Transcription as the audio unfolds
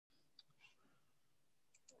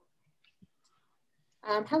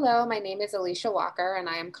Hello, my name is Alicia Walker, and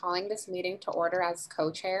I am calling this meeting to order as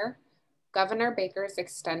co-chair. Governor Baker's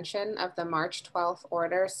extension of the March 12th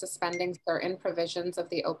order suspending certain provisions of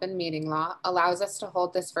the open meeting law allows us to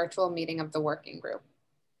hold this virtual meeting of the working group.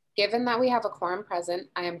 Given that we have a quorum present,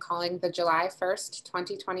 I am calling the July 1st,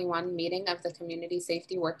 2021 meeting of the Community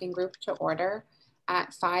Safety Working Group to order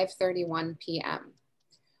at 5:31 p.m.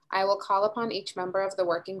 I will call upon each member of the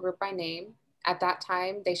working group by name. At that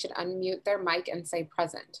time, they should unmute their mic and say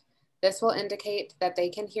present. This will indicate that they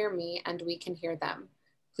can hear me and we can hear them.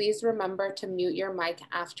 Please remember to mute your mic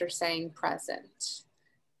after saying present.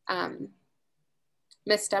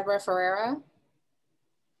 Ms. Deborah Ferreira.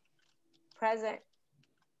 Present.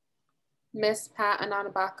 Ms. Pat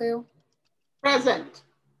Ananabaku. Present.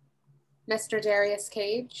 Mr. Darius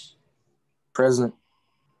Cage. Present.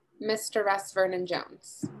 Mr. Russ Vernon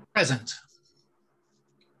Jones. Present.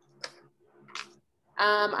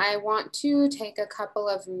 I want to take a couple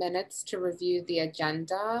of minutes to review the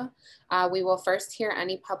agenda. We will first hear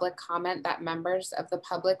any public comment that members of the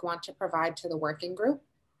public want to provide to the working group.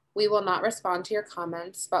 We will not respond to your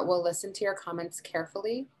comments, but we'll listen to your comments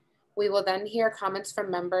carefully. We will then hear comments from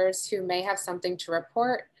members who may have something to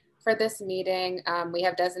report. For this meeting, we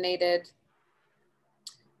have designated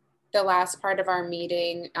the last part of our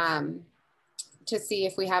meeting to see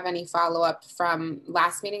if we have any follow-up from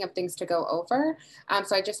last meeting of things to go over.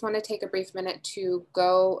 So I just want to take a brief minute to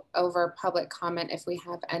go over public comment if we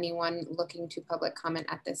have anyone looking to public comment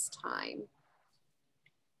at this time.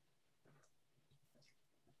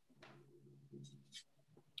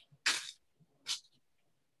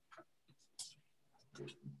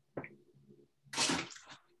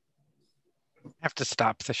 I have to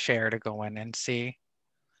stop the share to go in and see.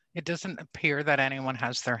 It doesn't appear that anyone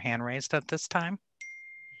has their hand raised at this time.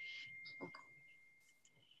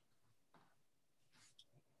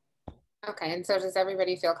 Okay, and so does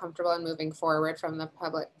everybody feel comfortable in moving forward from the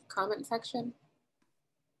public comment section?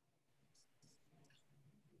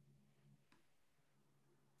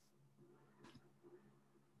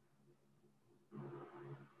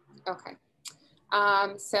 Okay.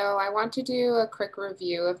 So I want to do a quick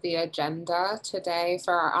review of the agenda today.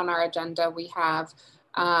 On our agenda, we have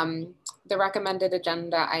the recommended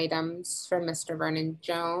agenda items for Mr. Vernon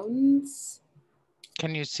Jones.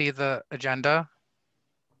 Can you see the agenda?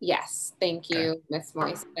 Yes, thank you, Ms.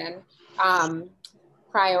 Moisten.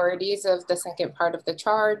 Priorities of the second part of the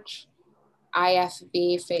charge,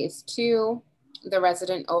 IFB phase 2, the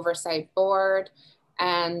Resident Oversight Board,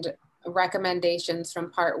 and recommendations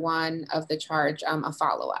from part 1 of the charge, a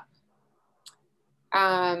follow-up.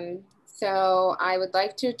 So I would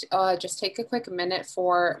like to just take a quick minute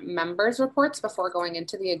for members' reports before going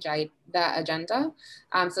into the agenda.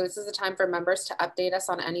 So this is a time for members to update us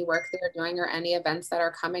on any work they're doing or any events that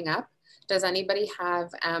are coming up. Does anybody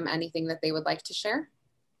have anything that they would like to share?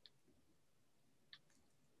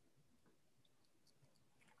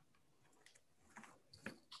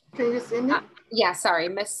 Can you see me? Yeah, sorry,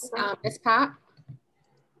 Miss Pat.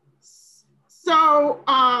 So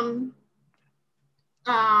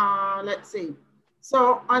let's see.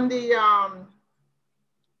 So on the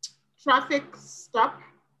traffic stop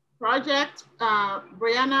project,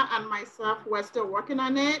 Brianna and myself, we're still working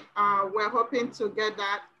on it. We're hoping to get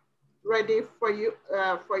that ready for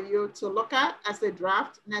you to look at as a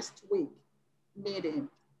draft next week meeting.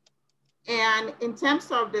 And in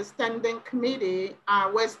terms of the standing committee,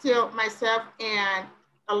 we're still, myself and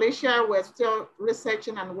Alicia, we're still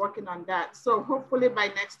researching and working on that. So hopefully by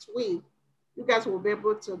next week, you guys will be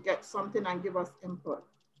able to get something and give us input.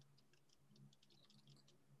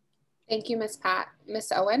 Thank you, Ms. Pat.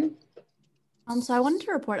 Ms. Owen? So I wanted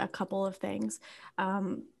to report a couple of things.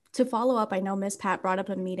 To follow up, I know Ms. Pat brought up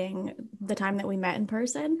a meeting the time that we met in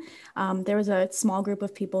person. There was a small group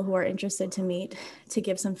of people who are interested to meet to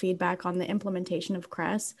give some feedback on the implementation of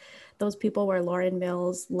CRESS. Those people were Lauren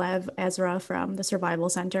Mills, Lev Ezra from the Survival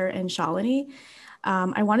Center in Shawnee.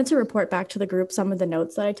 I wanted to report back to the group some of the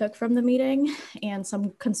notes that I took from the meeting and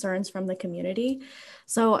some concerns from the community.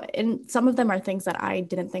 So some of them are things that I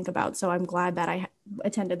didn't think about, so I'm glad that I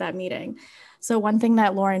attended that meeting. So one thing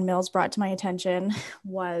that Lauren Mills brought to my attention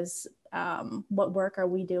was what work are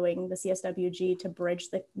we doing, the CSWG, to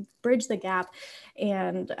bridge the gap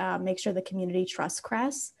and make sure the community trusts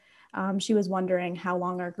CRESS. She was wondering how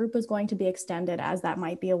long our group is going to be extended, as that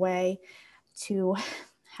might be a way to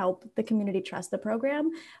help the community trust the program.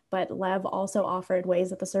 But Lev also offered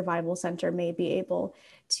ways that the Survival Center may be able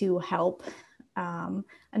to help.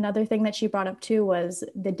 Another thing that she brought up too was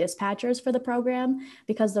the dispatchers for the program,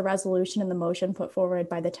 because the resolution and the motion put forward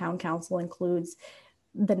by the town council includes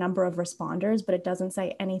the number of responders, but it doesn't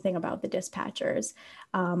say anything about the dispatchers.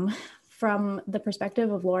 From the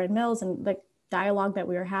perspective of Lauren Mills and the dialogue that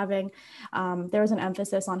we were having, there was an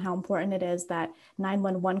emphasis on how important it is that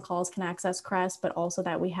 911 calls can access CREST, but also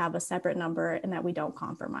that we have a separate number and that we don't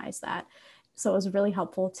compromise that. So it was really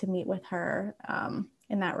helpful to meet with her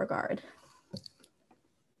in that regard.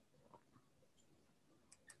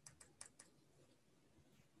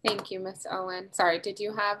 Thank you, Ms. Owen. Sorry, did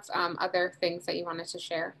you have other things that you wanted to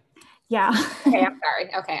share? Yeah. Okay, I'm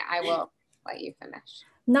sorry. Okay, I will let you finish.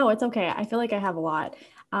 No, it's okay. I feel like I have a lot.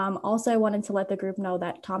 Also, I wanted to let the group know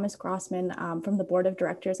that Thomas Grossman from the Board of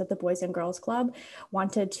Directors of the Boys and Girls Club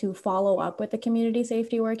wanted to follow up with the Community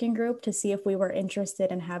Safety Working Group to see if we were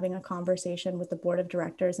interested in having a conversation with the Board of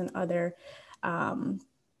Directors and other,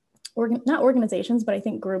 not organizations, but I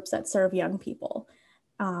think groups that serve young people.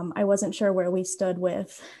 I wasn't sure where we stood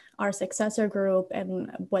with our successor group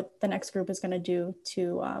and what the next group is going to do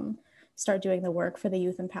to start doing the work for the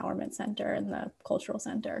Youth Empowerment Center and the Cultural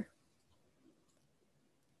Center.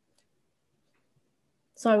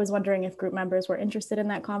 So I was wondering if group members were interested in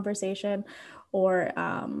that conversation, or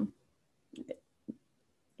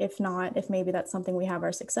if not, if maybe that's something we have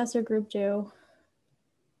our successor group do.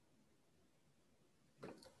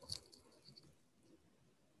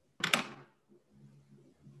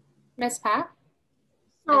 Ms. Pat?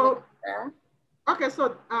 So, okay,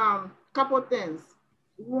 so couple of things.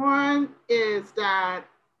 One is that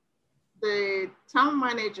the town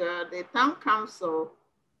manager, the town council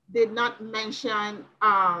did not mention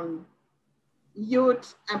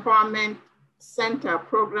Youth Empowerment Center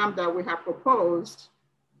program that we have proposed.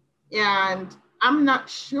 And I'm not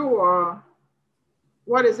sure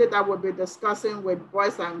what is it that we'll be discussing with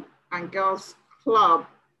Boys and Girls Club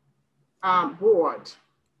board,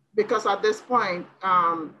 because at this point,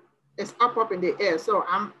 it's up in the air. So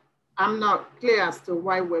I'm not clear as to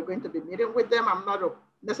why we're going to be meeting with them. I'm not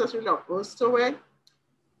necessarily opposed to it.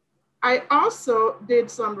 I also did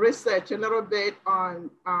some research a little bit on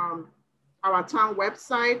our town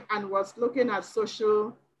website and was looking at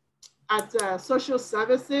social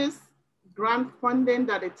services grant funding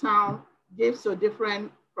that the town gives to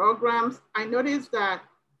different programs. I noticed that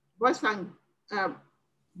Boys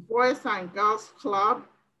and Girls Club,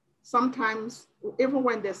 sometimes even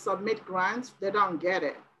when they submit grants, they don't get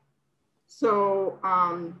it. So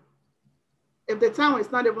if the town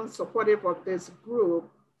is not even supportive of this group,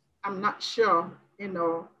 I'm not sure,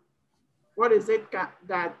 what is it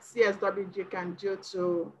that CSWG can do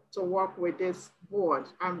to work with this board?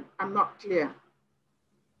 I'm not clear.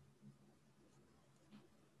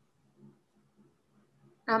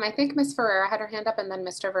 I think Ms. Ferreira had her hand up, and then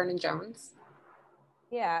Mr. Vernon Jones.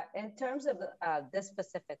 Yeah, in terms of this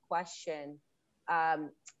specific question,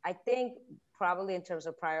 I think probably in terms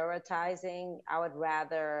of prioritizing, I would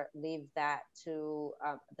rather leave that to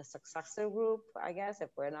the successor group, I guess, if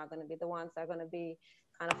we're not going to be the ones that are going to be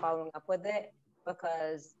kind of following up with it.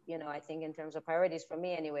 Because, I think in terms of priorities for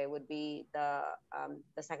me anyway, would be the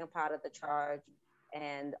second part of the charge,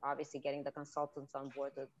 and obviously getting the consultants on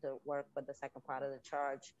board to work with the second part of the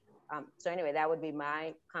charge. So anyway, that would be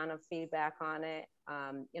my kind of feedback on it.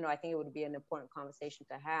 I think it would be an important conversation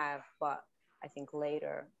to have, but I think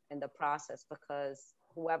later in the process, because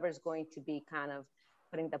whoever's going to be kind of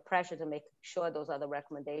putting the pressure to make sure those other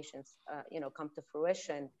recommendations, come to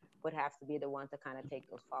fruition, would have to be the one to kind of take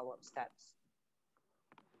those follow-up steps.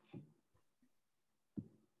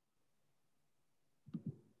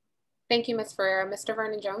 Thank you, Ms. Ferreira. Mr.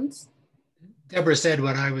 Vernon Jones? Deborah said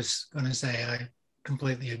what I was going to say. I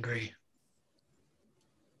completely agree.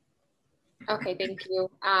 Okay, thank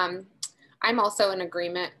you. I'm also in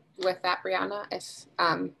agreement with that, Brianna. If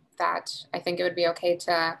that, I think it would be okay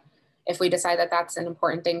to, if we decide that that's an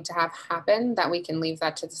important thing to have happen, that we can leave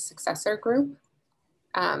that to the successor group.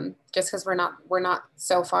 Just because we're not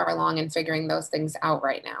so far along in figuring those things out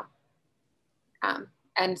right now.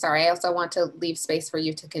 And sorry, I also want to leave space for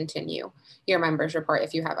you to continue your members report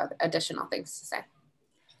if you have additional things to say.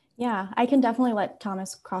 Yeah, I can definitely let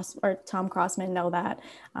Tom Crossman know that.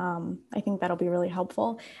 I think that'll be really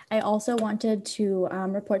helpful. I also wanted to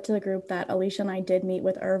report to the group that Alicia and I did meet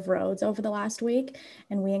with Irv Rhodes over the last week,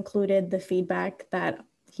 and we included the feedback that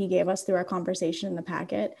he gave us through our conversation in the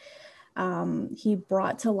packet. He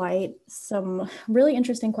brought to light some really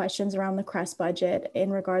interesting questions around the CREST budget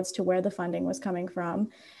in regards to where the funding was coming from.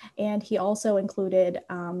 And he also included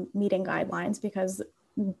meeting guidelines, because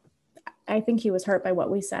I think he was hurt by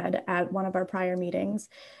what we said at one of our prior meetings,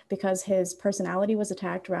 because his personality was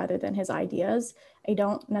attacked rather than his ideas. I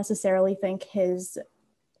don't necessarily think his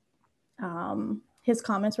his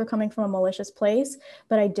comments were coming from a malicious place,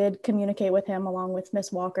 but I did communicate with him along with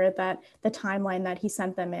Ms. Walker that the timeline that he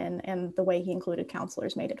sent them in and the way he included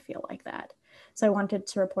counselors made it feel like that. So I wanted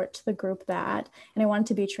to report to the group that, and I wanted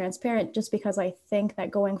to be transparent just because I think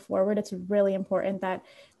that going forward, it's really important that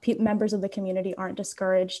members of the community aren't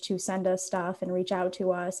discouraged to send us stuff and reach out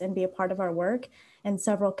to us and be a part of our work. And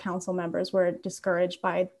several council members were discouraged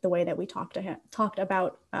by the way that we talked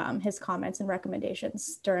about his comments and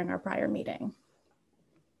recommendations during our prior meeting.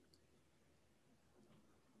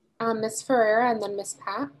 Ms. Ferreira and then Ms.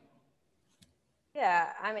 Pat. Yeah,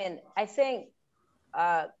 I mean, I think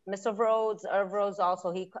Mr. Rhodes, Irv Rhodes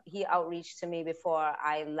also, he outreached to me before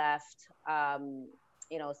I left,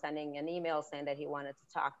 you know, sending an email saying that he wanted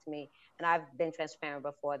to talk to me. And I've been transparent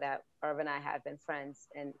before that Irv and I had been friends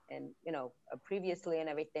and you know, previously and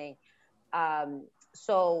everything.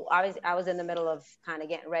 So I was in the middle of kind of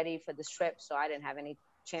getting ready for this trip, so I didn't have any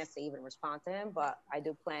chance to even respond to him, but I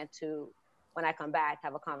do plan to, when I come back,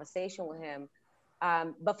 have a conversation with him.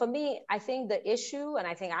 But for me, I think the issue, and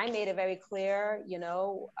I think I made it very clear, you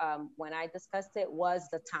know, when I discussed it, was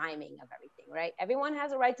the timing of everything, right? Everyone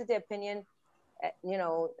has a right to their opinion. You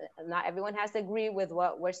know, not everyone has to agree with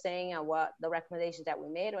what we're saying and what the recommendations that we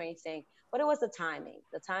made or anything, but it was the timing.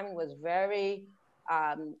 The timing was very,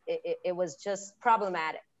 it was just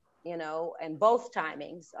problematic, you know, and both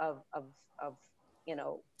timings of you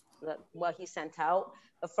know, what he sent out.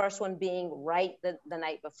 The first one being right the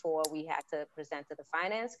night before we had to present to the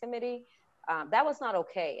finance committee. That was not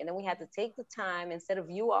okay. And then we had to take the time, instead of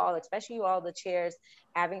you all, especially you all, the chairs,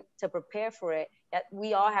 having to prepare for it, that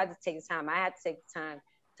we all had to take the time. I had to take the time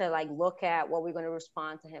to like look at what we're going to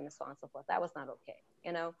respond to him and so on and so forth. That was not okay,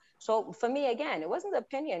 you know? So for me, again, it wasn't the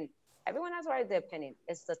opinion. Everyone has a right to their opinion.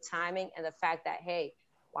 It's the timing and the fact that, hey,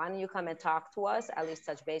 why don't you come and talk to us, at least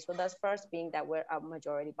touch base with us first, being that we're a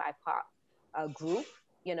majority BIPOC group.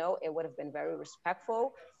 You know, it would have been very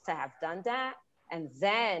respectful to have done that, and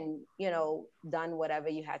then, you know, done whatever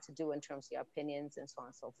you had to do in terms of your opinions and so on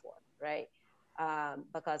and so forth, right?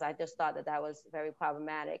 Because I just thought that that was very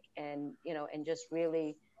problematic, and, you know, and just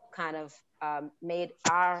really kind of made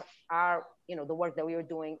our, you know, the work that we were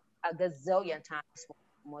doing a gazillion times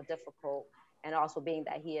more difficult. And also being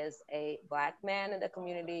that he is a Black man in the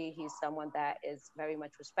community, he's someone that is very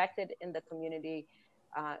much respected in the community,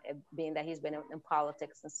 being that he's been in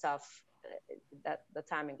politics and stuff, that the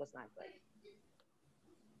timing was not good.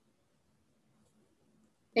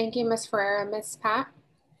 Thank you, Ms. Ferreira. Ms. Pat?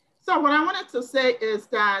 So what I wanted to say is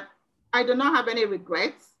that I do not have any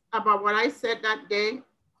regrets about what I said that day,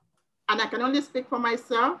 and I can only speak for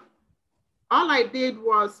myself. All I did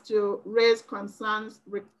was to raise concerns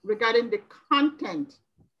regarding the content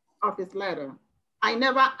of his letter. I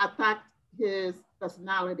never attacked his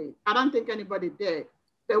personality. I don't think anybody did,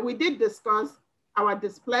 but we did discuss our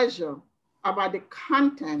displeasure about the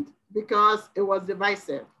content because it was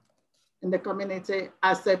divisive in the community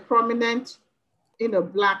as a prominent, you know,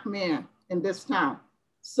 Black man in this town.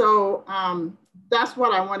 So that's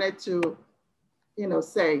what I wanted to, you know,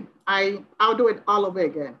 say. I'll do it all over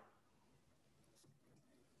again.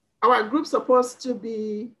 Our group's supposed to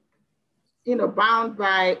be, you know, bound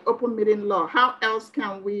by open meeting law. How else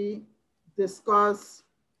can we discuss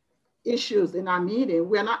issues in our meeting?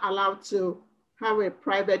 We're not allowed to have a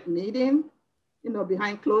private meeting, you know,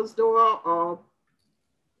 behind closed door or,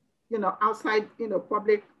 you know, outside, you know,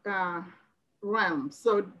 public realm.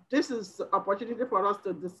 So this is an opportunity for us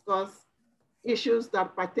to discuss issues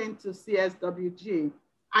that pertain to CSWG.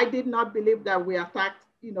 I did not believe that we attacked,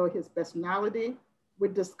 you know, his personality. We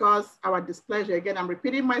discussed our displeasure. Again, I'm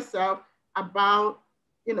repeating myself about,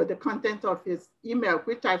 you know, the content of his email,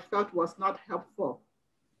 which I felt was not helpful,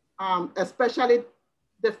 especially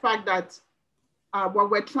the fact that what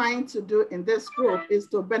we're trying to do in this group is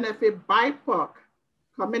to benefit BIPOC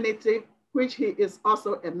community, which he is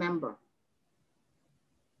also a member.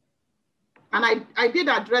 And I did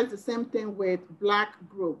address the same thing with Black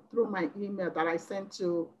group through my email that I sent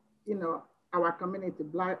to, you know, our community,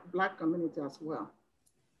 Black community as well.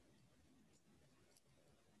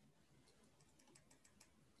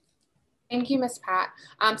 Thank you, Ms. Pat.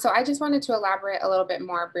 So I just wanted to elaborate a little bit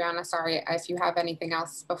more, Brianna, sorry if you have anything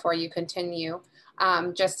else before you continue.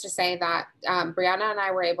 Just to say that Brianna and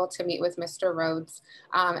I were able to meet with Mr. Rhodes.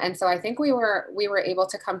 And so I think we were able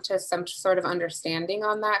to come to some sort of understanding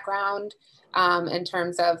on that ground in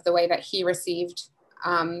terms of the way that he received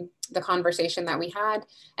the conversation that we had,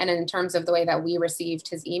 and in terms of the way that we received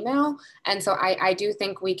his email. And so I do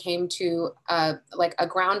think we came to like a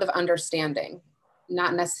ground of understanding,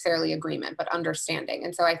 not necessarily agreement, but understanding.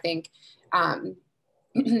 And so I think I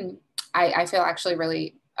feel actually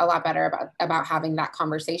really a lot better about having that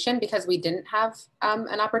conversation, because we didn't have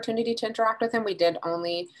an opportunity to interact with him. We did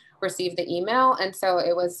only receive the email. And so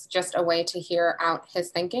it was just a way to hear out his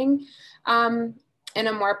thinking in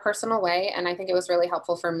a more personal way. And I think it was really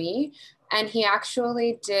helpful for me. And he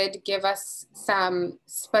actually did give us some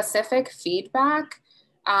specific feedback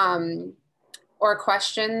or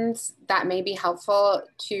questions that may be helpful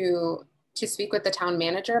to speak with the town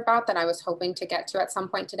manager about, that I was hoping to get to at some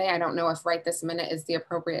point today. I don't know if right this minute is the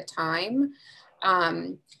appropriate time,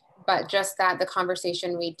 but just that the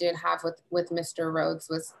conversation we did have with Mr. Rhodes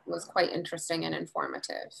was quite interesting and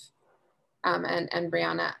informative. And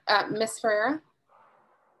Brianna, Ms. Ferreira?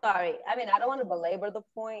 Sorry, I mean, I don't want to belabor the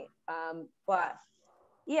point, but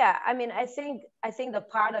yeah, I mean, I think the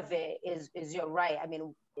part of it is you're right. I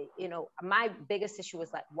mean, you know, my biggest issue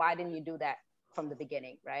was like, why didn't you do that from the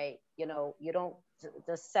beginning, right? You know, you don't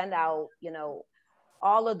just send out, you know,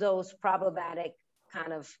 all of those problematic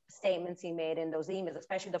kind of statements he made in those emails,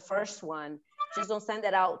 especially the first one. Just don't send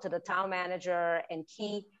it out to the town manager and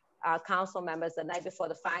key council members the night before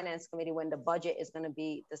the finance committee when the budget is going to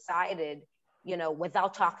be decided, you know,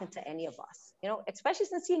 without talking to any of us, you know, especially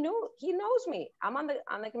since he knows me. I'm on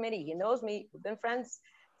the committee. He knows me. We've been friends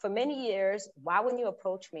for many years. Why wouldn't you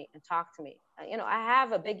approach me and talk to me? You know, I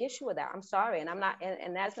have a big issue with that. I'm sorry. And I'm not,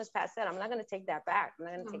 and as Ms. Pat said, I'm not going to take that back. I'm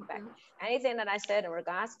not going to take back anything that I said in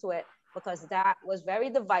regards to it, because that was very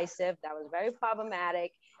divisive. That was very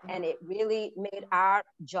problematic. And it really made our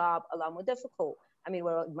job a lot more difficult. I mean,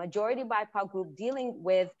 we're a majority BIPOC group dealing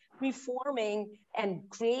with reforming and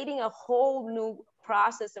creating a whole new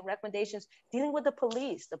process and recommendations, dealing with the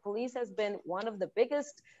police. The police has been one of the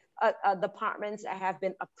biggest departments that have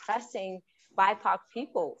been oppressing BIPOC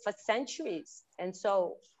people for centuries. And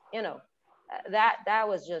so, you know, that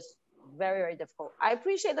was just very, very difficult. I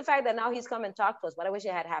appreciate the fact that now he's come and talked to us, but I wish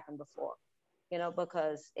it had happened before, you know,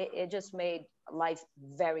 because it just made life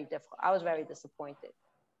very difficult. I was very disappointed.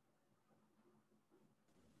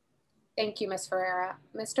 Thank you, Ms. Ferreira.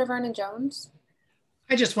 Mr. Vernon Jones.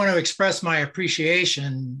 I just want to express my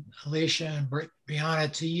appreciation, Alicia and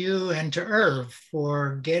Brianna, to you and to Irv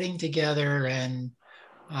for getting together and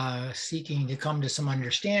seeking to come to some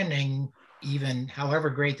understanding, even however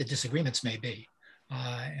great the disagreements may be.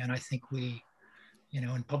 And I think we, you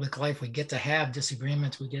know, in public life, we get to have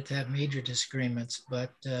disagreements, we get to have major disagreements,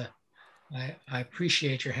 but I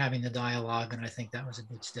appreciate your having the dialogue, and I think that was a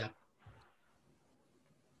good step.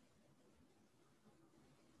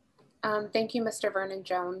 Thank you, Mr. Vernon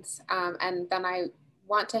Jones. And then I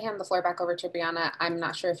want to hand the floor back over to Brianna. I'm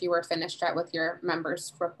not sure if you were finished yet with your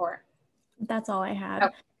members report. That's all I had.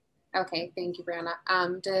 Oh, okay, thank you,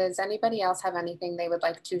 Brianna. Does anybody else have anything they would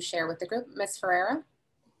like to share with the group? Ms. Ferreira?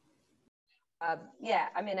 Yeah,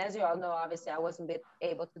 I mean, as you all know, obviously I wasn't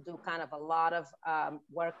able to do kind of a lot of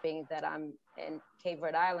work being that I'm in Cape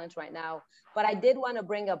Verde Islands right now, but I did want to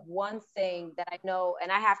bring up one thing that I know,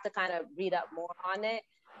 and I have to kind of read up more on it.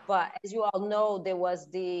 But as you all know, there was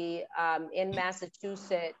the, in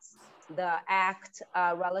Massachusetts, the act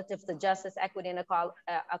relative to justice, equity, and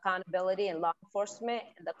accountability in law enforcement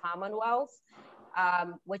in the Commonwealth,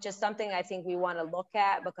 which is something I think we want to look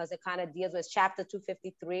at because it kind of deals with Chapter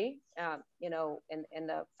 253, you know, in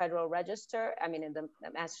the Federal Register, I mean, in the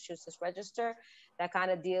Massachusetts Register, that kind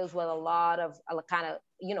of deals with a lot of kind of,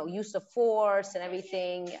 you know, use of force and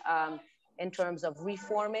everything in terms of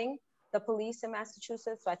reforming the police in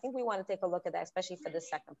Massachusetts. So I think we want to take a look at that, especially for the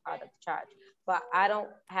second part of the charge. But I don't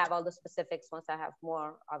have all the specifics. Once I have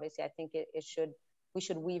more, obviously, I think we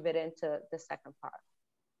should weave it into the second part.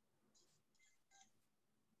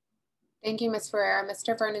 Thank you, Ms. Ferreira.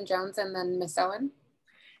 Mr. Vernon Jones, and then Ms. Owen.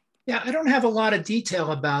 Yeah, I don't have a lot of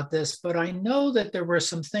detail about this, but I know that there were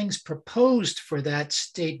some things proposed for that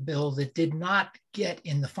state bill that did not get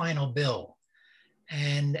in the final bill.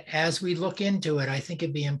 And as we look into it, I think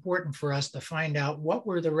it'd be important for us to find out what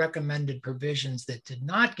were the recommended provisions that did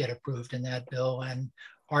not get approved in that bill, and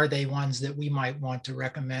are they ones that we might want to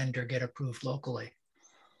recommend or get approved locally?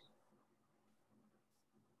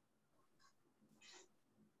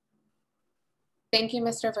 Thank you,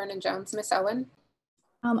 Mr. Vernon Jones. Ms. Owen?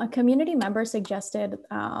 A community member suggested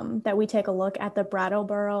that we take a look at the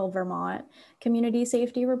Brattleboro, Vermont community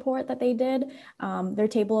safety report that they did. Their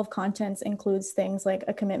table of contents includes things like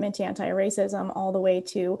a commitment to anti-racism all the way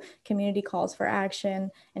to community calls for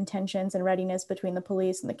action, intentions and readiness between the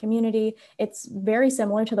police and the community. It's very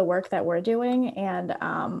similar to the work that we're doing, and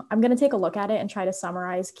I'm going to take a look at it and try to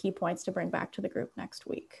summarize key points to bring back to the group next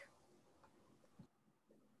week.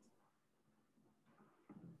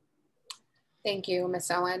 Thank you,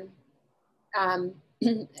 Ms. Owen.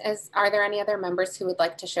 Are there any other members who would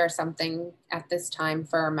like to share something at this time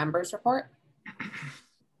for our members report?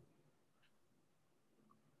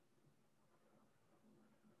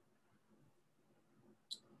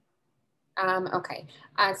 Okay,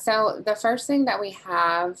 so the first thing that we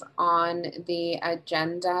have on the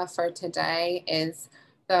agenda for today is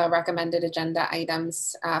the recommended agenda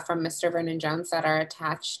items from Mr. Vernon Jones that are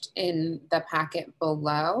attached in the packet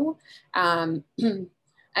below. And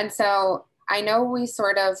so I know we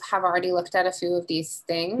sort of have already looked at a few of these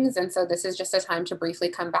things. And so this is just a time to briefly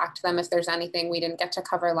come back to them if there's anything we didn't get to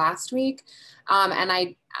cover last week. And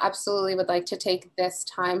I absolutely would like to take this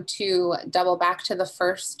time to double back to the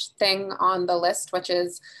first thing on the list, which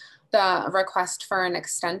is the request for an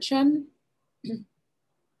extension. See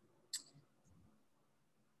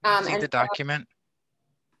the document?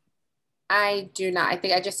 I do not. I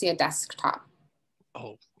think I just see a desktop.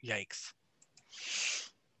 Oh, yikes.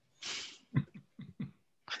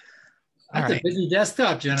 That's a busy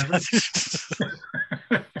desktop, Jennifer.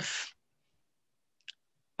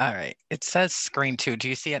 All right. It says screen 2. Do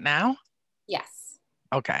you see it now? Yes.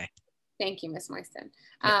 Okay. Thank you, Ms. Moisten.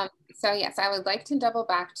 Yeah. So yes, I would like to double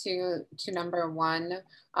back to number 1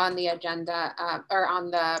 on the agenda or on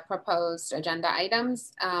the proposed agenda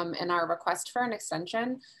items and our request for an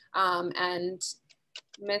extension. And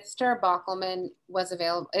Mr. Bockelman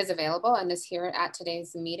is available and is here at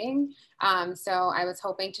today's meeting. So I was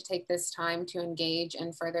hoping to take this time to engage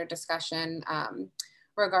in further discussion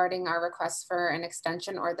regarding our request for an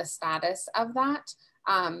extension or the status of that.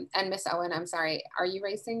 And Ms. Owen, I'm sorry, are you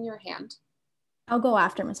raising your hand? I'll go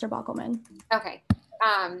after Mr. Bockelman. Okay.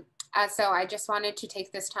 So I just wanted to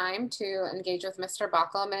take this time to engage with Mr.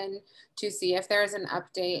 Bockelman to see if there's an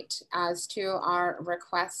update as to our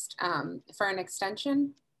request for an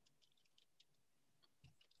extension.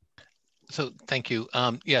 So thank you.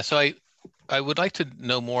 Yeah, so I would like to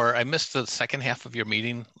know more. I missed the second half of your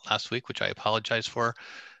meeting last week, which I apologize for.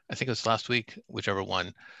 I think it was last week, whichever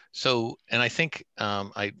one. So, and I think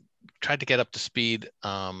I tried to get up to speed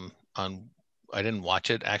on, I didn't watch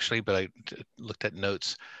it actually, but I looked at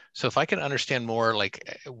notes. So if I can understand more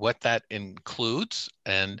like what that includes,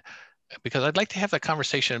 and because I'd like to have that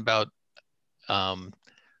conversation about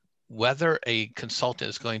whether a consultant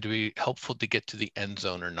is going to be helpful to get to the end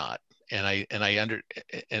zone or not. And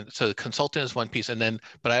so the consultant is one piece, and then,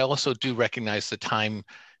 but I also do recognize the time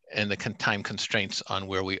and the time constraints on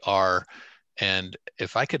where we are. And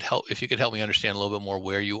if you could help me understand a little bit more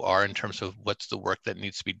where you are in terms of what's the work that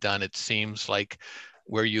needs to be done. It seems like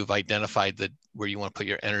where you've identified that where you want to put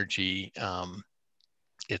your energy,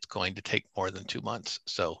 it's going to take more than 2 months.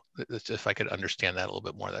 So if I could understand that a little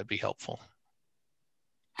bit more, that'd be helpful.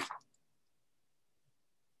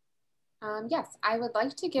 Yes, I would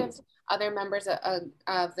like to give other members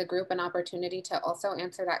of the group an opportunity to also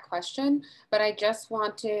answer that question, but I just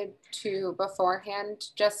wanted to beforehand,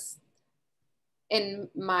 just in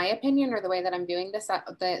my opinion, or the way that I'm viewing this,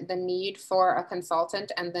 the need for a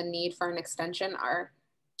consultant and the need for an extension are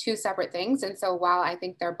two separate things. And so while I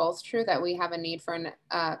think they're both true, that we have a need for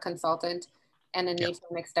a consultant and a need for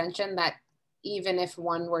an extension, that even if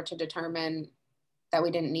one were to determine that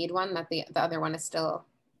we didn't need one, that the other one is still,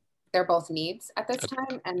 they're both needs at this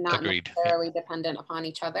time and not necessarily dependent upon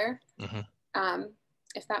each other. Mm-hmm.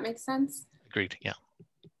 If that makes sense. Agreed, yeah.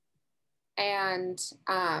 And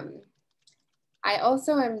I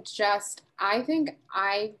also am just, I think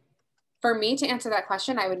for me to answer that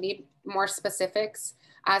question, I would need more specifics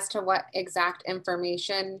as to what exact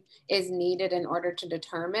information is needed in order to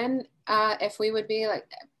determine if we would be like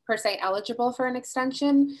per se eligible for an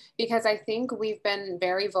extension, because I think we've been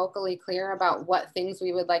very vocally clear about what things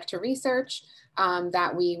we would like to research,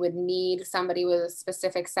 that we would need somebody with a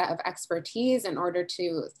specific set of expertise in order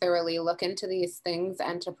to thoroughly look into these things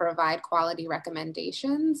and to provide quality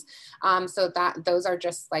recommendations. So that those are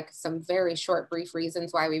just like some very short, brief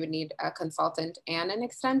reasons why we would need a consultant and an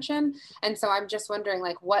extension. And so I'm just wondering,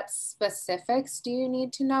 like, what specifics do you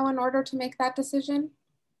need to know in order to make that decision?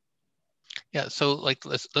 Yeah, so like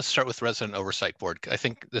let's start with Resident Oversight Board. I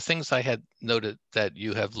think the things I had noted that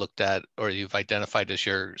you have looked at or you've identified as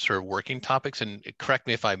your sort of working topics, and correct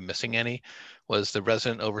me if I'm missing any, was the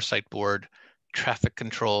Resident Oversight Board, traffic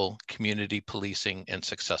control, community policing, and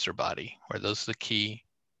successor body. Are those the key?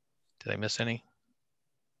 Did I miss any?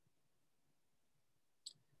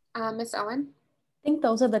 Ms. Owen? I think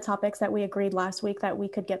those are the topics that we agreed last week that we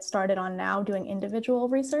could get started on now doing individual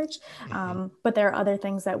research. But there are other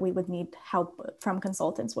things that we would need help from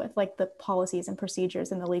consultants with, like the policies and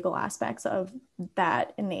procedures and the legal aspects of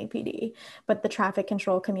that in the APD. But the traffic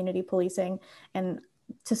control, community policing, and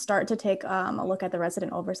to start to take a look at the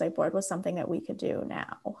Resident Oversight Board was something that we could do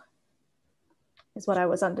now, is what I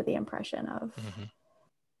was under the impression of.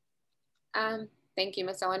 Thank you,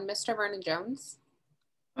 Ms. Owen. Mr. Vernon Jones.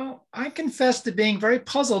 Oh, I confess to being very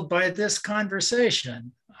puzzled by this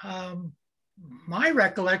conversation. My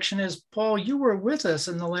recollection is, Paul, you were with us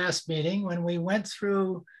in the last meeting when we went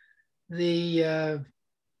through the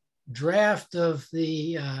draft of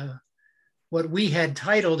the what we had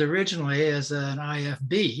titled originally as an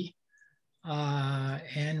IFB,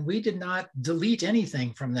 and we did not delete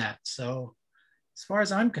anything from that. So as far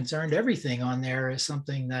as I'm concerned, everything on there is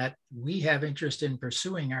something that we have interest in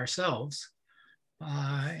pursuing ourselves.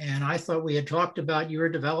 And I thought we had talked about you were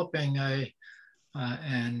developing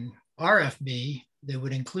an RFB that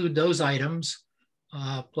would include those items,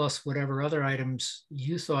 plus whatever other items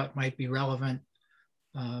you thought might be relevant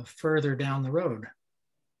further down the road.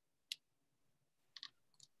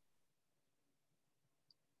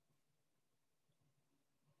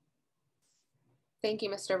 Thank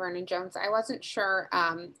you, Mr. Vernon Jones. I wasn't sure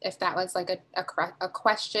if that was like a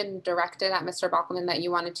question directed at Mr. Bockelman that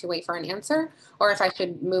you wanted to wait for an answer, or if I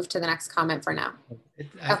should move to the next comment for now.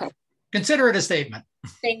 Okay. Consider it a statement.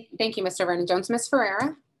 Thank you, Mr. Vernon Jones. Ms.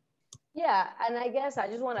 Ferreira? Yeah, and I guess I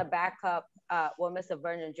just want to back up what Mr.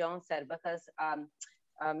 Vernon Jones said, because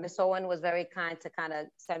Ms. Owen was very kind to kind of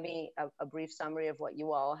send me a brief summary of what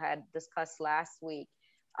you all had discussed last week.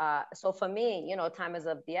 So for me, you know, time is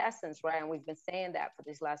of the essence, right? And we've been saying that for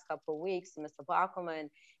these last couple of weeks, Mr. Bockelman.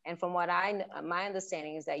 And from what my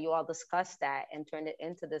understanding is that you all discussed that and turned it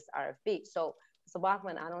into this RFB. So Mr.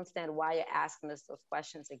 Bockelman, I don't understand why you're asking us those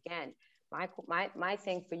questions again. My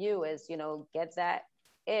thing for you is, you know, get that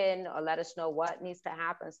in, or let us know what needs to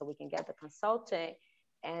happen so we can get the consultant,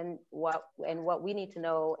 and what we need to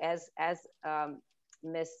know, as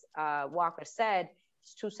Ms. Walker said,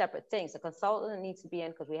 it's two separate things. The consultant needs to be in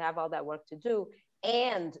because we have all that work to do,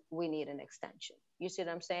 and we need an extension. You see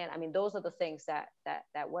what I'm saying? I mean, those are the things that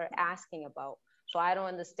we're asking about. So I don't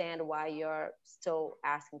understand why you're still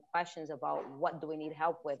asking questions about what do we need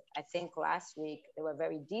help with. I think last week they were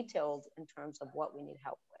very detailed in terms of what we need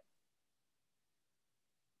help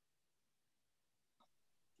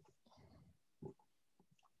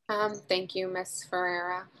with. Thank you, Ms.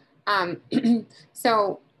 Ferreira.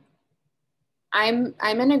 So I'm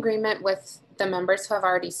in agreement with the members who have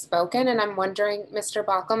already spoken, and I'm wondering, Mr.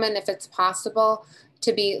 Bockelman, if it's possible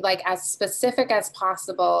to be like as specific as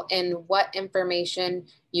possible in what information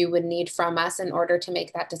you would need from us in order to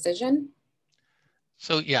make that decision.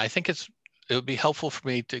 So yeah, I think it would be helpful for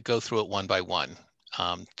me to go through it one by one.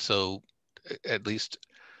 So at least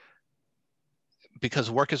because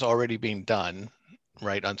work is already being done,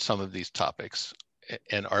 right, on some of these topics.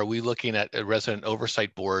 And are we looking at a resident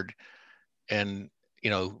oversight board? And, you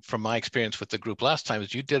know, from my experience with the group last time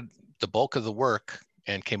is you did the bulk of the work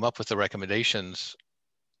and came up with the recommendations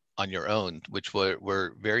on your own, which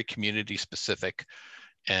were very community specific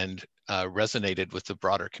and resonated with the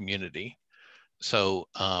broader community. So,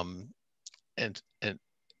 and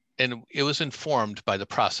it was informed by the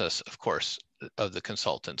process, of course, of the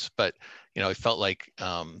consultants, but, you know, I felt like,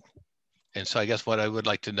 and so I guess what I would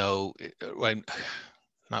like to know,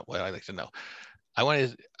 not what I like to know,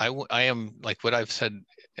 I am like what I've said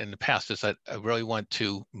in the past is that I really want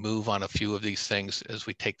to move on a few of these things as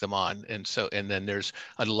we take them on. And so, and then there's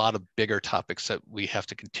a lot of bigger topics that we have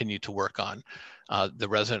to continue to work on. The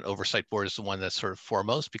Resident Oversight Board is the one that's sort of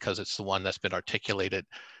foremost because it's the one that's been articulated.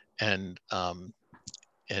 And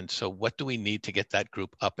so what do we need to get that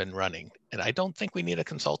group up and running? And I don't think we need a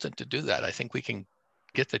consultant to do that. I think we can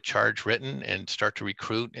get the charge written and start to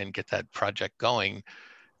recruit and get that project going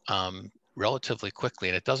relatively quickly.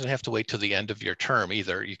 And it doesn't have to wait till the end of your term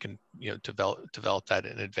either. You can, you know, develop that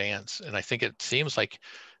in advance. And I think it seems like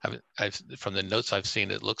from the notes I've seen,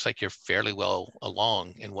 it looks like you're fairly well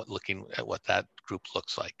along in looking at what that group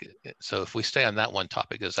looks like. So if we stay on that one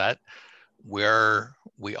topic, is that where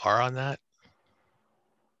we are on that?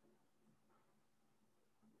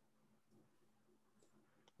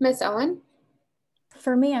 Ms. Owen?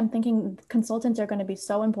 For me, I'm thinking consultants are going to be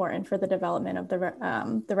so important for the development of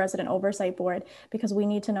the Resident Oversight Board, because we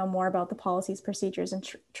need to know more about the policies, procedures, and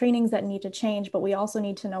trainings that need to change, but we also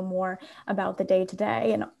need to know more about the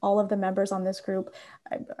day-to-day, and all of the members on this group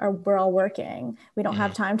we're all working. We don't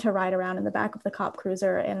have time to ride around in the back of the cop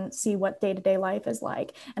cruiser and see what day-to-day life is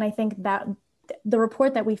like. And I think that the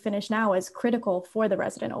report that we finish now is critical for the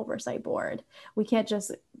Resident Oversight Board. We can't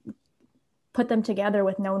just put them together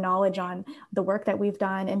with no knowledge on the work that we've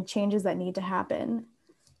done and changes that need to happen.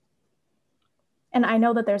 And I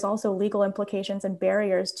know that there's also legal implications and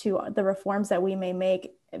barriers to the reforms that we may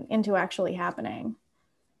make into actually happening.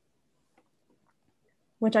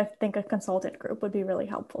 which I think a consultant group would be really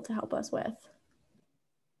helpful to help us with.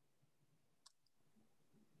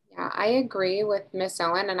 Yeah, I agree with Ms.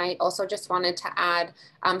 Owen. And I also just wanted to add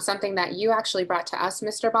something that you actually brought to us,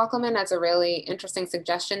 Mr. Bockelman, as a really interesting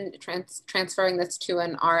suggestion, transferring this to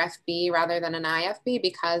an RFB rather than an IFB,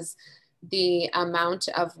 because the amount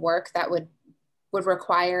of work that would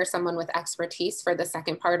require someone with expertise for the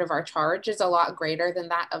second part of our charge is a lot greater than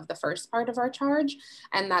that of the first part of our charge.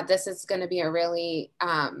 And that this is going to be a really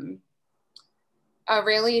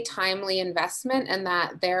timely investment, and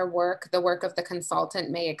that their work, the work of the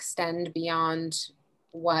consultant, may extend beyond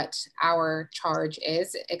what our charge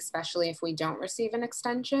is, especially if we don't receive an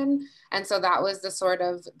extension. And so that was the sort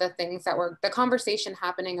of the things that were the conversation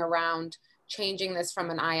happening around changing this from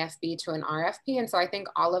an IFB to an RFP. And so I think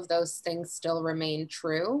all of those things still remain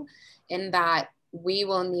true, in that we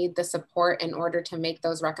will need the support in order to make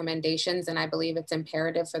those recommendations. And I believe it's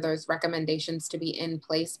imperative for those recommendations to be in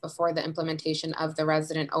place before the implementation of the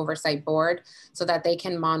Resident Oversight Board, so that they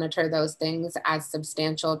can monitor those things as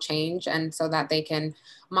substantial change, and so that they can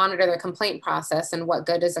monitor the complaint process. And what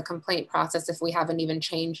good is a complaint process if we haven't even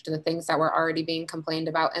changed the things that were already being complained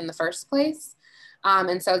about in the first place?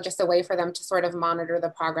 And so just a way for them to sort of monitor the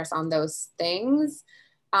progress on those things,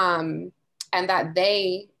 and that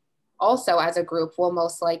they also as a group will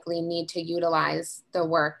most likely need to utilize the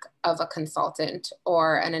work of a consultant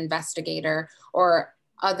or an investigator or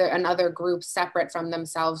another group separate from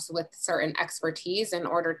themselves with certain expertise in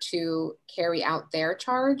order to carry out their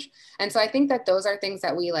charge. And so I think that those are things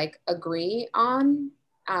that we like agree on.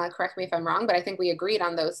 Correct me if I'm wrong, but I think we agreed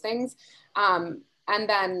on those things. And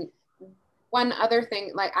then one other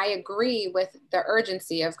thing, like I agree with the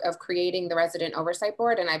urgency of creating the Resident Oversight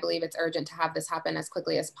Board, and I believe it's urgent to have this happen as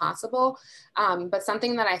quickly as possible. But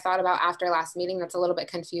something that I thought about after last meeting that's a little bit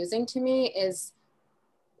confusing to me is,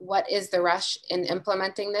 what is the rush in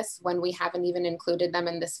implementing this when we haven't even included them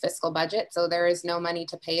in this fiscal budget? So there is no money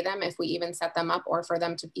to pay them if we even set them up, or for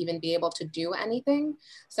them to even be able to do anything.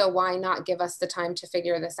 So why not give us the time to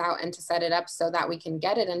figure this out and to set it up so that we can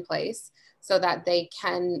get it in place, so that they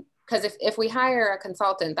can, because if we hire a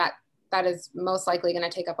consultant, that is most likely going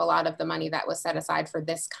to take up a lot of the money that was set aside for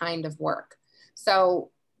this kind of work. So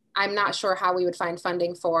I'm not sure how we would find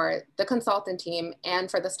funding for the consultant team and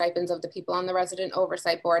for the stipends of the people on the Resident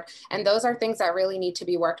Oversight Board. And those are things that really need to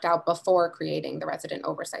be worked out before creating the Resident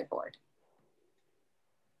Oversight Board.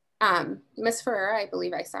 Ms. Ferrer, I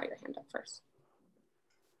believe I saw your hand up first.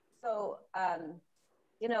 So,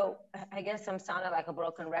 you know, I guess I'm sounding like a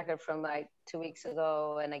broken record from like 2 weeks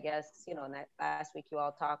ago. And I guess, you know, last week you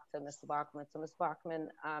all talked to Mr. Bachman. So Ms. Bachman,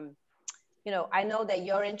 you know, I know that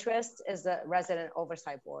your interest is the Resident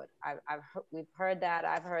Oversight Board. We've heard that,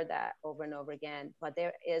 I've heard that over and over again, but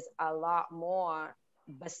there is a lot more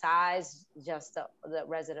besides just the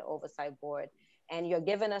Resident Oversight Board. And you're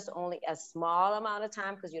giving us only a small amount of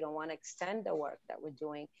time because you don't want to extend the work that we're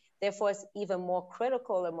doing. Therefore, it's even more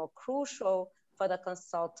critical and more crucial for the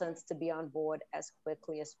consultants to be on board as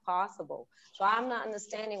quickly as possible. So I'm not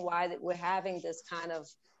understanding why that we're having this kind of,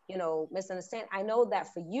 you know, misunderstand. I know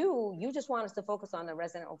that for you, you just want us to focus on the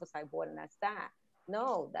Resident Oversight Board and that's that.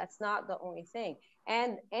 No, that's not the only thing.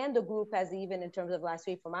 And the group has, even in terms of last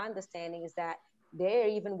week, from my understanding, is that they're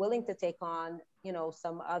even willing to take on, you know,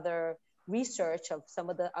 some other research of some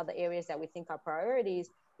of the other areas that we think are priorities,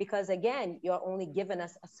 because again, you're only giving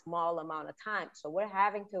us a small amount of time. So we're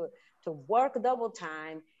having to work double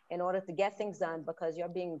time in order to get things done, because you're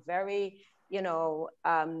being very,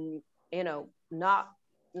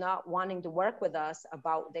 not wanting to work with us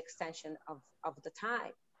about the extension of the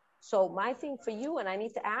time. So my thing for you, and I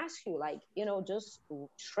need to ask you, like, you know, just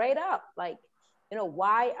straight up, like, you know,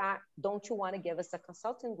 why don't you want to give us a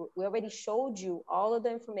consulting group? We already showed you all of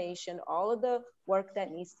the information, all of the work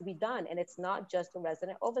that needs to be done. And it's not just the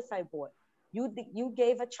Resident Oversight Board. You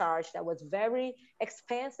gave a charge that was very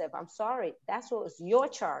expansive. I'm sorry, that's what was your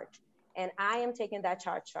charge. And I am taking that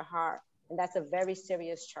charge to heart. And that's a very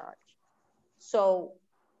serious charge. So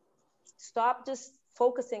stop just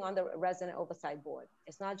focusing on the Resident Oversight Board.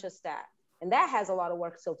 It's not just that. And that has a lot of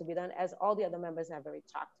work still to be done, as all the other members have already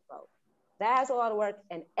talked about. That has a lot of work,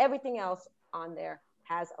 and everything else on there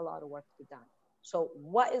has a lot of work to be done. So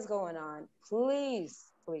what is going on? Please,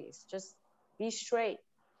 please just be straight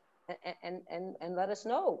and let us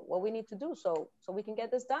know what we need to do so we can get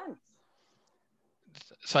this done.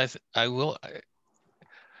 So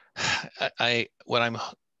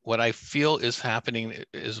what I feel is happening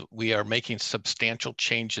is we are making substantial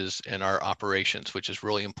changes in our operations, which is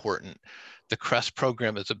really important. The CREST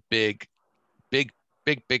program is a big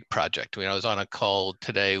big project. I mean, I was on a call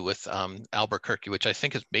today with Albuquerque, which I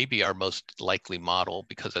think is maybe our most likely model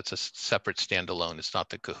because it's a separate standalone. It's not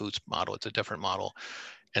the Cahoots model, it's a different model.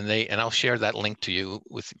 And I'll share that link to you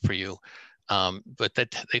for you. But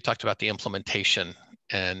that they talked about the implementation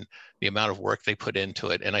and the amount of work they put into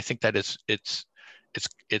it. And I think that it's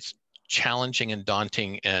challenging and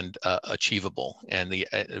daunting and achievable. And the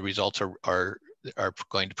results are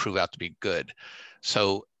going to prove out to be good.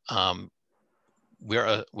 So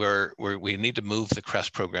we need to move the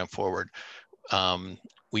CREST program forward.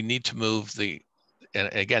 We need to move and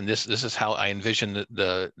again, this is how I envision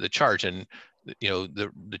the charge. And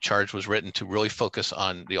the charge was written to really focus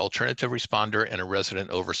on the alternative responder and a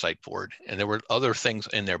resident oversight board. And there were other things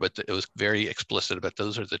in there, but it was very explicit about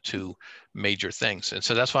those are the two major things. And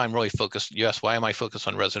so that's why I'm really focused. You asked, why am I focused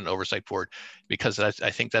on resident oversight board? Because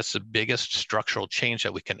I think that's the biggest structural change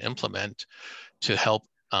that we can implement to help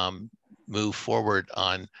move forward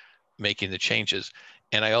on making the changes.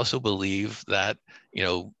 And I also believe that,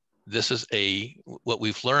 this is what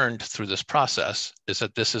we've learned through this process is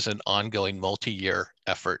that this is an ongoing multi-year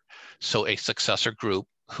effort. So a successor group,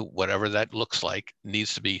 whatever that looks like,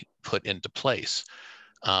 needs to be put into place.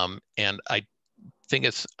 And I think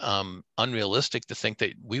it's unrealistic to think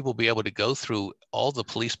that we will be able to go through all the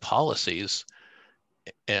police policies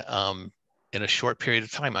in a short period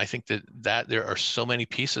of time. I think that there are so many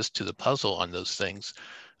pieces to the puzzle on those things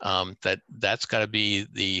that's got to be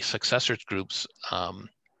the successors groups,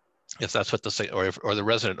 if that's what or the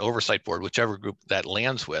resident oversight board, whichever group that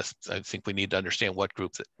lands with. I think we need to understand what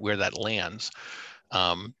group where that lands.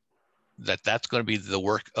 That's going to be the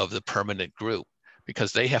work of the permanent group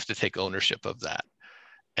because they have to take ownership of that.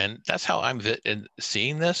 And that's how I'm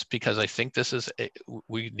seeing this, because I think this is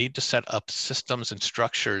we need to set up systems and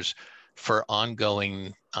structures for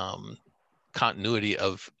ongoing continuity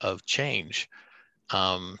of change.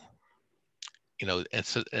 And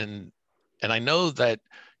I know that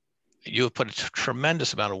you have put a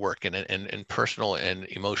tremendous amount of work in it, and personal and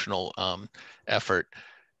emotional effort.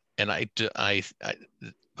 And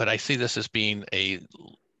but I see this as being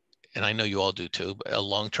and I know you all do too, a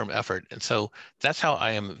long-term effort. And so that's how I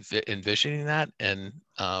am envisioning that. And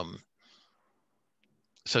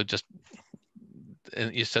so that's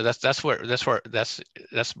where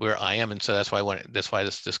I am. And so that's why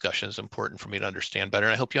this discussion is important for me to understand better.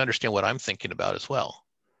 And I hope you understand what I'm thinking about as well.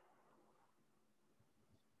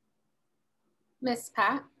 Ms.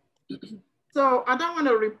 Pat? So I don't want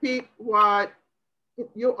to repeat what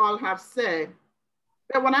you all have said,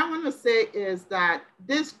 but what I want to say is that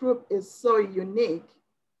this group is so unique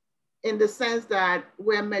in the sense that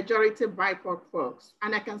we're majority BIPOC folks,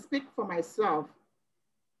 and I can speak for myself.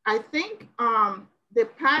 I think the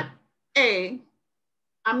Part A,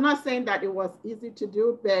 I'm not saying that it was easy to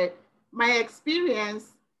do, but my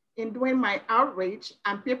experience in doing my outreach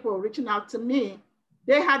and people reaching out to me,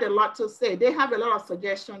 they had a lot to say. They have a lot of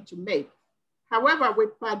suggestions to make. However,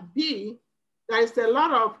 with Part B, there is a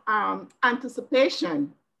lot of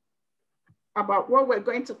anticipation about what we're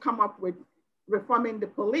going to come up with reforming the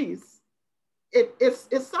police.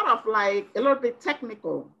 It's sort of like a little bit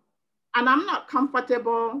technical. And I'm not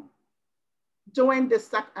comfortable doing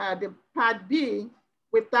the Part B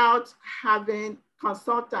without having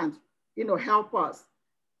consultants, help us.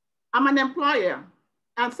 I'm an employer,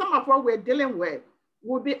 and some of what we're dealing with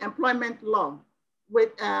will be employment law with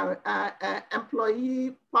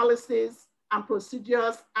employee policies and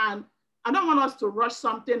procedures. And I don't want us to rush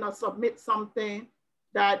something or submit something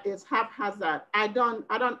that is haphazard. I don't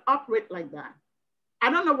operate like that. I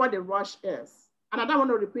don't know what the rush is. And I don't want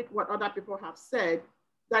to repeat what other people have said.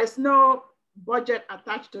 There is no budget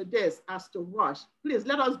attached to this as to rush. Please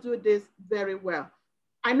let us do this very well.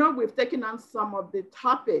 I know we've taken on some of the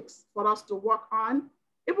topics for us to work on.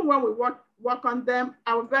 Even when we work on them,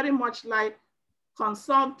 I would very much like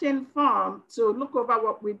consulting firm to look over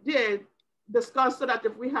what we did, discuss so that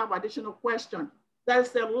if we have additional questions.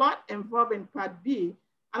 There's a lot involved in Part B,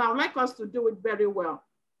 and I would like us to do it very well.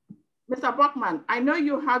 Mr. Buckman, I know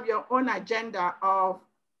you have your own agenda of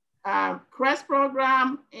CREST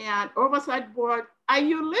program and oversight board. Are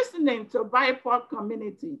you listening to BIPOC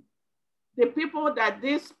community, the people that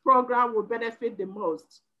this program will benefit the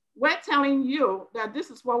most? We're telling you that this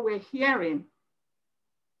is what we're hearing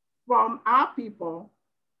from our people.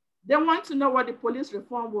 They want to know what the police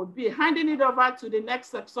reform will be, handing it over to the next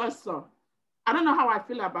successor. I don't know how I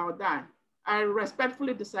feel about that. I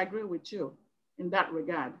respectfully disagree with you in that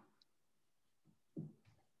regard.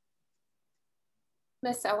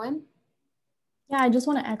 Ms. Owen? Yeah, I just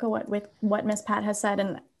want to echo what Ms. Pat has said.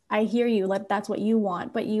 And I hear you, like that's what you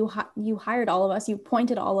want, but you hired all of us, you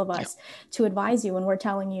appointed all of us to advise you, and we're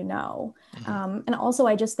telling you no. And also,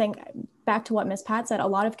 I just think back to what Ms. Pat said, a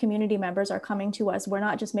lot of community members are coming to us. We're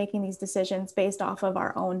not just making these decisions based off of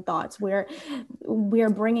our own thoughts. We're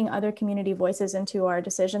bringing other community voices into our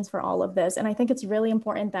decisions for all of this. And I think it's really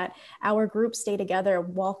important that our groups stay together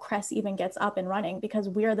while CRESS even gets up and running, because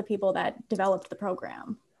we are the people that developed the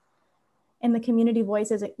program. And the community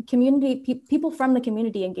voices, people from the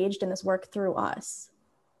community engaged in this work through us.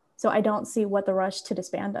 So I don't see what the rush to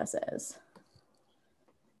disband us is.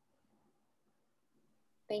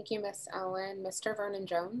 Thank you, Ms. Owen. Mr. Vernon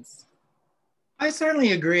Jones. I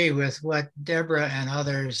certainly agree with what Deborah and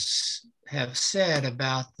others have said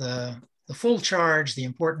about the full charge, the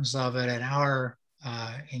importance of it, and our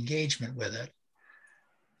engagement with it.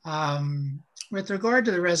 With regard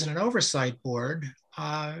to the Resident Oversight Board,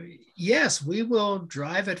 yes, we will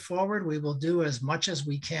drive it forward. We will do as much as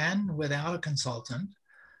we can without a consultant.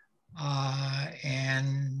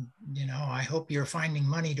 And, you know, I hope you're finding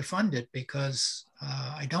money to fund it, because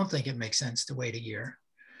I don't think it makes sense to wait a year.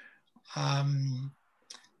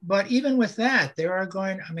 But even with that, there are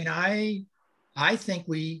I think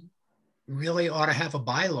we really ought to have a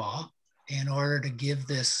bylaw in order to give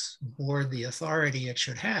this board the authority it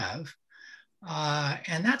should have.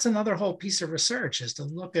 And that's another whole piece of research, is to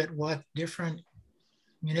look at what different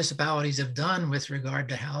municipalities have done with regard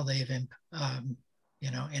to how they've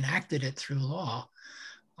enacted it through law,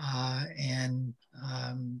 and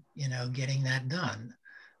getting that done.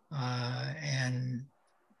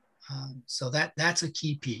 So that's a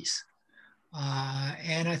key piece.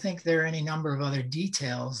 And I think there are any number of other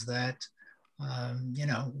details that,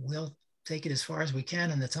 we'll take it as far as we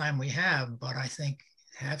can in the time we have, but I think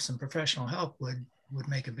have some professional help would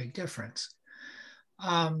make a big difference.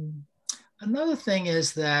 Another thing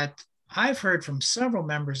is that I've heard from several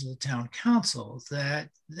members of the town council that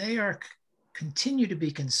they continue to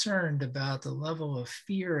be concerned about the level of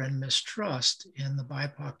fear and mistrust in the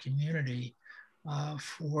BIPOC community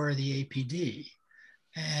for the APD.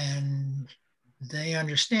 And they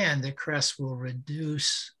understand that CRESS will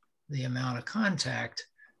reduce the amount of contact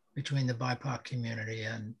between the BIPOC community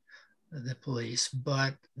and the police,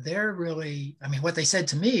 but they're really, what they said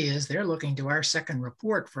to me is they're looking to our second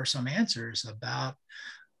report for some answers about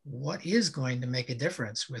what is going to make a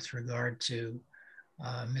difference with regard to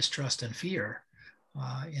mistrust and fear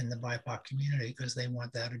in the BIPOC community, because they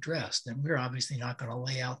want that addressed. And we're obviously not going to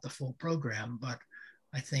lay out the full program, but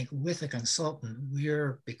I think with a consultant,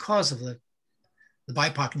 because of the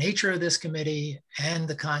BIPOC nature of this committee and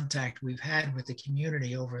the contact we've had with the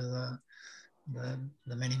community over the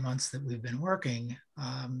many months that we've been working,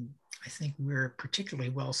 I think we're particularly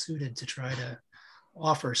well suited to try to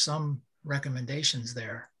offer some recommendations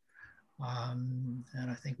there. And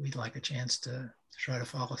I think we'd like a chance to try to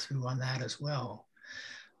follow through on that as well.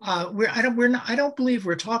 I don't believe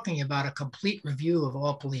we're talking about a complete review of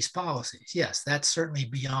all police policies. Yes, that's certainly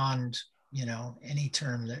beyond any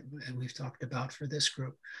term that we've talked about for this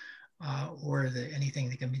group, or anything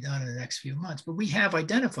that can be done in the next few months. But we have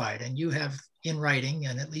identified, and you have in writing,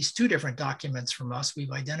 and at least 2 different documents from us,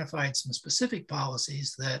 we've identified some specific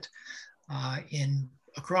policies that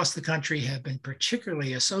across the country have been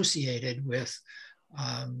particularly associated with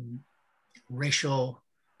racial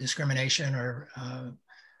discrimination or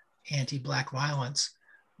anti-Black violence.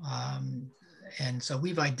 And so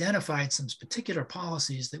we've identified some particular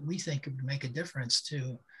policies that we think would make a difference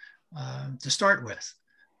to start with.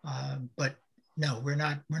 But no, we're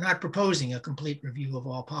not proposing a complete review of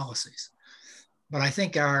all policies. But I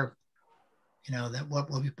think that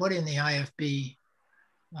what we put in the IFB,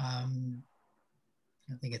 I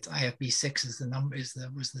think it's IFB 6 is the number,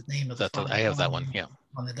 was the name of the I have that one, yeah.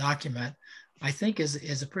 On the document, I think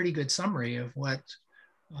is a pretty good summary of what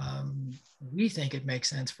we think it makes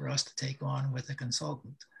sense for us to take on with a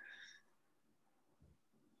consultant.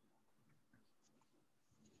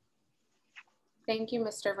 Thank you,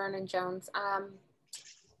 Mr. Vernon Jones.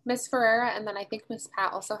 Ms. Ferreira, and then I think Ms.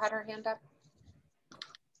 Pat also had her hand up.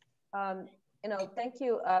 Thank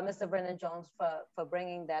you, Mr. Vernon Jones, for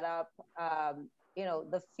bringing that up.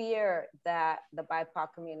 The fear that the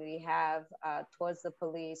BIPOC community have towards the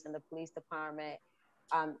police and the police department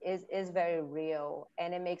is very real,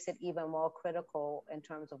 and it makes it even more critical in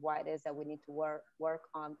terms of why it is that we need to work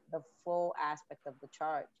on the full aspect of the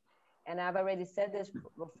charge. And I've already said this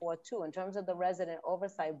before too, in terms of the Resident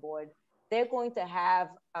Oversight Board, they're going to have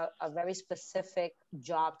a very specific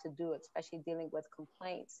job to do, especially dealing with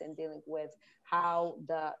complaints and dealing with how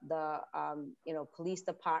the police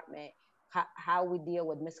department, how we deal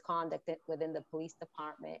with misconduct within the police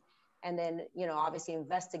department. And then, you know, obviously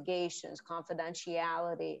investigations,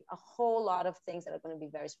 confidentiality, a whole lot of things that are going to be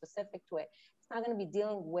very specific to it. It's not going to be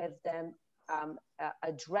dealing with them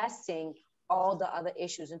addressing all the other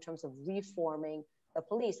issues in terms of reforming the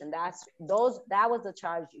police. And that was the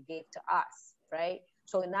charge you gave to us, right?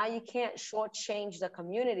 So now you can't shortchange the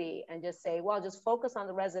community and just say, well, just focus on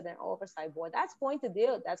the resident oversight board. That's going to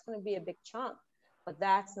be a big chunk, but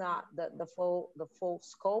that's not the full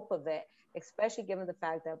scope of it, especially given the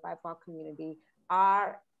fact that BIPOC community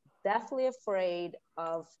are definitely afraid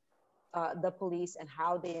of the police and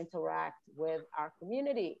how they interact with our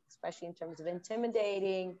community, especially in terms of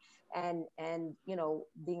intimidating and you know,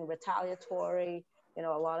 being retaliatory, you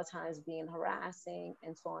know, a lot of times being harassing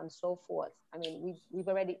and so on and so forth. I mean, we've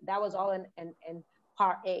already, that was all in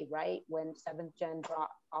part A, right? When 7th Gen brought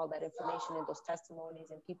all that information in those testimonies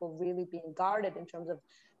and people really being guarded in terms of,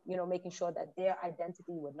 you know, making sure that their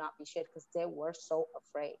identity would not be shared because they were so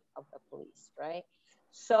afraid of the police, right?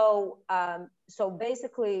 So, so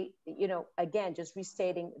basically, you know, again, just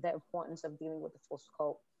restating the importance of dealing with the full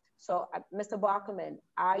scope. So, Mr. Bockelman,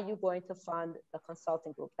 are you going to fund the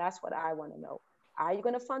consulting group? That's what I want to know. Are you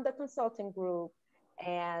going to fund the consulting group?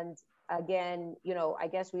 And again, you know, I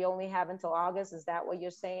guess we only have until August. Is that what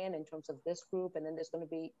you're saying in terms of this group? And then there's going to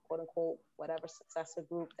be, quote unquote, whatever successor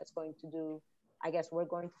group that's going to do. I guess we're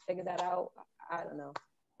going to figure that out. I don't know.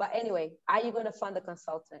 But anyway, are you going to fund the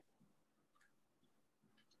consultant?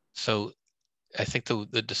 So I think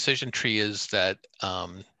the decision tree is that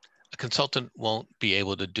a consultant won't be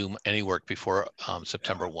able to do any work before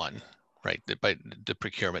September 1, right? By the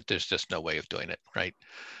procurement, there's just no way of doing it, right?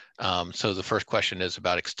 So the first question is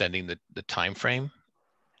about extending the time frame.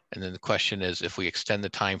 And then the question is, if we extend the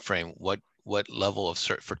time frame, what level of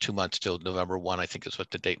cert for 2 months till November 1, I think is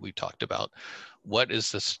what the date we talked about. What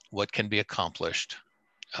is this, what can be accomplished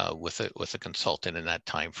with a consultant in that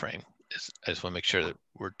time frame? I just want to make sure that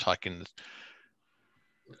we're talking,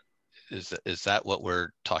 is that what we're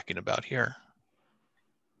talking about here?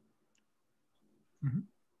 Mm-hmm.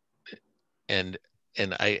 And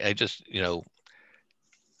I just, you know,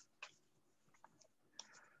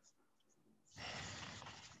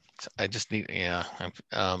 I just need, yeah.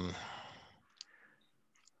 I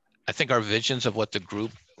think our visions of what the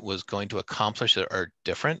group was going to accomplish are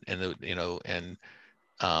different, and you know, and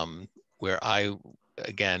where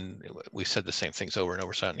again, we said the same things over and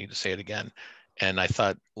over, so I don't need to say it again. And I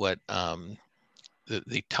thought what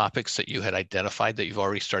the topics that you had identified that you've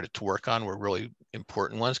already started to work on were really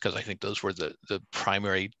important ones, because I think those were the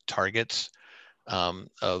primary targets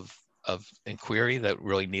of inquiry that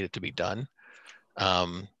really needed to be done.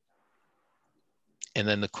 And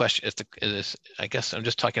then the question is, I guess I'm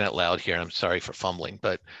just talking out loud here, and I'm sorry for fumbling,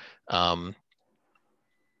 but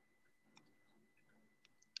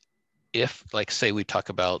if, like, say we talk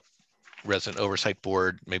about resident oversight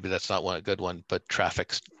board, maybe that's not a good one, but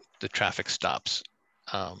the traffic stops.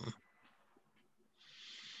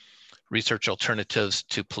 Research alternatives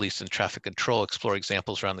to police and traffic control, explore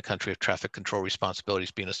examples around the country of traffic control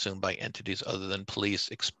responsibilities being assumed by entities other than police,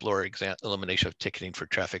 explore elimination of ticketing for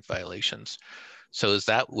traffic violations. So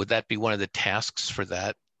would that be one of the tasks for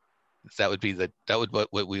that? That would be what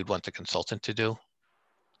we would want the consultant to do?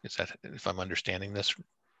 Is that, if I'm understanding this?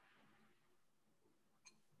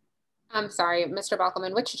 I'm sorry, Mr.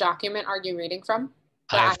 Bockelman, which document are you reading from?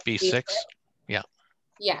 The IFB 6, yeah.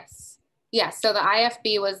 Yes, yes, so the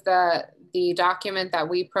IFB was the document that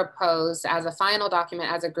we proposed as a final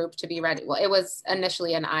document as a group to be ready. Well, it was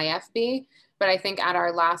initially an IFB, but I think at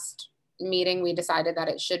our last meeting, we decided that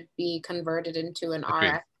it should be converted into an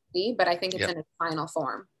Agreed. RFB, but I think it's in its final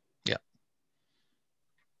form. Yeah.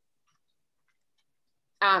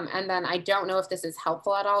 And then I don't know if this is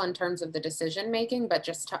helpful at all in terms of the decision making, but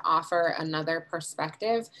just to offer another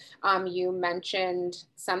perspective, you mentioned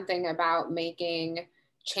something about making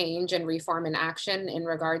change and reform in action in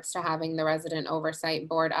regards to having the resident oversight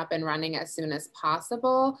board up and running as soon as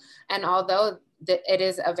possible. And although it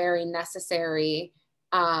is a very necessary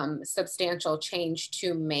substantial change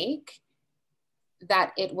to make,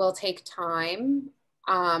 that it will take time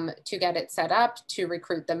to get it set up, to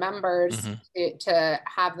recruit the members, to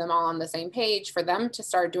have them all on the same page, for them to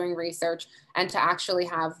start doing research and to actually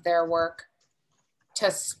have their work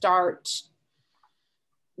to start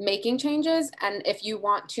making changes. And if you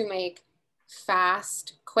want to make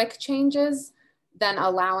fast, quick changes, then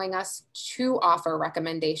allowing us to offer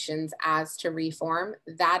recommendations as to reform,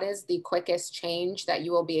 that is the quickest change that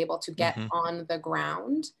you will be able to get on the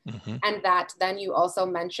ground. And that then you also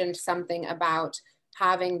mentioned something about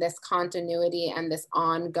having this continuity and this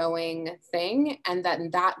ongoing thing, and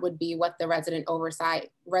that would be what the resident oversight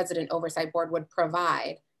board would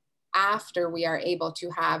provide. after we are able to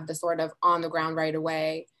have the sort of on the ground right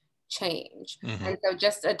away change. Mm-hmm. And so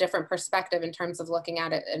just a different perspective in terms of looking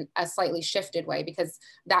at it in a slightly shifted way, because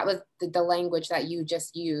that was the language that you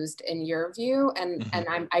just used in your view. And, Mm-hmm.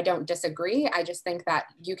 and I don't disagree. I just think that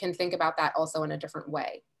you can think about that also in a different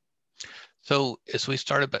way. So as we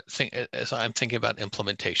started, as I'm thinking about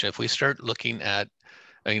implementation, if we start looking at,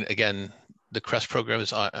 I mean, again, the CREST program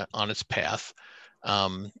is on its path.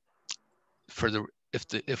 If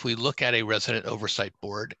we look at a resident oversight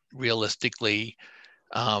board, realistically,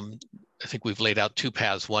 I think we've laid out two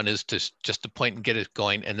paths. One is to just appoint and get it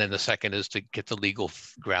going, and then the second is to get the legal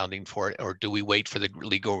grounding for it. Or do we wait for the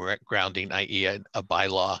legal grounding, i.e. a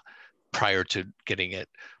bylaw, prior to getting it?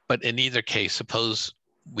 But in either case, suppose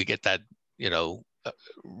we get that, you know,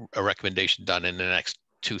 a recommendation done in the next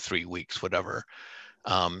 2-3 weeks, whatever.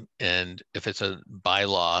 And if it's a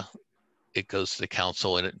bylaw, it goes to the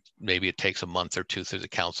council, and maybe it takes a month or two through the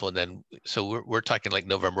council, and then so we're talking like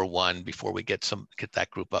November 1 before we get that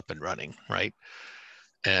group up and running, right?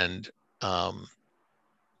 And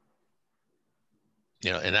you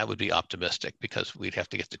know, and that would be optimistic, because we'd have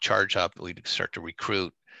to get the charge up, we'd start to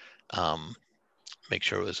recruit, make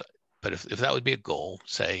sure it was. But if that would be a goal,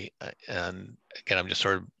 say, and again, I'm just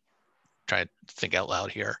sort of trying to think out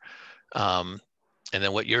loud here. And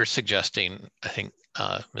then what you're suggesting, I think,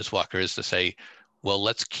 Ms. Walker, is to say, well,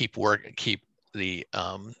 let's keep the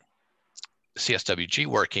CSWG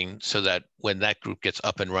working, so that when that group gets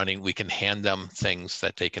up and running, we can hand them things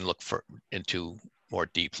that they can look into more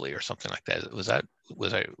deeply, or something like that. Was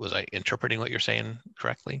I interpreting what you're saying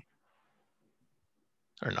correctly,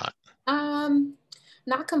 or not?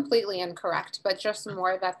 Not completely incorrect, but just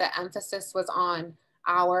more that the emphasis was on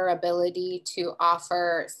our ability to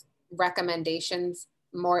offer recommendations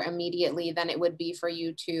more immediately than it would be for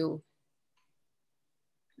you to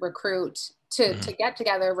recruit, to get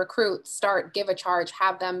together, recruit, start, give a charge,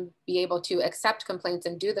 have them be able to accept complaints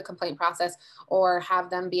and do the complaint process, or have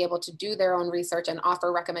them be able to do their own research and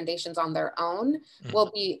offer recommendations on their own, will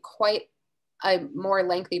be quite a more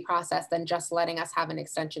lengthy process than just letting us have an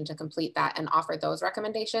extension to complete that and offer those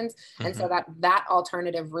recommendations. And so that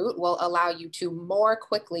alternative route will allow you to more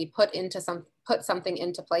quickly put something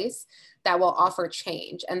into place that will offer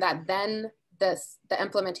change, and that then the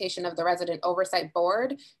implementation of the resident oversight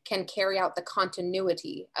board can carry out the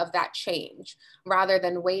continuity of that change, rather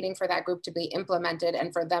than waiting for that group to be implemented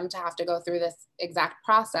and for them to have to go through this exact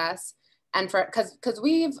process. And because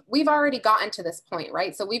we've already gotten to this point,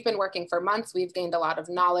 right? So we've been working for months, we've gained a lot of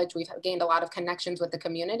knowledge, we've gained a lot of connections with the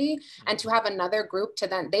community, and to have another group to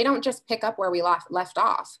then, they don't just pick up where we left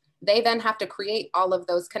off. They then have to create all of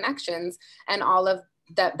those connections and all of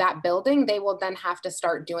that building. They will then have to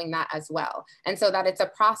start doing that as well. And so that it's a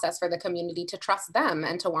process for the community to trust them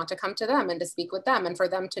and to want to come to them and to speak with them, and for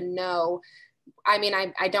them to know. I mean,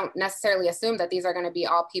 I don't necessarily assume that these are going to be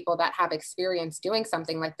all people that have experience doing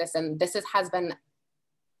something like this. And this has been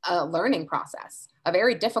a learning process, a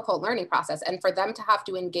very difficult learning process. And for them to have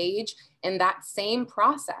to engage in that same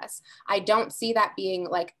process, I don't see that being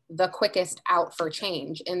like the quickest out for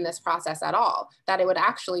change in this process at all. That it would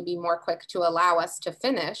actually be more quick to allow us to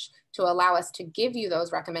finish, to allow us to give you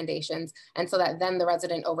those recommendations. And so that then the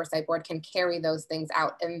resident oversight board can carry those things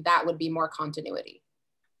out, and that would be more continuity.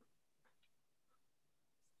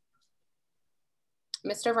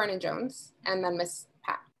 Mr. Vernon Jones, and then Ms.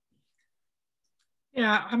 Pat.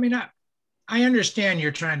 Yeah, I mean, I understand you're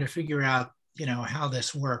trying to figure out, you know, how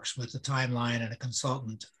this works with the timeline and a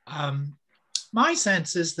consultant. My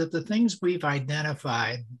sense is that the things we've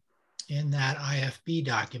identified in that IFB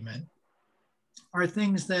document are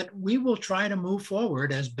things that we will try to move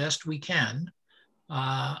forward as best we can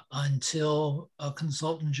until a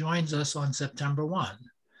consultant joins us on September 1.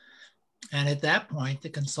 And at that point, the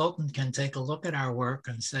consultant can take a look at our work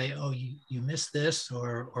and say, oh, you missed this,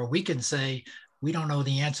 or we can say, we don't know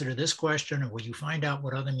the answer to this question, or will you find out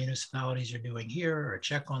what other municipalities are doing here, or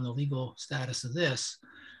check on the legal status of this.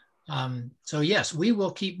 So yes, we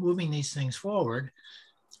will keep moving these things forward.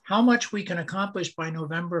 How much we can accomplish by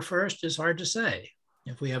November 1st is hard to say.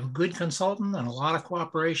 If we have a good consultant and a lot of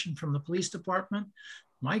cooperation from the police department,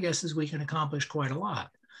 my guess is we can accomplish quite a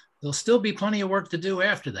lot. There'll still be plenty of work to do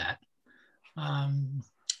after that.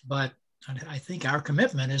 But I think our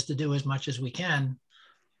commitment is to do as much as we can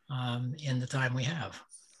in the time we have.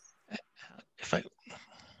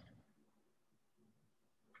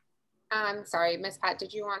 I'm sorry, Ms. Pat,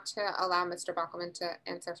 did you want to allow Mr. Bockelman to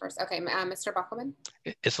answer first? Okay, Mr. Bockelman.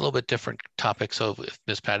 It's a little bit different topic. So if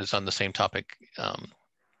Ms. Pat is on the same topic, no,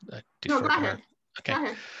 go ahead. Okay. Go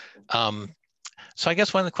ahead. So I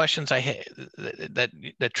guess one of the questions I had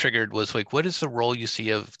that triggered was like, what is the role you see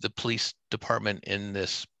of the police department in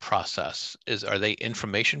this process? Are they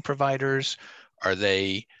information providers? Are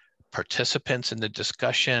they participants in the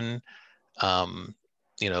discussion?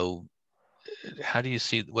 You know, how do you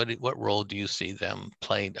see, what role do you see them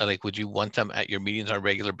playing? Like, would you want them at your meetings on a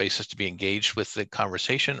regular basis to be engaged with the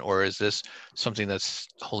conversation, or is this something that's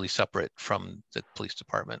wholly separate from the police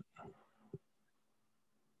department?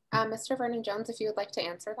 Mr. Vernon Jones, if you would like to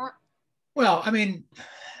answer that. Well, I mean,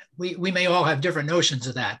 we may all have different notions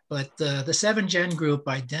of that, but the 7Gen group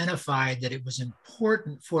identified that it was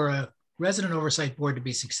important for a resident oversight board to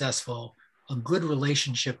be successful. A good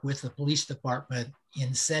relationship with the police department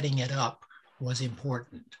in setting it up was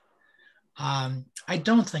important. I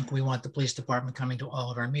don't think we want the police department coming to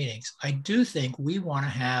all of our meetings. I do think we want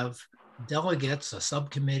to have delegates, a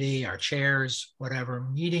subcommittee, our chairs, whatever,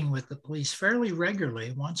 meeting with the police fairly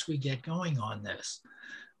regularly once we get going on this.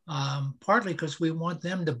 Partly because we want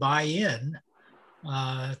them to buy in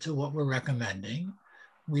to what we're recommending.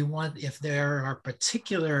 We want, if there are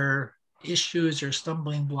particular issues or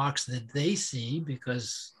stumbling blocks that they see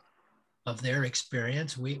because of their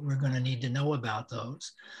experience, we're going to need to know about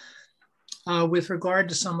those. With regard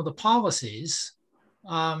to some of the policies,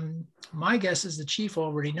 my guess is the chief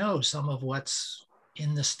already knows some of what's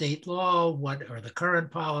in the state law, what are the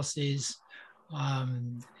current policies,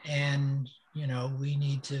 and you know, we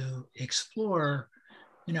need to explore,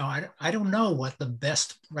 you know, I don't know what the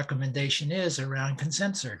best recommendation is around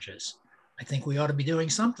consent searches. I think we ought to be doing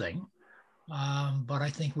something, but I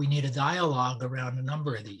think we need a dialogue around a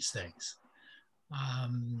number of these things.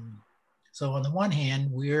 So on the one hand,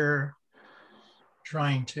 we're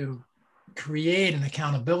trying to create an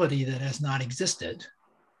accountability that has not existed.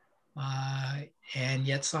 And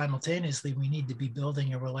yet simultaneously, we need to be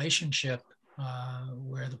building a relationship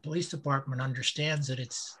where the police department understands that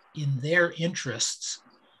it's in their interests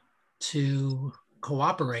to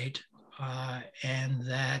cooperate and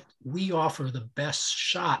that we offer the best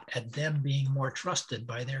shot at them being more trusted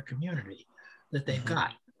by their community that they've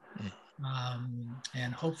got.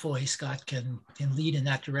 And hopefully Scott can lead in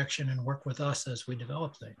that direction and work with us as we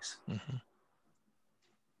develop things.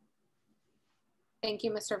 Thank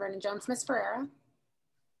you, Mr. Vernon Jones. Ms. Ferreira.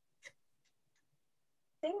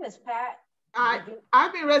 I think Ms. Pat.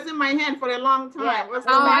 I've been raising my hand for a long time. Yeah.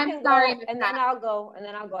 I'm sorry, and then I'll go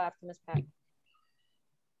after Ms. Pat.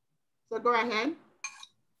 So go ahead.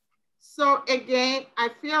 So again, I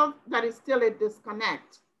feel that it's still a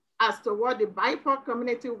disconnect as to what the BIPOC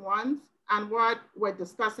community wants and what we're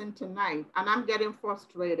discussing tonight, and I'm getting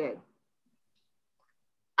frustrated.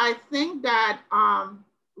 I think that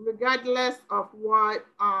regardless of what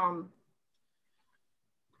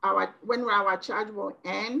when our charge will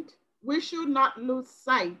end, we should not lose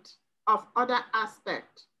sight of other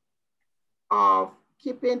aspects of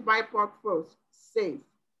keeping BIPOC folks safe.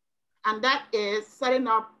 And that is setting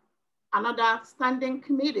up another standing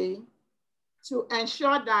committee to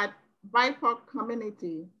ensure that BIPOC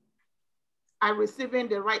community are receiving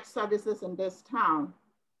the right services in this town.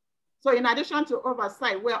 So in addition to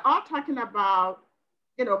oversight, we're all talking about,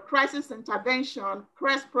 you know, crisis intervention,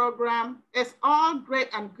 CREST program. It's all great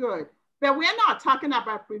and good, but we're not talking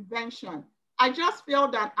about prevention. I just feel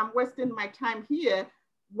that I'm wasting my time here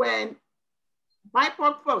when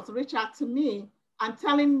BIPOC folks reach out to me and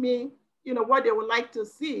telling me, you know, what they would like to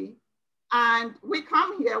see. And we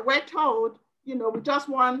come here, we're told, you know, we just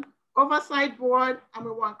want oversight board and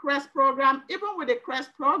we want CREST program. Even with the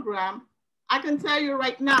CREST program, I can tell you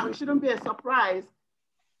right now, it shouldn't be a surprise.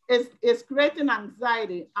 It's creating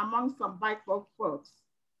anxiety among some BIPOC folks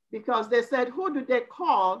because they said, who do they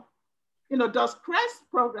call? You know, does CREST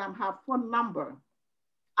program have phone number?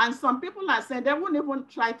 And some people are saying they wouldn't even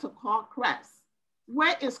try to call CREST.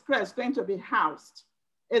 Where is CREST going to be housed?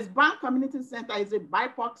 Is Bank Community Center, is it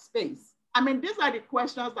BIPOC space? I mean, these are the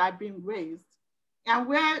questions that are being raised. And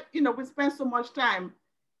where, you know, we spend so much time,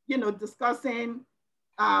 you know, discussing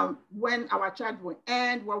when our charge will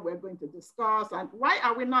end, what we're going to discuss, and why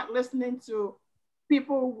are we not listening to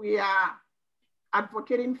people we are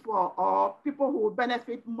advocating for or people who will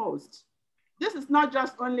benefit most? This is not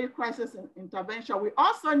just only crisis intervention. We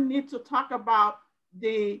also need to talk about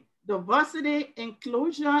the diversity,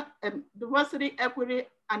 inclusion, and diversity, equity,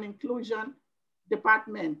 and inclusion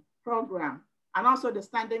department program, and also the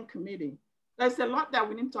standing committee. There's a lot that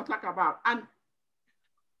we need to talk about. And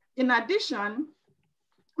in addition,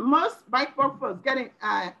 most BIPOC folks getting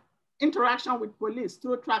interaction with police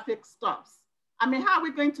through traffic stops. I mean, how are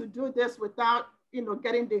we going to do this without, you know,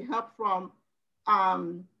 getting the help from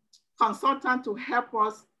consultant to help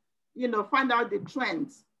us, you know, find out the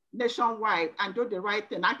trends? nationwide and do the right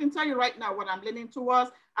thing. I can tell you right now what I'm leaning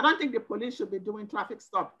towards. I don't think the police should be doing traffic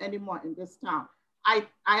stop anymore in this town. I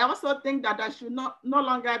also think that there should no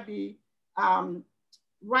longer be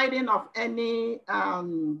writing of any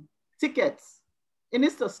tickets. It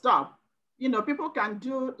needs to stop. You know, people can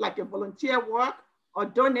do like a volunteer work or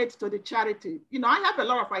donate to the charity. You know, I have a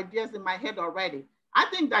lot of ideas in my head already. I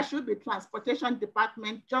think there should be transportation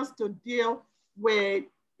department just to deal with,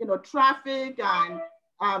 you know, traffic and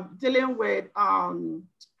dealing with,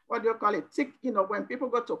 what do you call it? You know, when people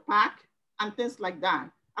go to park and things like that.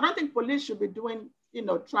 I don't think police should be doing, you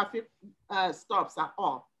know, traffic stops at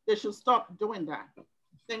all. They should stop doing that.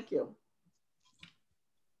 Thank you.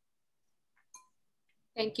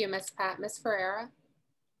 Thank you, Ms. Pat. Ms. Ferreira?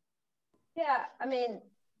 Yeah, I mean,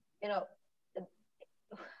 you know,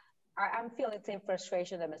 I'm feeling the same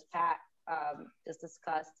frustration that Ms. Pat just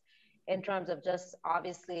discussed in terms of just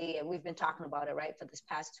obviously, and we've been talking about it, right, for this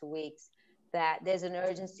past 2 weeks, that there's an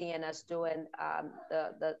urgency in us doing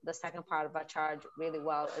the second part of our charge really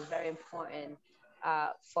well. Is very important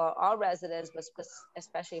for all residents, but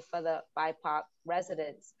especially for the BIPOC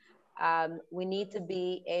residents. We need to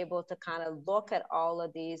be able to kind of look at all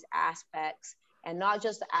of these aspects, and not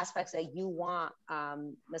just the aspects that you want,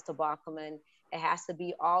 Mr. Bockelman. It has to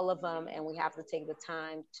be all of them, and we have to take the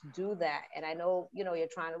time to do that. And I know, you know, you're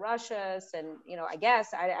trying to rush us, and, you know, I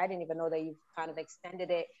guess I didn't even know that you've kind of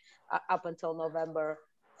extended it up until November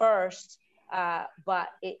 1st, but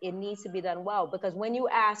it needs to be done well. Because when you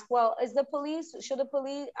ask, well, are the police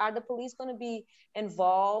going to be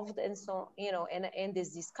involved in, so, you know, in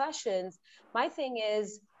these discussions? My thing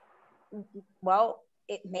is, well,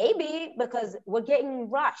 it may be, because we're getting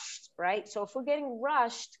rushed, right? So if we're getting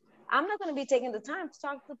rushed, I'm not going to be taking the time to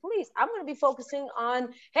talk to the police. I'm going to be focusing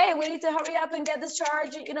on, hey, we need to hurry up and get this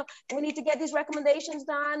charge, you know, we need to get these recommendations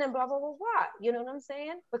done and blah, blah, blah, blah. You know what I'm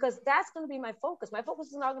saying? Because that's going to be my focus. My focus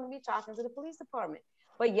is not going to be talking to the police department.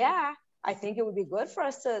 But yeah, I think it would be good for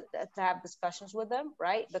us to have discussions with them,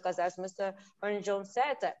 right? Because as Mr. Burns-Jones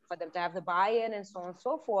said, that for them to have the buy-in and so on and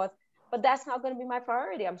so forth, but that's not going to be my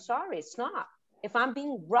priority. I'm sorry, it's not. If I'm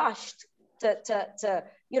being rushed to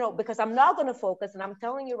you know, because I'm not going to focus, and I'm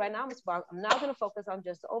telling you right now, Ms. Barr, I'm not going to focus on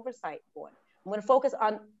just the oversight board. I'm going to focus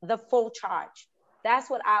on the full charge. That's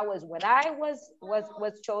what I was, when I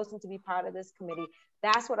was chosen to be part of this committee,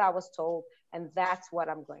 that's what I was told, and that's what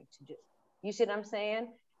I'm going to do. You see what I'm saying?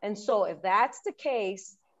 And so if that's the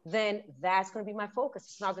case, then that's going to be my focus.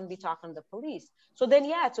 It's not going to be talking to the police. So then,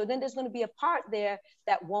 yeah, so then there's going to be a part there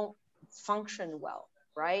that won't function well,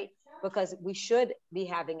 right? Because we should be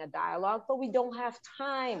having a dialogue, but we don't have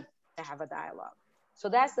time to have a dialogue. So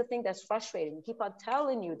that's the thing that's frustrating. We keep on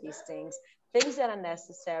telling you these things that are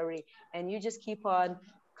necessary, and you just keep on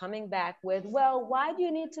coming back with, well, why do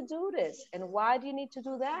you need to do this? And why do you need to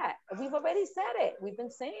do that? We've already said it. We've been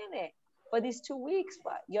saying it for these 2 weeks,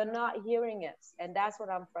 but you're not hearing us. And that's what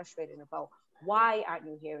I'm frustrated about. Why aren't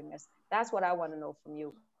you hearing us? That's what I want to know from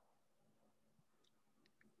you.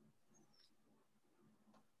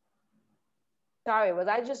 Sorry, was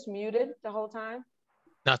I just muted the whole time?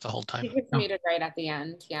 Not the whole time. You was muted right at the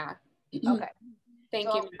end, yeah. Okay.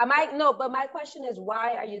 Thank you. But my question is,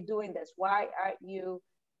 why are you doing this? Why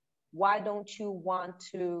don't you want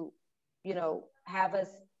to, you know, have us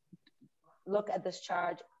look at this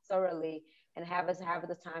charge thoroughly and have us have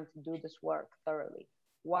the time to do this work thoroughly?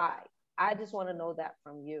 Why? I just want to know that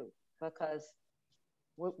from you, because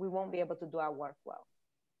we won't be able to do our work well.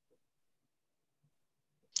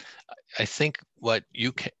 I think what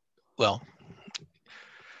you can, well,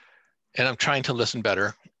 and I'm trying to listen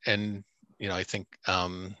better, and, you know, I think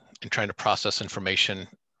and trying to process information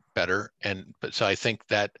better. But so I think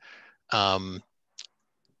that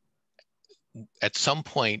at some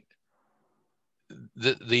point,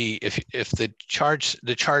 if the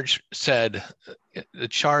charge said, I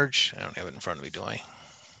don't have it in front of me, do I?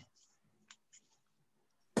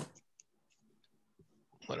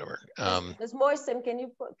 Whatever. Ms. Moisten, can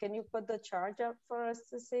you put the charge up for us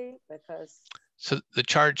to see? Because so the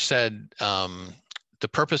charge said the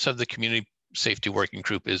purpose of the Community Safety Working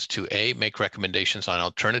Group is to A, make recommendations on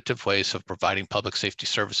alternative ways of providing public safety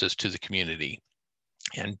services to the community,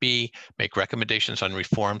 and B, make recommendations on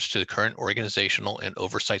reforms to the current organizational and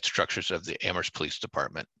oversight structures of the Amherst Police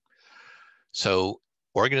Department. So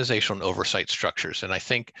organizational and oversight structures. And I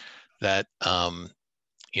think that,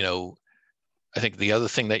 you know, I think the other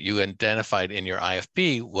thing that you identified in your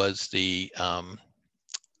IFB was the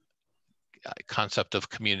concept of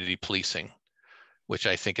community policing, which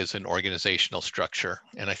I think is an organizational structure.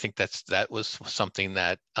 And I think that was something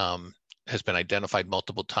that has been identified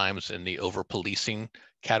multiple times in the over-policing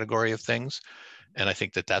category of things. And I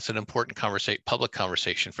think that that's an important public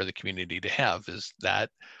conversation for the community to have. Is that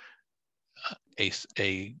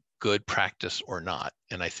a good practice or not?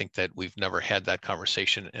 And I think that we've never had that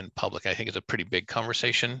conversation in public. I think it's a pretty big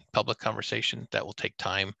conversation, public conversation, that will take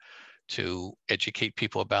time to educate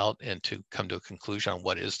people about and to come to a conclusion on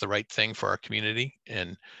what is the right thing for our community.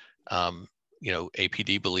 And you know,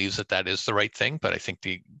 APD believes that that is the right thing, but I think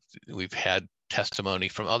we've had testimony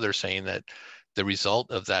from others saying that the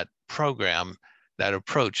result of that program, that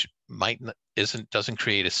approach, doesn't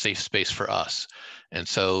create a safe space for us. And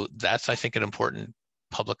so that's, I think, an important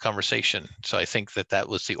public conversation. So I think that that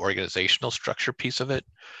was the organizational structure piece of it.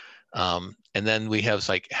 And then we have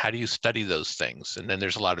like, how do you study those things? And then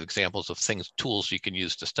there's a lot of examples of tools you can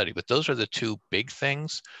use to study, but those are the two big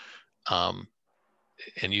things.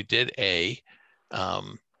 And you did A.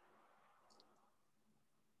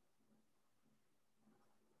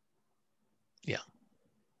 Yeah.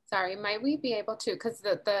 Sorry, might we be able to, because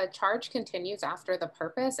the charge continues after the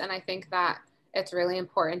purpose, and I think that it's really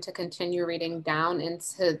important to continue reading down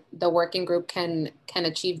into the working group can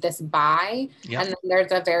achieve this by, Yep. And then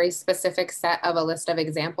there's a very specific set of a list of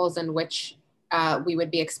examples in which we would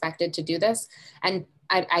be expected to do this. And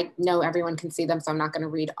I know everyone can see them, so I'm not going to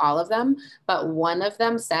read all of them, but one of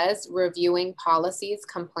them says reviewing policies,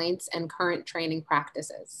 complaints, and current training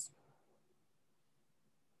practices.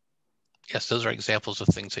 Yes, those are examples of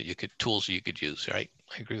things that tools you could use, right?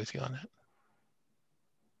 I agree with you on that.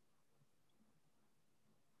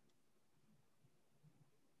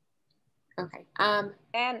 Okay.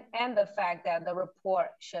 And the fact that the report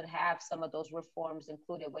should have some of those reforms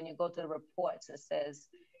included. When you go to the reports, it says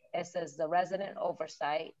the resident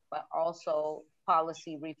oversight, but also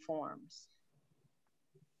policy reforms.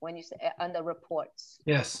 When you say under reports.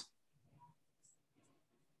 Yes.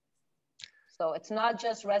 So it's not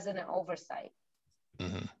just resident oversight.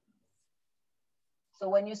 Mm-hmm. So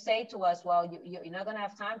when you say to us, well, you're not going to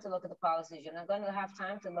have time to look at the policies, you're not going to have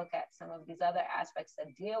time to look at some of these other aspects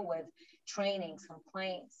that deal with trainings,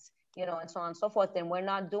 complaints, you know, and so on and so forth, then we're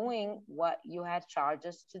not doing what you had charged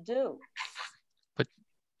us to do. But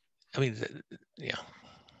I mean, yeah.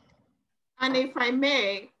 And if I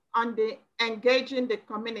may, on the engaging the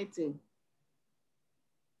community,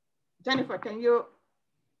 Jennifer, can you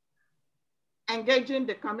engaging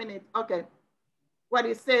the community? Okay. What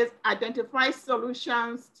it says, identify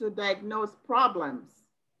solutions to diagnose problems.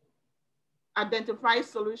 Identify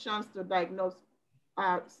solutions to diagnose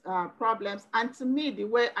problems. And to me, the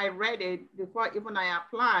way I read it before even I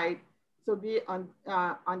applied to be on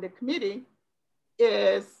the committee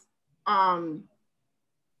is to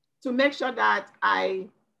make sure that I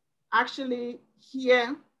actually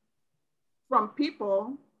hear from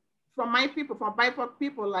people, from my people, from BIPOC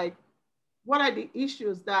people, like, what are the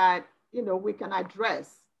issues that, you know, we can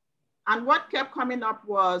address? And what kept coming up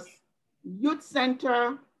was youth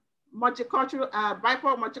center, multicultural,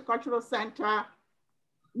 BIPOC multicultural center,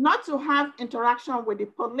 not to have interaction with the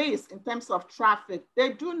police in terms of traffic.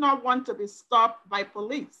 They do not want to be stopped by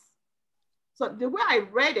police. So the way I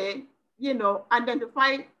read it, you know,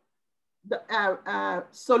 identify the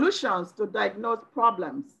solutions to diagnose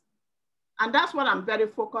problems. And that's what I'm very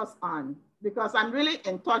focused on, because I'm really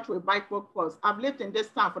in touch with BIPOC folks. I've lived in this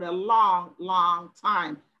town for a long, long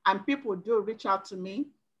time. And people do reach out to me.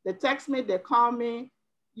 They text me, they call me,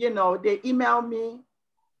 you know, they email me.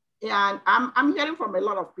 And I'm hearing from a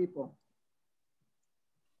lot of people.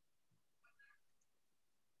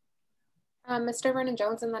 Mr.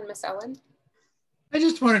 Vernon-Jones and then Ms. Ellen. I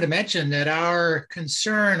just wanted to mention that our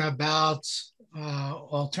concern about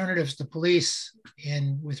alternatives to police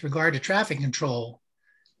with regard to traffic control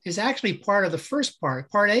is actually part of the first part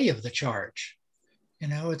A of the charge. You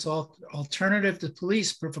know, it's all alternative to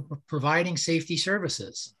police providing safety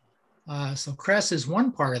services. So CRESS is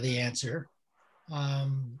one part of the answer,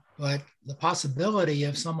 but the possibility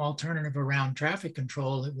of some alternative around traffic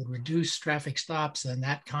control that would reduce traffic stops and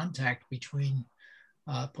that contact between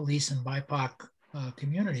police and BIPOC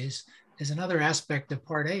communities is another aspect of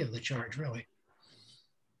part A of the charge, really.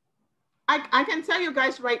 I can tell you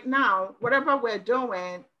guys right now, whatever we're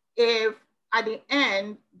doing, if at the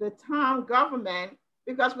end, the town government,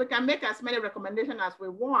 because we can make as many recommendations as we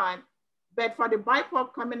want, but for the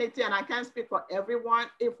BIPOC community, and I can't speak for everyone,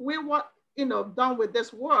 if we were, you know, done with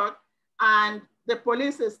this work and the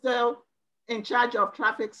police is still in charge of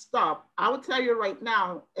traffic stop, I will tell you right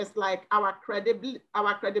now, it's like our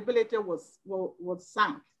credibility was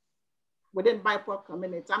sunk within BIPOC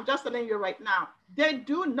community. I'm just telling you right now,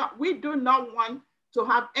 we do not want to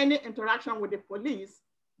have any interaction with the police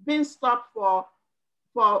being stopped for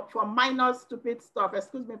minor stupid stuff.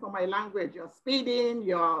 Excuse me for my language. You're speeding,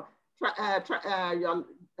 you're your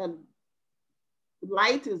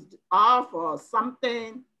light is off or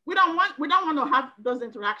something. We don't want to have those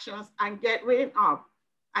interactions and get written up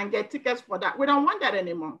and get tickets for that. We don't want that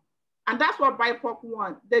anymore. And that's what BIPOC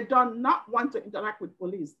want. They do not want to interact with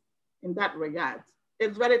police in that regard.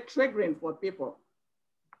 It's very triggering for people.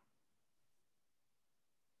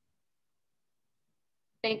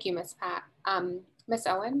 Thank you, Ms. Pat. Ms.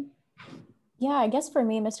 Owen? Yeah, I guess for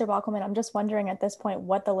me, Mr. Bockelman, I'm just wondering at this point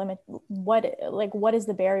what the limit, what is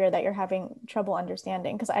the barrier that you're having trouble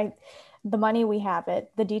understanding? Because the money, we have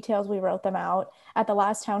it, the details, we wrote them out. At the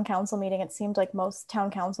last town council meeting, it seemed like most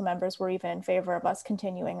town council members were even in favor of us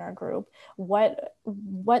continuing our group. What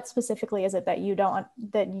specifically is it that you don't,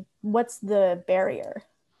 what's the barrier?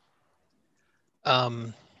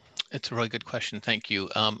 It's a really good question. Thank you.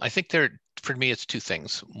 I think for me, it's two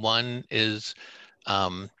things. One is,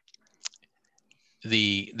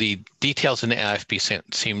 the details in the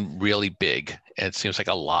IFB seem really big. It seems like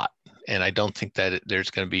a lot. And I don't think that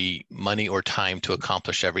there's going to be money or time to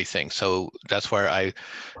accomplish everything. So that's where I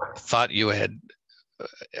thought you had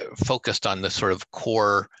focused on the sort of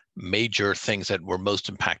core major things that were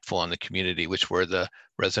most impactful on the community, which were the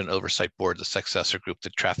resident oversight board, the successor group, the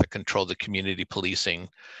traffic control, the community policing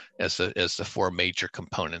as the four major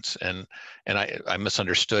components. And I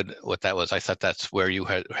misunderstood what that was. I thought that's where you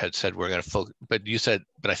had said we're going to focus, but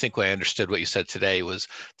I think what I understood what you said today was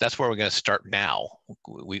that's where we're going to start now.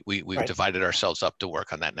 We've right. divided ourselves up to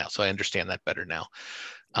work on that now. So I understand that better now.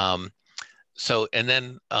 So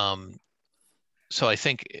I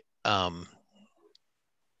think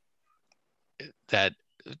that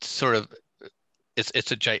sort of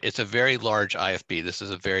it's a very large IFB. This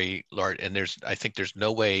is a very large, and I think there's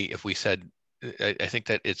no way if we said, I think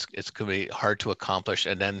that it's going to be hard to accomplish.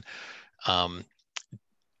 And then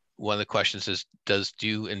one of the questions is, do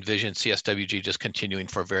you envision CSWG just continuing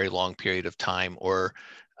for a very long period of time, or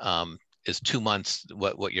is 2 months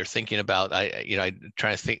what you're thinking about? I'm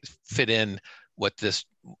trying to fit in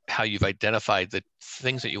how you've identified the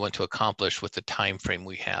things that you want to accomplish with the time frame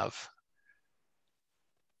we have.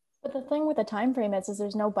 But the thing with the time frame is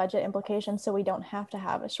there's no budget implications, so we don't have to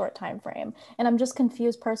have a short time frame. And I'm just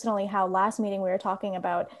confused personally how last meeting we were talking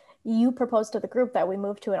about, you proposed to the group that we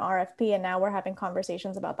move to an RFP, and now we're having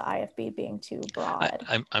conversations about the IFB being too broad.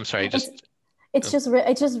 I'm sorry, it's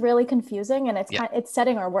just really confusing, and it's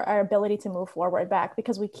setting our ability to move forward back,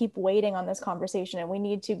 because we keep waiting on this conversation, and we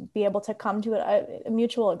need to be able to come to a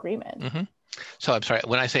mutual agreement. Mm-hmm. So I'm sorry,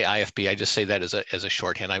 when I say IFB, I just say that as a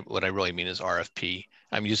shorthand. What I really mean is RFP.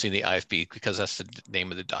 I'm using the IFB because that's the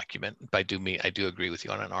name of the document. But I do agree with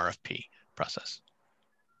you on an RFP process.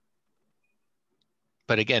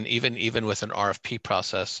 But again, even with an RFP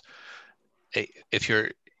process, if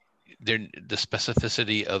the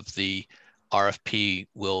specificity of the RFP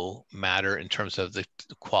will matter in terms of the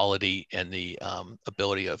quality and the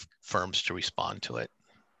ability of firms to respond to it.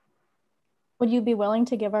 Would you be willing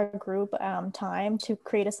to give our group time to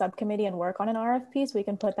create a subcommittee and work on an RFP so we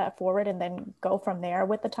can put that forward and then go from there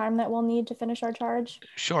with the time that we'll need to finish our charge?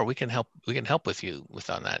 Sure, we can help with you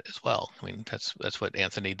on that as well. I mean, that's what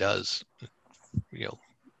Anthony does,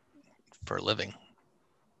 for a living.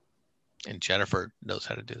 And Jennifer knows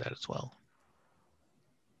how to do that as well.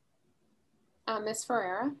 Ms.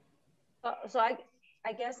 Ferreira? So I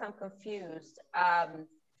guess I'm confused.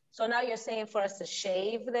 So now you're saying for us to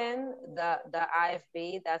shave then the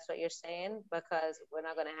IFB, that's what you're saying, because we're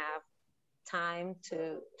not going to have time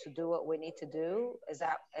to do what we need to do? Is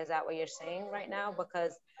that what you're saying right now?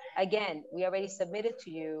 Because again, we already submitted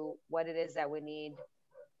to you what it is that we need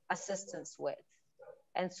assistance with.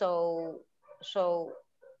 And so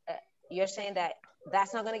you're saying that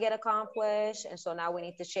that's not going to get accomplished, and so now we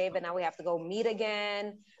need to shave it. Now we have to go meet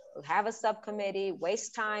again, we'll have a subcommittee,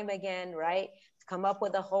 waste time again, right? To come up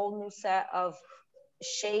with a whole new set of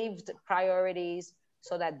shaved priorities,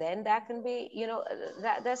 so that then that can be,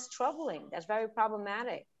 that's troubling. That's very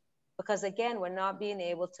problematic, because again, we're not being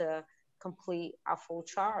able to complete our full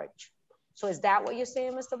charge. So is that what you're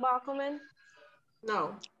saying, Mr. Bockelman?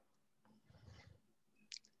 No.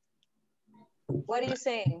 What are you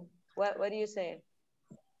saying? What are you saying?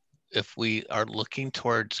 If we are looking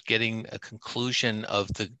towards getting a conclusion of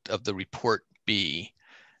the report B,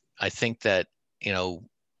 I think that, I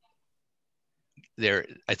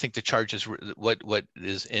think the charges, what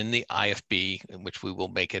is in the IFB, which we will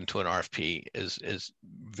make into an RFP, is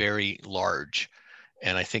very large.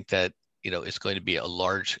 And I think that, it's going to be a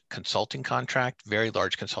large consulting contract, very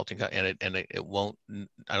large consulting, and it won't,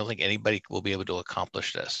 I don't think anybody will be able to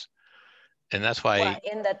accomplish this. And that's why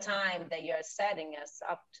in the time that you're setting us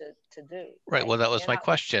up to do. Right. Well, that was my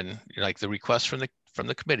question. Like the request from from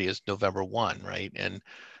the committee is November 1, right? And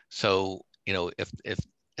so, you know, if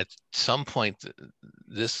at some point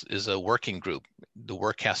this is a working group, the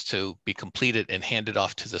work has to be completed and handed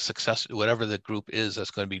off to the success, whatever the group is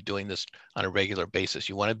that's going to be doing this on a regular basis.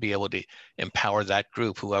 You want to be able to empower that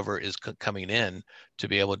group, whoever is coming in, to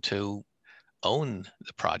be able to own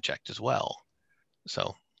the project as well.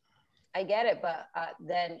 So I get it, but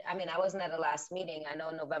then, I mean, I wasn't at the last meeting. I know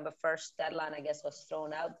November 1st deadline, I guess, was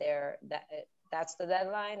thrown out there. That's the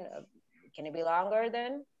deadline. Can it be longer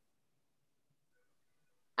then?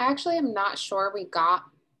 I actually am not sure we got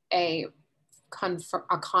a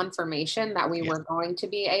confirmation that we were going to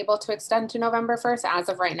be able to extend to November 1st. As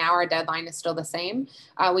of right now, our deadline is still the same.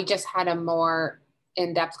 We just had a more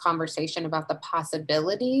in-depth conversation about the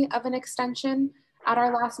possibility of an extension at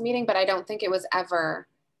our last meeting, but I don't think it was ever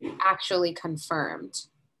actually confirmed.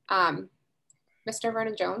 Mr.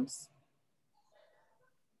 Vernon Jones?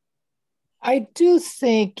 I do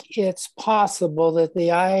think it's possible that the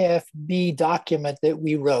IFB document that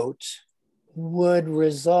we wrote would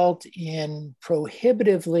result in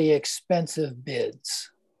prohibitively expensive bids.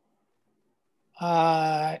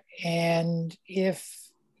 And if,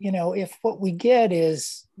 you know, if what we get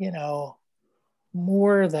is, you know,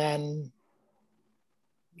 more than,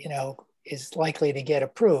 you know, is likely to get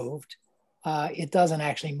approved, it doesn't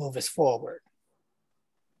actually move us forward.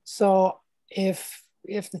 So if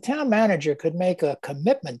the town manager could make a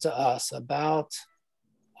commitment to us about,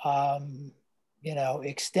 you know,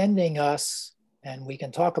 extending us, and we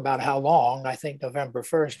can talk about how long. I think November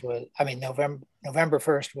 1st was, I mean, November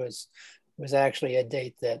 1st was actually a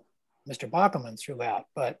date that Mr. Bockelman threw out.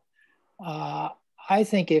 But I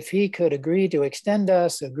think if he could agree to extend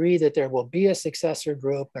us, agree that there will be a successor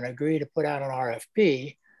group, and agree to put out an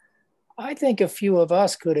RFP, I think a few of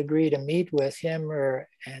us could agree to meet with him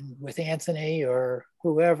and with Anthony or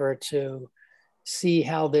whoever to see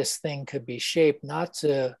how this thing could be shaped, not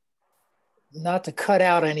to cut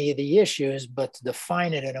out any of the issues, but to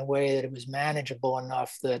define it in a way that it was manageable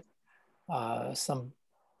enough that some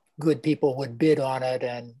good people would bid on it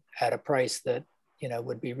and at a price that, you know,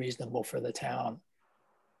 would be reasonable for the town.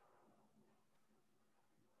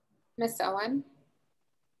 Ms. Owen?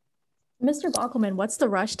 Mr. Bockelman, what's the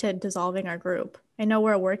rush to dissolving our group? I know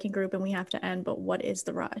we're a working group and we have to end, but what is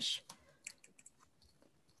the rush?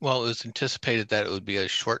 well, it was anticipated that it would be a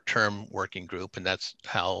short-term working group, and that's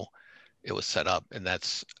how it was set up, and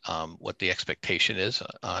that's what the expectation is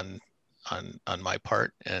on my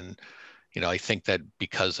part. And you know, I think that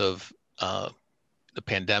because of the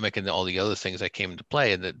pandemic and all the other things that came into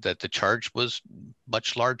play, and that the charge was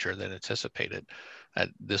much larger than anticipated.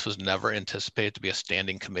 This was never anticipated to be a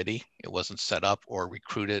standing committee. It wasn't set up or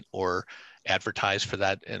recruited or advertised for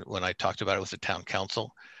that. And when I talked about it with the town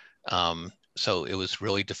council, so it was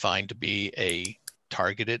really defined to be a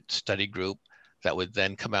targeted study group that would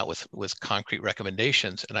then come out with concrete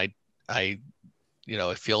recommendations. And I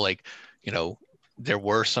feel like, you know, there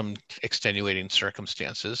were some extenuating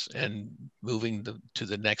circumstances, and moving to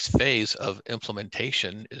the next phase of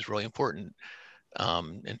implementation is really important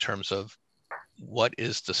in terms of what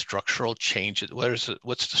is the structural change, what's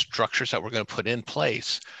the structures that we're going to put in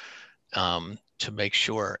place to make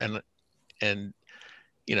sure, and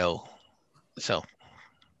you know, so.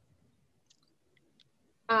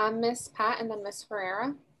 Ms. Pat and then Ms.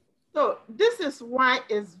 Ferreira. So this is why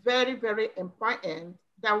it's very, very important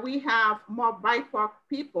that we have more BIPOC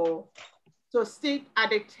people to sit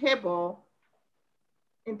at the table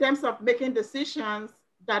in terms of making decisions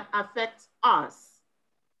that affect us.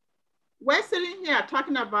 We're sitting here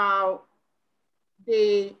talking about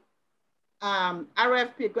the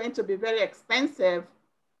RFP going to be very expensive,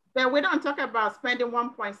 but we don't talk about spending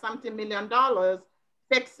 $1.something million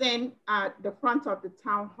fixing the front of the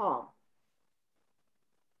town hall.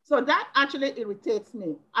 So that actually irritates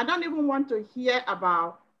me. I don't even want to hear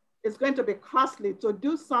about it's going to be costly to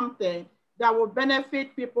do something that will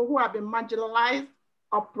benefit people who have been marginalized,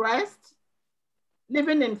 oppressed,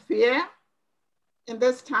 living in fear in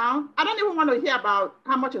this town. I don't even want to hear about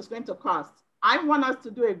how much it's going to cost. I want us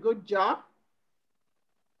to do a good job.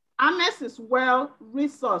 Ames is well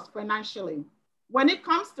resourced financially. When it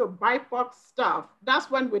comes to BIPOC stuff,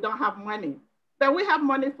 that's when we don't have money. But we have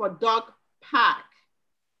money for dog park.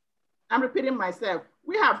 I'm repeating myself.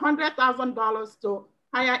 We have $100,000 to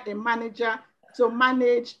hire a manager to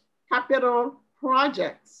manage capital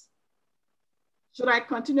projects. Should I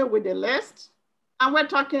continue with the list? And we're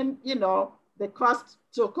talking, you know, the cost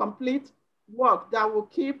to complete work that will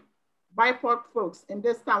keep BIPOC folks in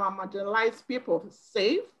this town and marginalized people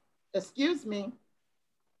safe. Excuse me.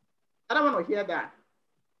 I don't want to hear that.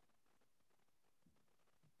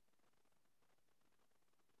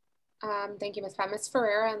 Thank you, Ms. Pat. Ms.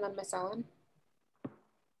 Ferreira and then Ms. Ellen.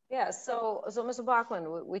 Yeah, so Mr.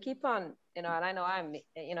 Bachman, we keep on, and I know I'm,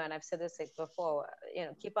 and I've said this before,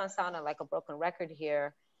 keep on sounding like a broken record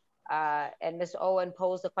here. And Ms. Owen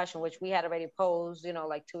posed the question, which we had already posed,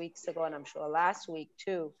 like 2 weeks ago, and I'm sure last week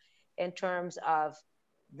too, in terms of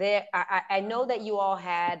I know that you all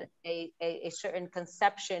had a certain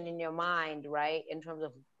conception in your mind, right, in terms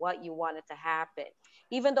of what you wanted to happen.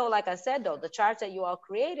 Even though, like I said, though, the charge that you all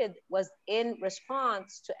created was in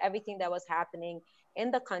response to everything that was happening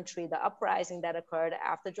in the country, the uprising that occurred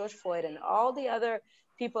after George Floyd and all the other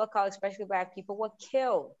people of color, especially Black people, were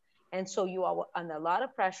killed. And so you all were under a lot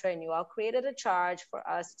of pressure and you all created a charge for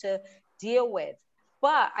us to deal with.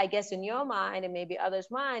 But I guess in your mind and maybe others'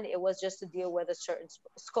 mind, it was just to deal with a certain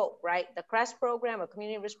scope, right? The CREST program, a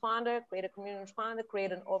community responder, create a community responder,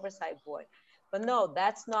 create an oversight board. But no,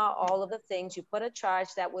 that's not all of the things. You put a charge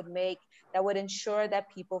that would ensure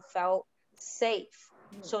that people felt safe.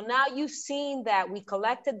 So now you've seen that we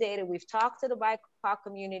collected data, we've talked to the BIPOC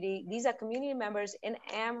community. These are community members in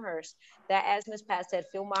Amherst that, as Ms. Pat said,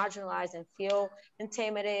 feel marginalized and feel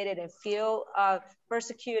intimidated and feel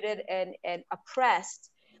persecuted and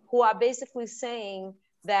oppressed, who are basically saying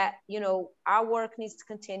that, our work needs to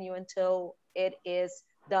continue until it is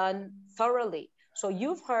done thoroughly. So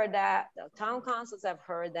you've heard that, the town councils have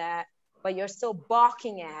heard that, but you're still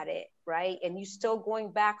balking at it, right? And you're still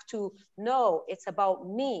going back to, no, it's about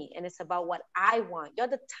me and it's about what I want. You're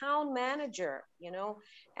the town manager,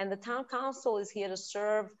 and the town council is here to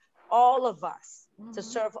serve all of us, to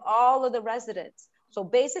serve all of the residents. So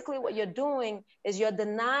basically what you're doing is you're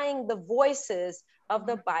denying the voices of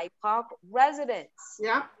the BIPOC residents.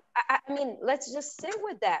 Yeah. I mean, let's just sit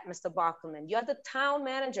with that, Mr. Bachman. You're the town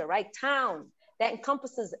manager, right? Town, that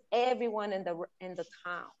encompasses everyone in the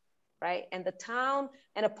town. Right? And the town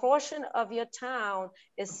and a portion of your town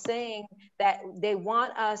is saying that they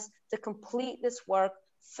want us to complete this work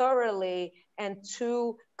thoroughly and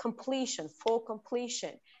to completion, full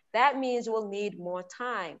completion. That means we'll need more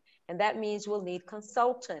time. And that means we'll need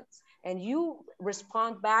consultants. And you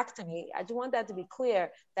respond back to me. I just want that to be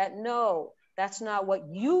clear that no, that's not what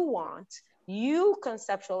you want. You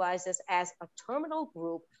conceptualize this as a terminal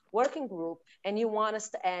group, working group, and you want us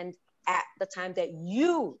to end at the time that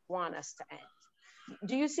you want us to end.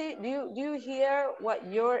 Do you hear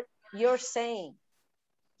what you're saying?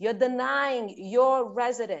 You're denying your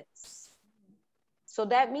residents. So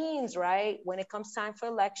that means, right, when it comes time for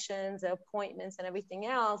elections, appointments and everything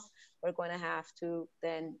else, we're going to have to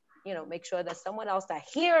then, make sure that someone else that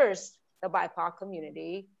hears the BIPOC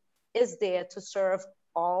community is there to serve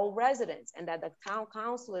all residents, and that the town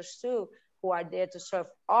councilors too, who are there to serve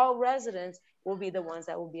all residents, will be the ones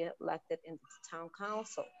that will be elected in the town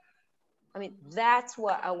council. I mean, that's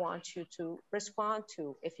what I want you to respond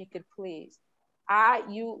to, if you could please. Are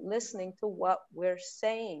you listening to what we're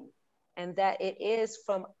saying? And that it is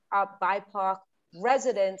from our BIPOC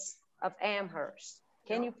residents of Amherst.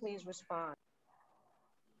 Can you please respond?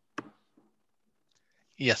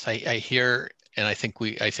 Yes, I hear, and I think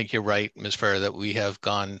you're right, Ms. Ferrer, that we have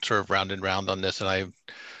gone sort of round and round on this, and I've,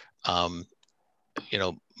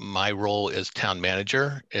 my role as town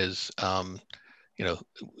manager is, in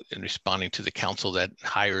responding to the council that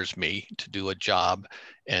hires me to do a job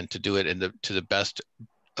and to do it to the best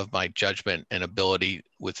of my judgment and ability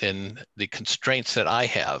within the constraints that I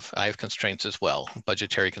have. I have constraints as well,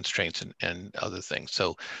 budgetary constraints and other things.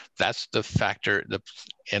 So that's the factor,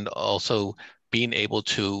 and also being able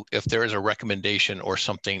to, if there is a recommendation or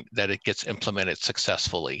something, that it gets implemented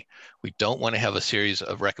successfully. We don't want to have a series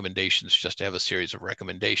of recommendations just to have a series of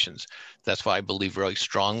recommendations. That's why I believe really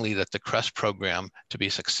strongly that the CREST program, to be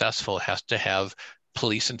successful, has to have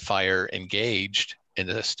police and fire engaged in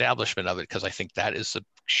the establishment of it, because I think that is the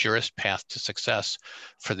surest path to success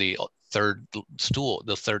for the third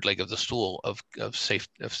leg of the stool of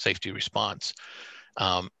safety response.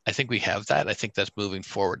 I think we have that. I think that's moving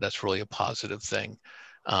forward. That's really a positive thing.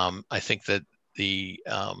 I think that I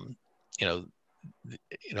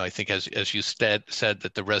think as you said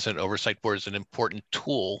that the resident oversight board is an important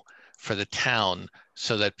tool for the town,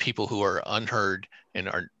 so that people who are unheard and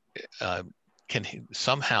are can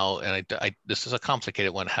somehow, and this is a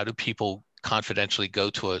complicated one, how do people confidentially go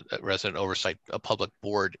to a resident oversight, a public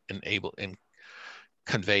board, and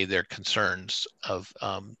convey their concerns of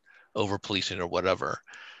over policing or whatever.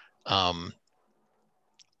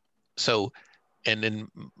 So, and then,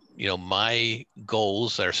 my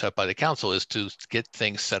goals that are set by the council is to get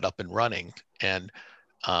things set up and running. And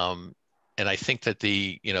I think that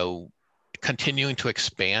continuing to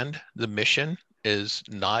expand the mission is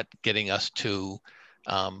not getting us to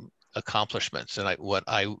accomplishments. And what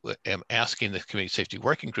I am asking the Community Safety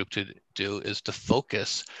Working Group to do is to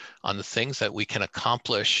focus on the things that we can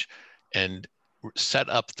accomplish and set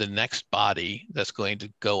up the next body that's going to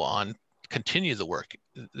go on, continue the work.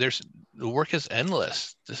 The work is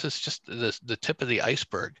endless. This is just the tip of the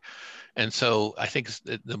iceberg. And so I think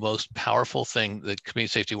the most powerful thing the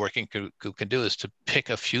Community Safety Working Group can do is to pick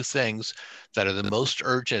a few things that are the most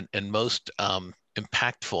urgent and most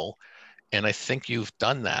impactful. And I think you've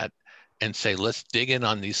done that, and say, let's dig in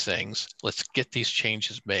on these things. Let's get these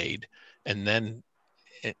changes made. And then,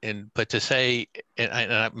 but to say,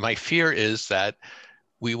 my fear is that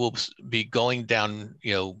we will be going down,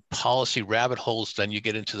 policy rabbit holes. Then you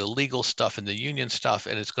get into the legal stuff and the union stuff,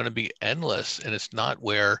 and it's going to be endless. And it's not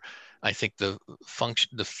where I think the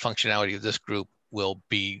functionality of this group will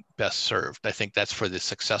be best served. I think that's for the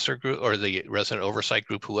successor group or the resident oversight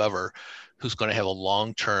group, who's going to have a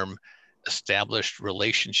long-term established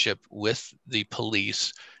relationship with the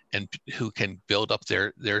police and who can build up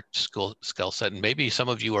their skill set. And maybe some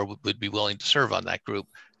of you would be willing to serve on that group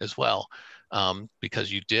as well,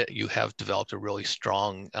 because you have developed a really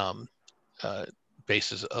strong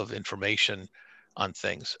basis of information on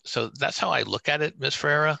things. So that's how I look at it, Ms.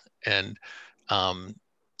 Ferreira. And I'm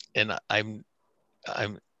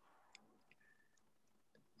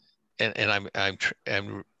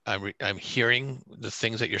hearing the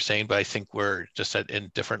things that you're saying, but I think we're just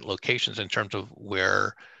in different locations in terms of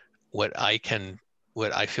what I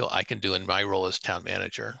feel I can do in my role as town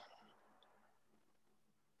manager.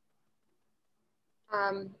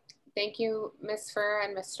 Thank you, Ms. Ferrer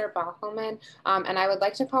and Mr. Bockelman. And I would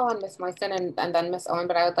like to call on Ms. Moisten and then Ms. Owen,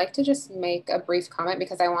 but I would like to just make a brief comment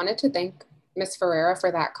because I wanted to thank Ms. Ferreira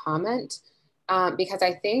for that comment, because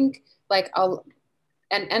I think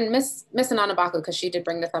and Ms. Ananabaku, because she did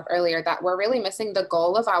bring this up earlier, that we're really missing the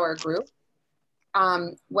goal of our group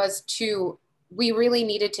we really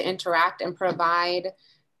needed to interact and provide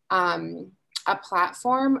a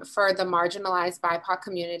platform for the marginalized BIPOC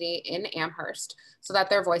community in Amherst so that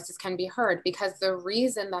their voices can be heard. Because the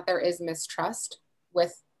reason that there is mistrust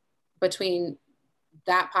between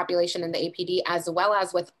that population and the APD, as well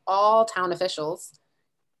as with all town officials,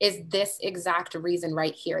 is this exact reason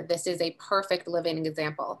right here. This is a perfect living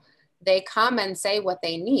example. They come and say what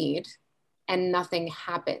they need and nothing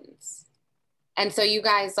happens. And so you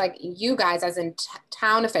guys as in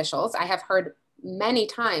town officials, I have heard many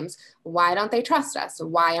times, why don't they trust us?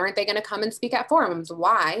 Why aren't they gonna come and speak at forums?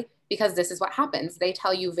 Why? Because this is what happens. They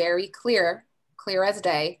tell you very clear as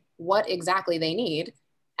day, what exactly they need.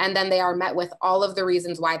 And then they are met with all of the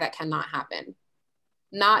reasons why that cannot happen.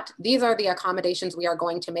 Not, these are the accommodations we are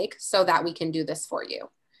going to make so that we can do this for you.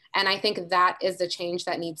 And I think that is the change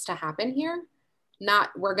that needs to happen here. Not,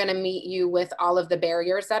 we're gonna meet you with all of the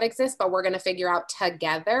barriers that exist, but we're gonna figure out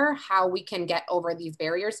together how we can get over these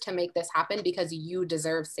barriers to make this happen because you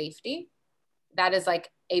deserve safety. That is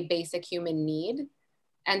like a basic human need.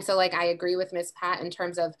 And so I agree with Ms. Pat in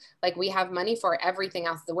terms of we have money for everything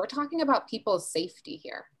else. We're talking about people's safety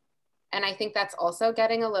here. And I think that's also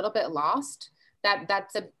getting a little bit lost.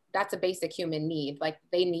 That's a basic human need.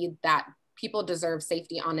 They need that. People deserve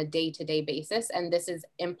safety on a day-to-day basis. And this is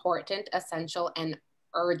important, essential, and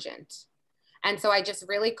urgent. And so I just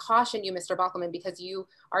really caution you, Mr. Bockelman, because you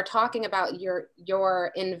are talking about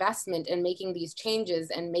your investment in making these changes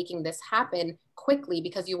and making this happen quickly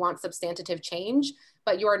because you want substantive change,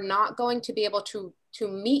 but you are not going to be able to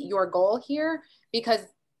meet your goal here because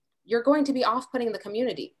you're going to be off-putting the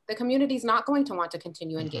community. The community is not going to want to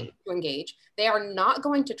continue to engage. They are not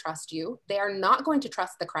going to trust you. They are not going to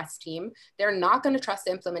trust the CREST team. They're not going to trust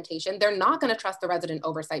the implementation. They're not going to trust the resident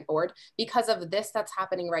oversight board because of this that's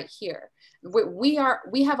happening right here. We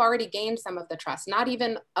have already gained some of the trust, not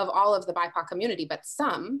even of all of the BIPOC community, but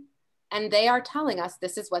some, and they are telling us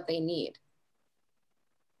this is what they need.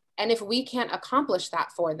 And if we can't accomplish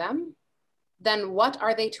that for them, then what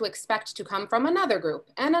are they to expect to come from another group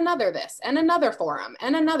and another this and another forum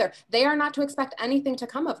and another? They are not to expect anything to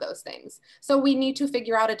come of those things. So we need to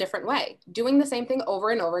figure out a different way. Doing the same thing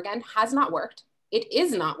over and over again has not worked. It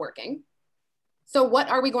is not working. So what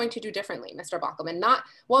are we going to do differently, Mr. Bockelman? Not,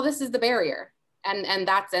 well, this is the barrier and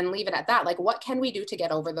leave it at that. What can we do to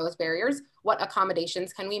get over those barriers? What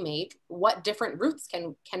accommodations can we make? What different routes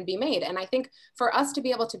can be made? And I think for us to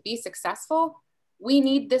be able to be successful, we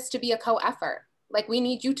need this to be a co-effort. We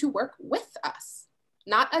need you to work with us.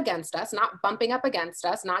 not against us, not bumping up against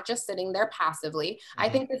us, not just sitting there passively. I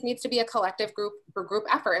think this needs to be a collective group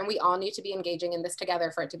effort, and we all need to be engaging in this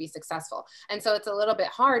together for it to be successful. And so it's a little bit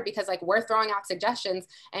hard because like we're throwing out suggestions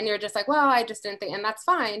and you're just like, well, I just didn't think, and that's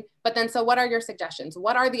fine. But then, so what are your suggestions?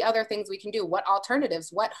 What are the other things we can do? What alternatives,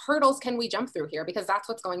 what hurdles can we jump through here? Because that's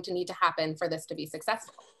what's going to need to happen for this to be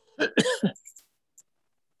successful.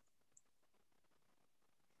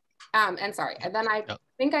 And sorry, and then I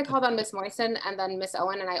think I called on Ms. Moisen and then Ms.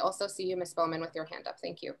 Owen, and I also see you, Ms. Bowman, with your hand up.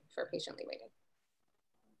 Thank you for patiently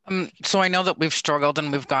waiting. So I know that we've struggled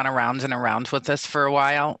and we've gone around and around with this for a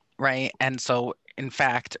while, right? And so in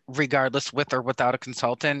fact, regardless with or without a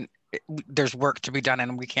consultant, there's work to be done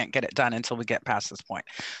and we can't get it done until we get past this point.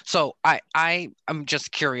 So I am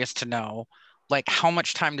just curious to know, like, how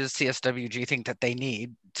much time does CSWG think that they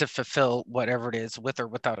need to fulfill whatever it is with or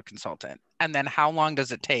without a consultant? And then how long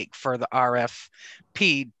does it take for the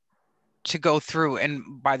RFP to go through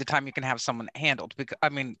and by the time you can have someone handled? Because I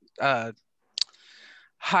mean,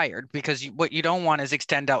 hired, because what you don't want is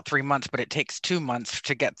extend out 3 months, but it takes 2 months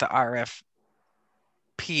to get the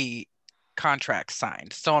RFP contract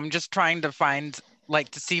signed. So I'm just trying to find, like,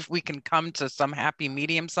 to see if we can come to some happy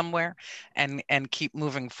medium somewhere and keep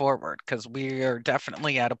moving forward, because we are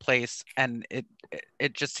definitely at a place and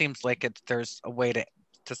it just seems like there's a way to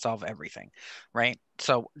solve everything, right?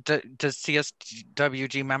 So does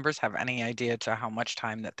CSWG members have any idea to how much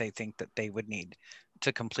time that they think that they would need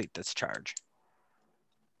to complete this charge?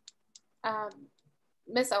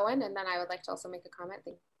 Ms. Owen, and then I would like to also make a comment.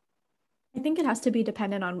 Thank you. I think it has to be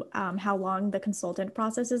dependent on how long the consultant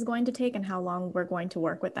process is going to take and how long we're going to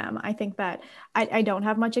work with them. I think that I don't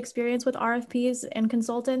have much experience with RFPs and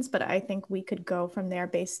consultants, but I think we could go from there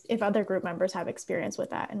based if other group members have experience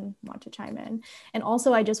with that and want to chime in. And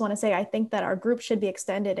also, I just want to say, I think that our group should be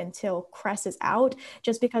extended until CRESS is out,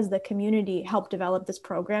 just because the community helped develop this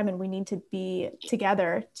program and we need to be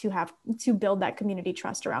together to build that community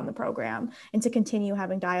trust around the program and to continue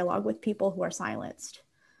having dialogue with people who are silenced.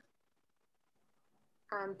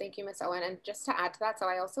 Thank you, Ms. Owen. And just to add to that, so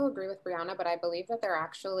I also agree with Brianna, but I believe that there are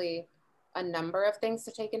actually a number of things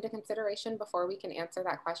to take into consideration before we can answer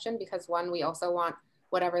that question, because one, we also want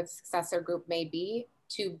whatever the successor group may be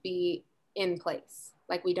to be in place.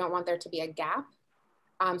 Like, we don't want there to be a gap.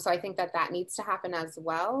 So I think that needs to happen as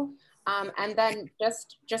well. And then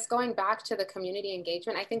just going back to the community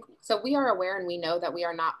engagement, I think, so we are aware and we know that we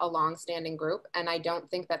are not a long-standing group, and I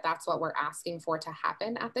don't think that that's what we're asking for to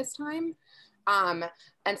happen at this time.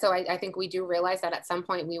 And so I think we do realize that at some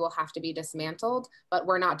point we will have to be dismantled, but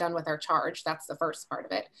we're not done with our charge. That's the first part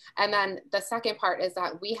of it. And then the second part is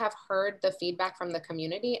that we have heard the feedback from the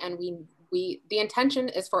community, and the intention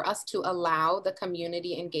is for us to allow the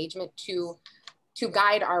community engagement to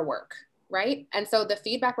guide our work, right? And so the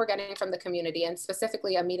feedback we're getting from the community, and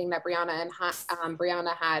specifically a meeting that Brianna and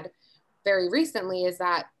Brianna had very recently, is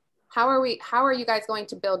that how are you guys going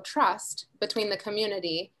to build trust between the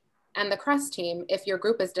community and the CRESS team if your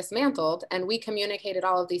group is dismantled and we communicated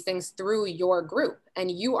all of these things through your group, and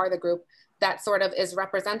you are the group that sort of is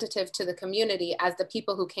representative to the community as the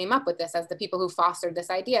people who came up with this, as the people who fostered this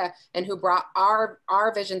idea and who brought our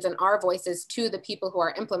visions and our voices to the people who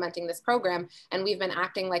are implementing this program. And we've been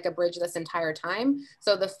acting like a bridge this entire time.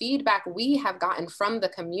 So the feedback we have gotten from the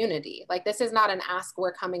community, like, this is not an ask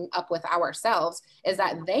we're coming up with ourselves, is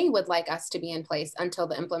that they would like us to be in place until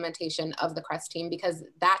the implementation of the CRESS team, because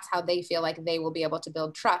that's how they feel like they will be able to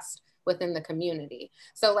build trust within the community.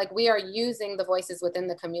 So like, we are using the voices within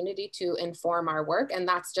the community to inform our work, and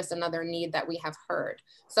that's just another need that we have heard.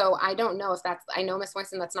 So I don't know if that's, I know, Ms.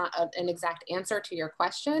 Moisen, that's not an exact answer to your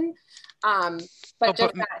question, but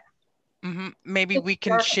just that. Maybe we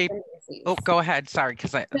can shape, oh, go ahead, sorry,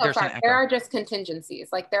 because an echo. There are just contingencies.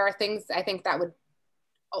 Like, there are things I think that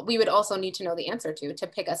we would also need to know the answer to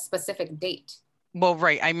pick a specific date. Well,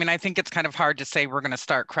 right, I mean, I think it's kind of hard to say we're going to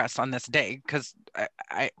start CRESS on this day, because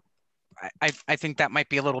I think that might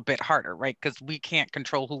be a little bit harder, right? Because we can't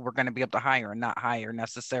control who we're going to be able to hire and not hire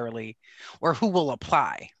necessarily, or who will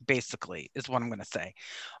apply, basically, is what I'm going to say.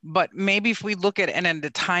 But maybe if we look at it in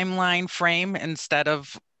the timeline frame instead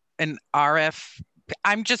of an RF,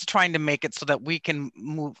 I'm just trying to make it so that we can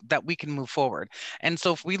move forward. And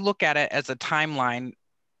so if we look at it as a timeline,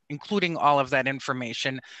 including all of that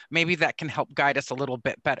information, maybe that can help guide us a little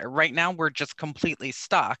bit better. Right now, we're just completely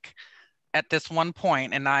stuck at this one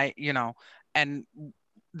point, and and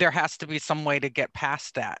there has to be some way to get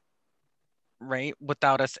past that, right?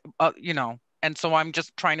 Without us, and so I'm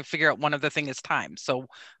just trying to figure out, one of the things is time. So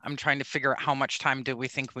I'm trying to figure out how much time do we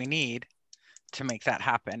think we need to make that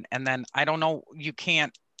happen. And then I don't know,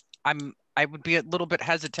 I would be a little bit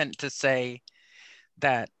hesitant to say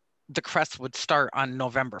that the CREST would start on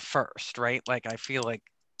November 1st, right? Like, I feel like,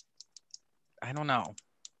 I don't know.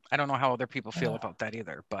 I don't know how other people feel about that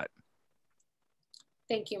either, but.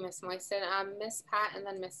 Thank you, Ms. Moisten. Ms. Pat and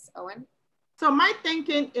then Ms. Owen. So my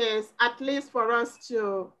thinking is at least for us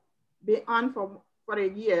to be on for a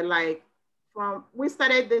year, like we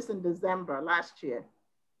started this in December last year.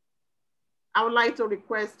 I would like to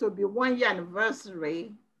request to be 1 year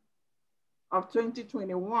anniversary of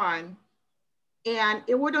 2021. And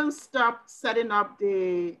it wouldn't stop setting up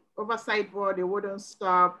the oversight board. It wouldn't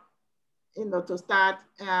stop, to start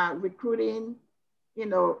recruiting,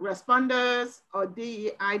 responders or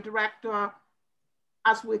DEI director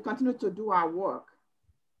as we continue to do our work.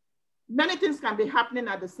 Many things can be happening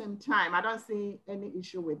at the same time. I don't see any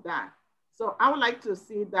issue with that. So I would like to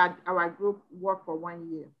see that our group work for 1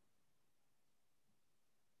 year.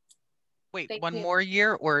 Wait, one more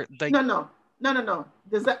year or the? No.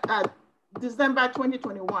 December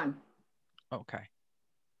 2021. Okay.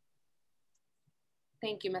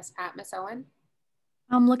 Thank you, Ms. Pat. Ms. Owen?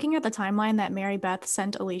 I'm looking at the timeline that Mary Beth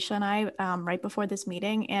sent Alicia and I right before this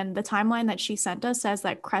meeting, and the timeline that she sent us says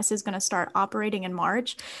that CREST is going to start operating in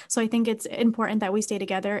March. So I think it's important that we stay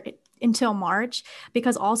together until March,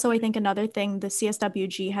 because also I think another thing the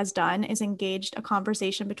CSWG has done is engaged a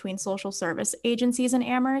conversation between social service agencies in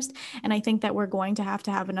Amherst. And I think that we're going to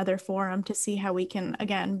have another forum to see how we can,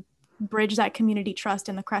 again, bridge that community trust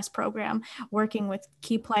in the CREST program, working with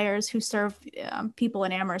key players who serve people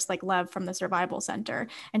in Amherst like Lev from the Survival Center,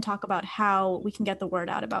 and talk about how we can get the word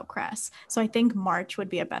out about CREST. So I think March would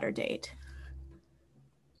be a better date.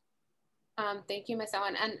 Thank you, Ms.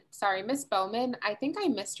 Owen. And sorry, Ms. Bowman, I think I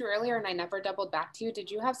missed you earlier and I never doubled back to you. Did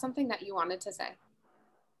you have something that you wanted to say?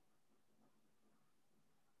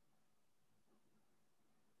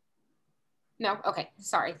 No? Okay,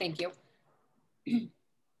 sorry, thank you.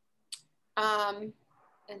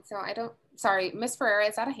 And so sorry, Ms. Ferreira,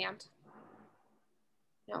 is that a hand?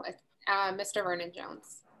 No, Mr. Vernon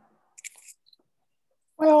Jones.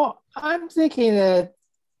 Well, I'm thinking that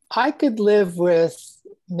I could live with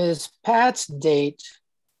Ms. Pat's date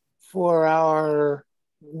for our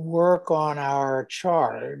work on our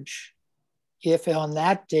charge if on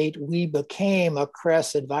that date we became a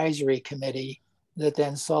CREST advisory committee that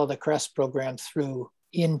then saw the CREST program through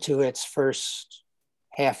into its first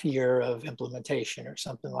half year of implementation or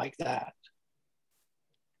something like that.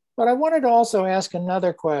 But I wanted to also ask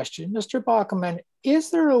another question. Mr. Bockelman,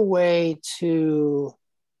 is there a way to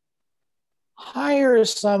hire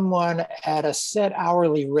someone at a set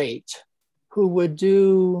hourly rate who would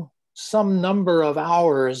do some number of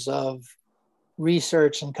hours of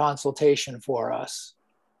research and consultation for us,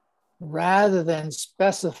 rather than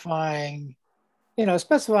specifying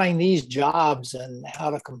these jobs and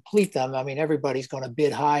how to complete them? I mean, everybody's going to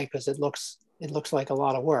bid high because it looks like a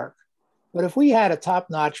lot of work. But if we had a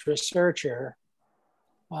top-notch researcher,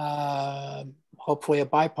 hopefully a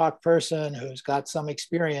BIPOC person who's got some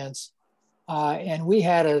experience, and we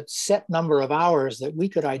had a set number of hours that we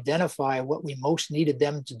could identify what we most needed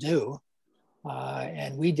them to do,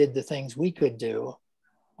 and we did the things we could do,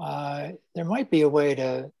 there might be a way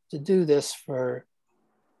to do this for,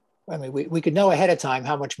 I mean, we could know ahead of time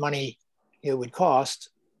how much money it would cost,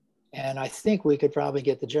 and I think we could probably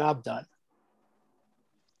get the job done.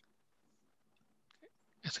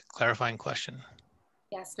 It's a clarifying question.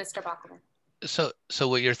 Yes, Mr. Bockelman. So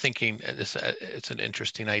what you're thinking, it's an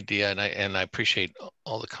interesting idea, and I appreciate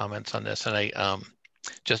all the comments on this. And I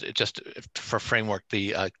just for framework,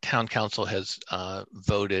 the town council has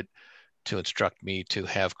voted to instruct me to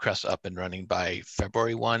have CREST up and running by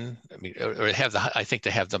February 1. I mean, or I think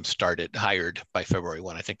to have them hired by February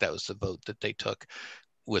 1. I think that was the vote that they took,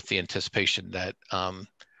 with the anticipation that,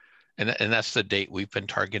 and that's the date we've been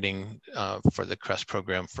targeting for the CREST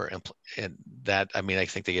program and that, I mean, I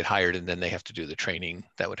think they get hired and then they have to do the training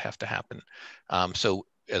that would have to happen. So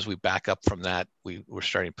as we back up from that, we're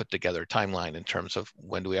starting to put together a timeline in terms of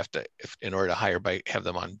when do we have to, in order to have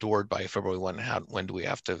them on board by February 1, when do we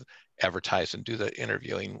have to advertise and do the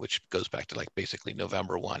interviewing, which goes back to like basically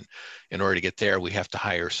November 1. In order to get there, we have to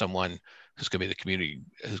hire someone who's going to be the community,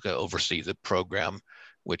 who's going to oversee the program,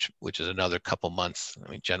 which is another couple months. I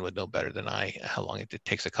mean, Jen would know better than I how long it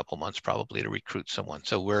takes, a couple months probably to recruit someone.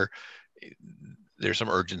 So there's some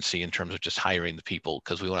urgency in terms of just hiring the people,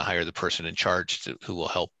 because we want to hire the person in charge who will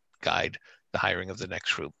help guide the hiring of the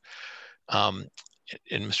next group. And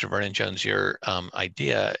Mr. Vernon Jones, your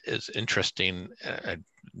idea is interesting. I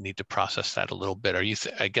need to process that a little bit. Are you,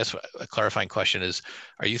 I guess a clarifying question is,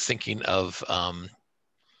 are you thinking of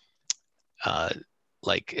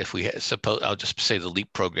like if we suppose, I'll just say the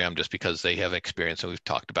LEAP program, just because they have experience and we've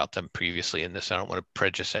talked about them previously in this. I don't want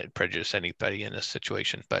to prejudice anybody in this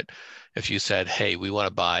situation, but if you said, hey, we want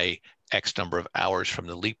to buy X number of hours from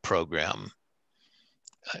the LEAP program,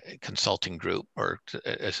 consulting group, or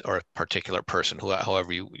a particular person,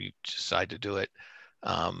 however you decide to do it,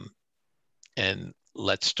 and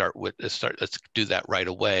let's do that right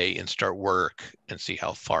away and start work and see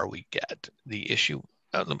how far we get. The issue,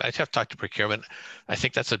 I have to talk to procurement. I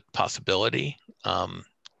think that's a possibility,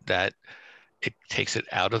 that it takes it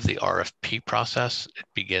out of the RFP process. It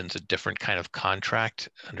begins a different kind of contract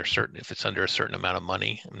if it's under a certain amount of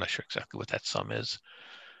money. I'm not sure exactly what that sum is.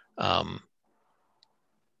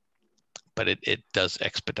 But it does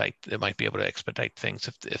expedite. It might be able to expedite things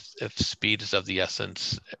if speed is of the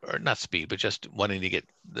essence, or not speed, but just wanting to get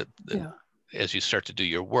as you start to do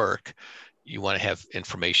your work, you want to have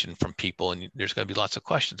information from people, and there's going to be lots of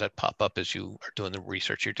questions that pop up as you are doing the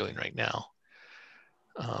research you're doing right now.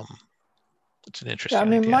 It's an interesting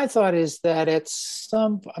idea. My thought is that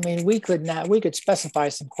we could specify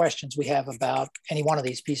some questions we have about any one of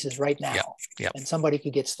these pieces right now, and somebody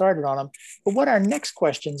could get started on them. But what our next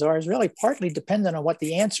questions are is really partly dependent on what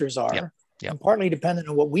the answers are, and partly dependent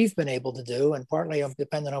on what we've been able to do, and partly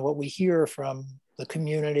dependent on what we hear from the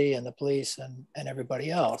community and the police and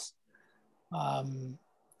everybody else.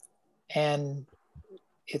 And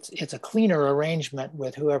it's a cleaner arrangement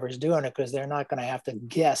with whoever's doing it, because they're not going to have to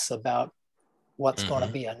guess about what's going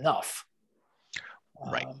to be enough.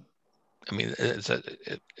 Right.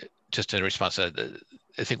 Just in response to that,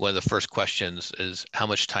 I think one of the first questions is, how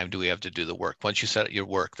much time do we have to do the work? Once you set your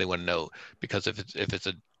work, they want to know, because if it's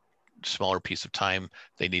a smaller piece of time,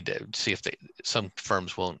 they need to see if some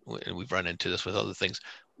firms won't, and we've run into this with other things,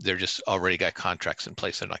 they're just already got contracts in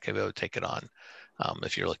place. They're not going to be able to take it on.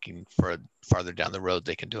 If you're looking for farther down the road,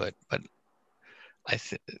 they can do it. But I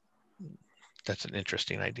think that's an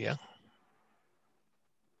interesting idea.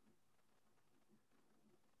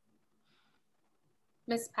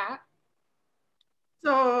 Ms. Pat?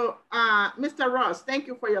 So, Mr. Ross, thank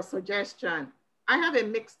you for your suggestion. I have a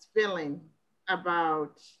mixed feeling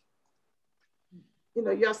about,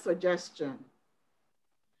 your suggestion.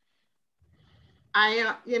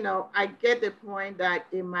 I get the point that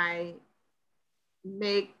it might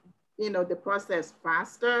make, the process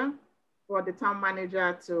faster for the town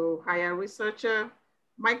manager to hire a researcher.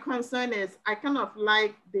 My concern is I kind of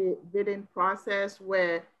like the bidding process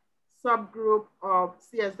where subgroup of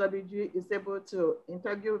CSWG is able to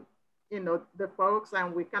interview, the folks,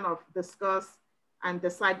 and we kind of discuss and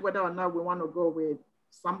decide whether or not we want to go with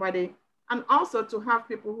somebody. And also to have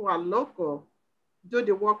people who are local do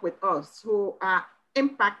the work with us, who are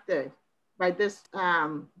impacted by this,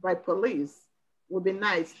 by police. Would be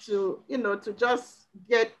nice to, to just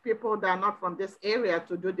get people that are not from this area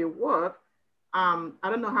to do the work. I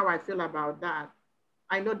don't know how I feel about that.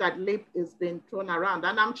 I know that LEAP is being thrown around,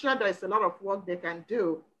 and I'm sure there's a lot of work they can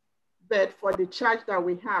do, but for the charge that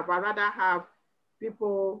we have, I'd rather have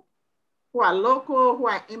people who are local, who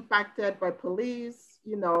are impacted by police,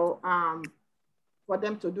 for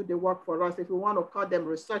them to do the work for us. If we want to call them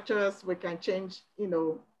researchers, we can change,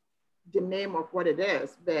 the name of what it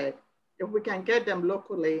is, but if we can get them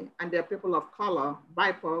locally and they're people of color,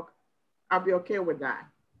 BIPOC, I'll be okay with that.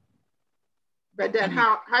 But then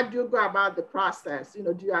how do you go about the process?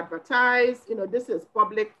 Do you advertise? This is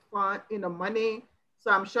public fund, money.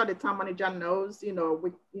 So I'm sure the town manager knows, he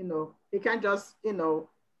can't just,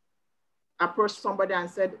 approach somebody and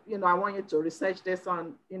said, I want you to research this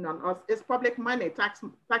on, on us. It's public money,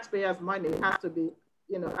 taxpayers' money. It has to be,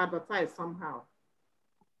 advertised somehow.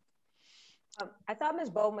 I thought Ms.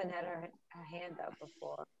 Bowman had her hand up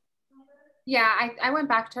before. Yeah, I went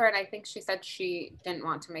back to her and I think she said she didn't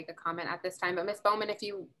want to make a comment at this time. But Ms. Bowman, if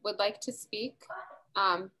you would like to speak,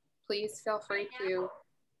 please feel free to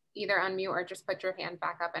either unmute or just put your hand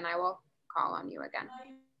back up and I will call on you again.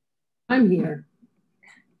 I'm here.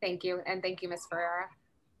 Thank you. And thank you, Ms. Ferreira.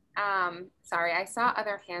 Sorry, I saw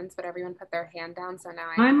other hands, but everyone put their hand down. So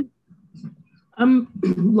now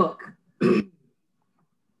look.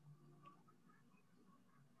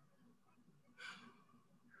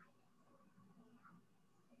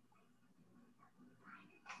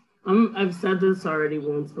 I've said this already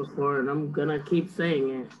once before, and I'm gonna keep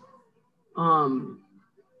saying it.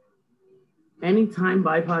 Anytime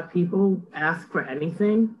BIPOC people ask for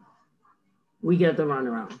anything, we get the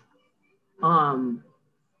runaround.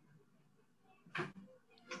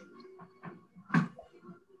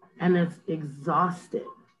 And it's exhausting.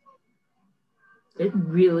 It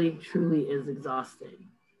really, truly is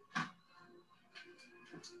exhausting.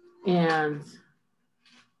 And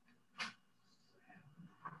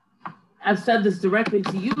I've said this directly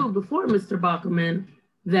to you before, Mr. Bockelman,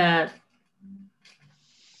 that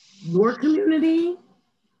your community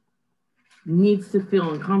needs to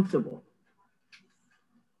feel uncomfortable.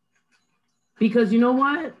 Because you know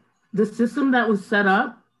what? The system that was set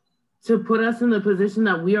up to put us in the position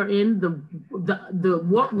that we are in, the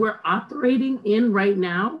what we're operating in right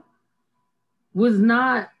now was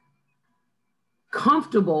not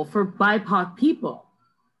comfortable for BIPOC people.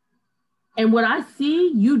 And what I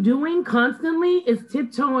see you doing constantly is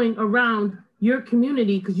tiptoeing around your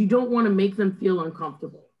community because you don't want to make them feel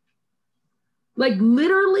uncomfortable. Like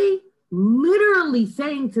literally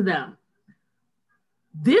saying to them,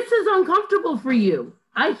 this is uncomfortable for you.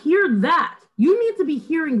 I hear that. You need to be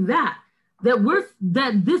hearing that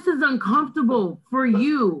this is uncomfortable for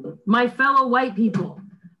you, my fellow white people.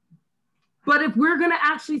 But if we're gonna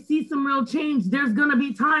actually see some real change, there's gonna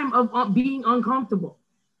be time of being uncomfortable.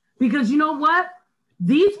 Because you know what?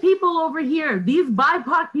 These people over here, these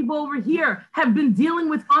BIPOC people over here have been dealing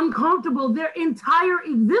with uncomfortable their entire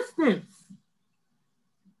existence.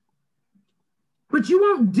 But you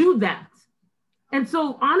won't do that. And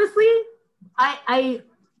so honestly, I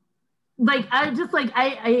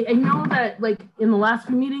know that like in the last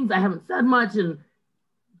few meetings, I haven't said much, and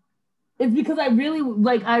it's because I really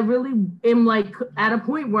am like at a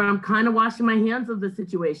point where I'm kind of washing my hands of the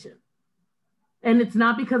situation. And it's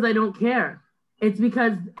not because I don't care. It's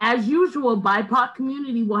because as usual, BIPOC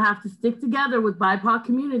community will have to stick together with BIPOC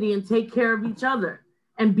community and take care of each other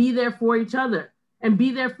and be there for each other and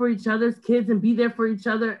be there for each other's kids and be there for each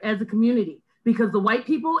other as a community. Because the white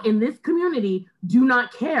people in this community do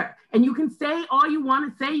not care. And you can say all you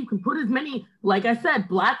want to say, you can put as many, like I said,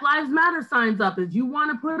 Black Lives Matter signs up as you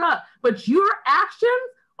want to put up, but your actions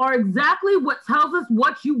are exactly what tells us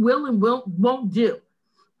what you will and won't do.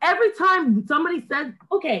 Every time somebody says,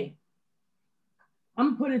 okay,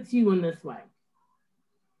 I'm gonna put it to you in this way.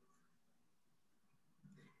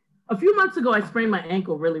 A few months ago, I sprained my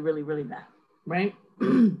ankle really, really, really bad, right?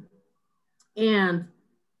 And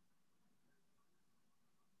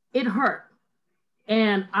it hurt.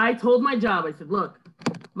 And I told my job, I said, look,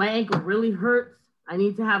 my ankle really hurts. I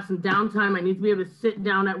need to have some downtime. I need to be able to sit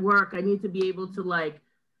down at work. I need to be able to like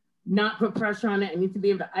not put pressure on it. I need to be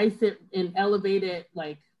able to ice it and elevate it.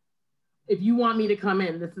 Like, if you want me to come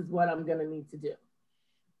in, this is what I'm gonna need to do.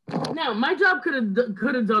 Now, my job could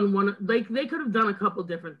have done one, like they could have done a couple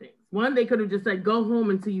different things. One, they could have just said, go home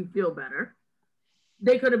until you feel better.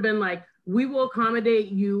 They could have been like, we will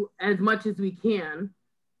accommodate you as much as we can,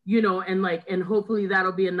 you know, and hopefully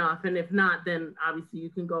that'll be enough. And if not, then obviously you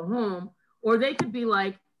can go home. Or they could be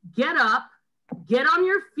like, get up, get on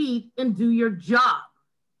your feet and do your job.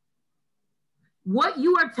 What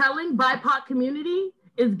you are telling BIPOC community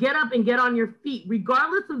is get up and get on your feet,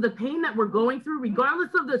 regardless of the pain that we're going through,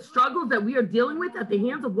 regardless of the struggles that we are dealing with at the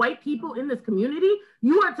hands of white people in this community.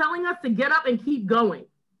 You are telling us to get up and keep going.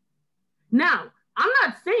 Now, I'm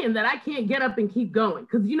not saying that I can't get up and keep going,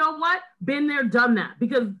 because you know what? Been there, done that.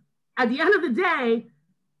 Because at the end of the day,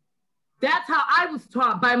 that's how I was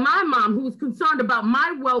taught by my mom, who was concerned about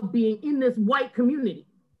my well-being in this white community.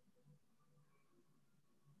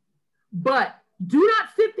 But do not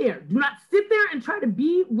sit there. Do not sit there and try to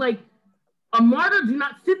be like a martyr. Do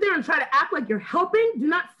not sit there and try to act like you're helping. Do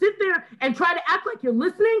not sit there and try to act like you're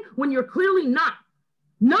listening when you're clearly not.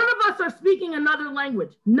 None of us are speaking another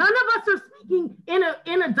language. None of us are speaking in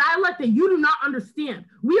a dialect that you do not understand.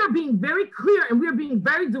 We are being very clear and we are being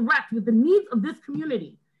very direct with the needs of this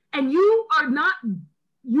community. And you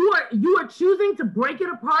are choosing to break it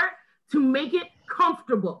apart to make it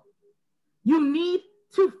comfortable. You need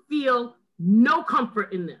to feel no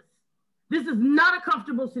comfort in this. This is not a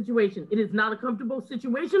comfortable situation. It is not a comfortable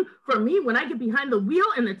situation for me when I get behind the wheel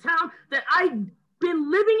in the town that I've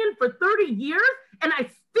been living in for 30 years, and I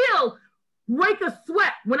still break a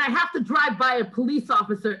sweat when I have to drive by a police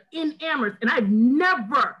officer in Amherst, and I've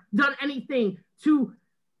never done anything to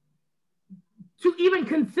even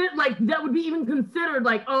consider, like, that would be even considered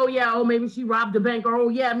like, oh yeah, oh maybe she robbed a bank, or oh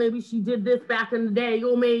yeah, maybe she did this back in the day,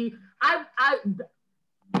 oh maybe,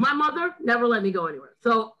 my mother never let me go anywhere.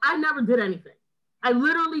 So I never did anything. I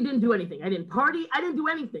literally didn't do anything. I didn't party, I didn't do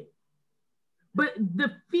anything. But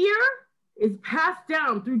the fear is passed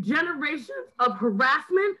down through generations of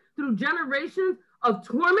harassment, through generations of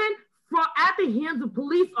torment at the hands of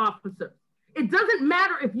police officers. It doesn't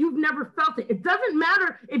matter if you've never felt it. It doesn't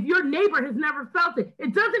matter if your neighbor has never felt it.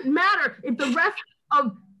 It doesn't matter if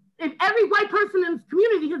if every white person in this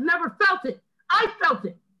community has never felt it. I felt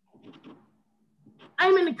it.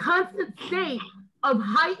 I'm in a constant state of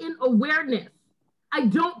heightened awareness. I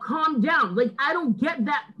don't calm down. Like, I don't get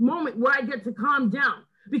that moment where I get to calm down,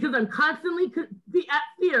 because I'm constantly at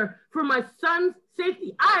fear for my son's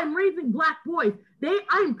safety. I am raising Black boys.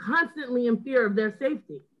 I'm constantly in fear of their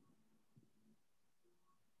safety.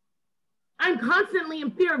 I'm constantly in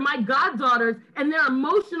fear of my goddaughters and their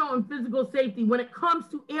emotional and physical safety when it comes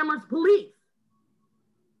to Amherst police.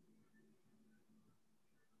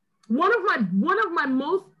 One of my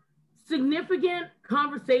most significant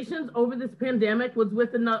conversations over this pandemic was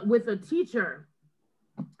with a teacher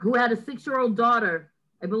who had a 6-year-old daughter.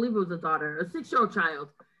 I believe it was a daughter, a 6-year-old child.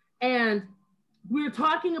 And we were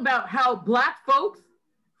talking about how Black folks,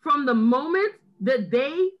 from the moment that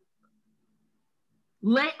they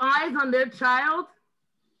lay eyes on their child,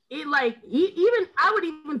 I would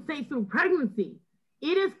even say through pregnancy,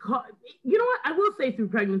 it is, you know what, I will say through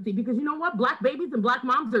pregnancy, because you know what, Black babies and Black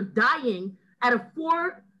moms are dying at a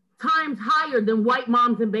 4 times higher than white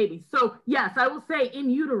moms and babies. So yes, I will say in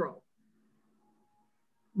utero.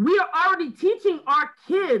 We are already teaching our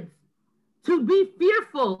kids to be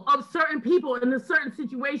fearful of certain people in certain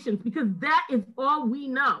situations, because that is all we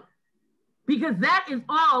know. Because that is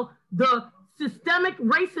all the systemic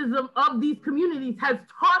racism of these communities has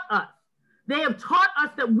taught us. They have taught us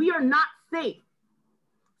that we are not safe.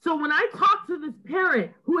 So when I talked to this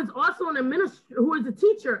parent who is also who is a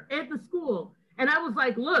teacher at the school, and I was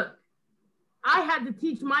like, look, I had to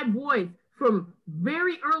teach my boys from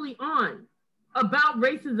very early on about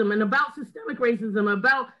racism and about systemic racism,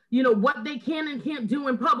 about, you know, what they can and can't do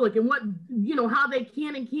in public, and what, you know, how they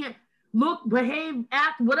can and can't look, behave,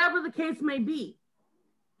 act, whatever the case may be.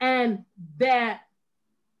 And that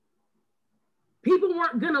people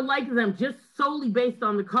weren't gonna like them just solely based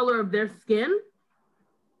on the color of their skin.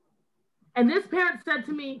 And this parent said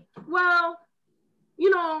to me, well, you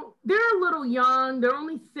know, they're a little young, they're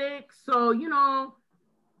only 6, so, you know,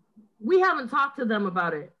 we haven't talked to them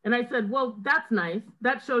about it. And I said, well, that's nice.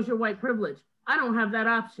 That shows your white privilege. I don't have that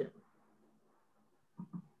option.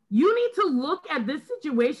 You need to look at this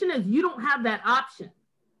situation as you don't have that option.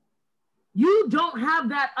 You don't have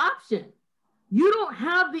that option. You don't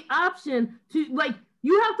have the option to, like,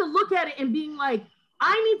 you have to look at it and being like,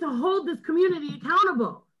 I need to hold this community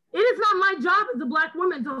accountable. It is not my job as a Black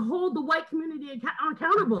woman to hold the white community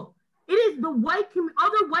accountable. It is the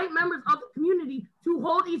other white members of the community to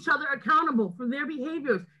hold each other accountable for their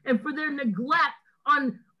behaviors and for their neglect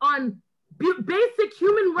on basic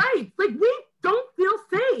human rights. Like, we don't feel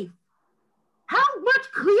safe. How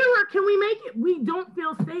much clearer can we make it? We don't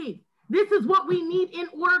feel safe. This is what we need in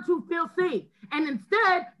order to feel safe. And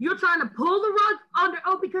instead, you're trying to pull the rug under,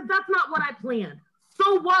 oh, because that's not what I planned.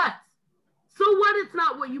 So what? So what? It's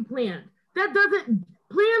not what you planned.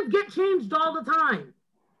 Plans get changed all the time.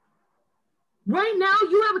 Right now,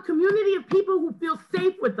 you have a community of people who feel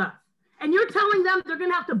safe with us. And you're telling them they're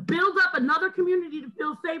gonna have to build up another community to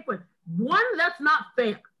feel safe with. One, that's not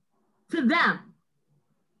fair to them.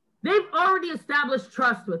 They've already established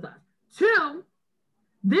trust with us. 2,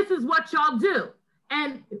 this is what y'all do.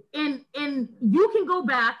 And you can go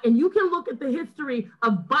back and you can look at the history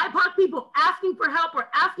of BIPOC people asking for help or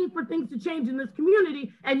asking for things to change in this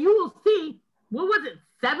community, and you will see, what was it,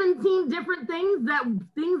 17 different things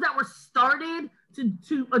that were started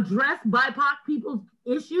to address BIPOC people's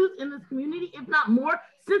issues in this community, if not more,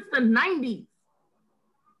 since the 90s.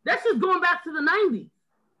 That's just going back to the 90s.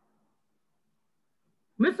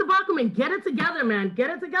 Mr. Bachman, get it together, man.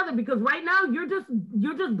 Get it together, because right now you're just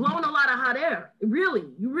blowing a lot of hot air. You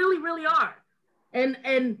really are. And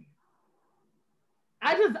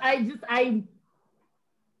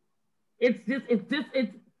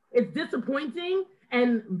it's disappointing,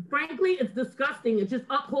 and frankly, it's disgusting. It's just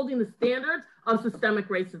upholding the standards of systemic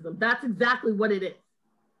racism. That's exactly what it is.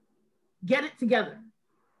 Get it together.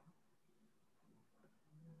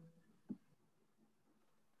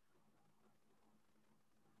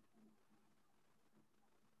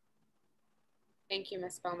 Thank you,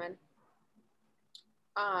 Ms. Bowman.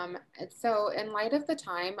 So in light of the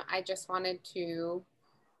time, I just wanted to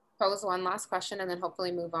pose one last question and then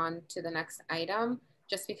hopefully move on to the next item,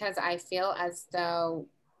 just because I feel as though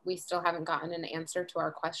we still haven't gotten an answer to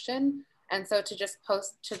our question. And so to just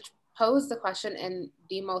pose the question in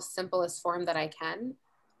the most simplest form that I can,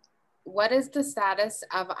 what is the status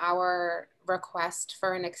of our request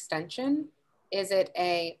for an extension? Is it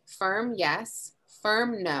a firm yes,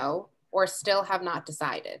 firm no, or still have not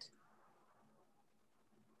decided?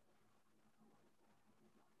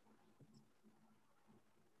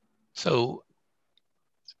 So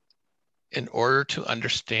in order to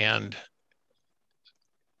understand,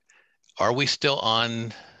 are we still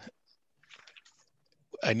on,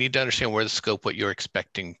 I need to understand where the scope, what you're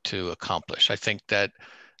expecting to accomplish. I think that,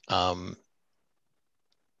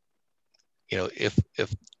 you know,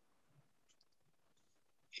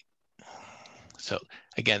 so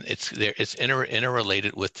again, it's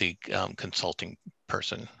interrelated with the consulting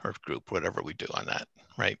person or group, whatever we do on that,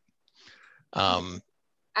 right? I'm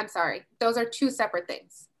sorry, those are two separate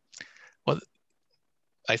things. Well,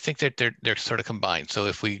 I think that they're sort of combined. So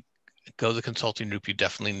if we go to the consulting group, you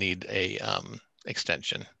definitely need a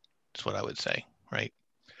extension. That's what I would say, right?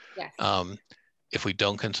 Yes. If we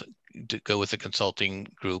don't go with the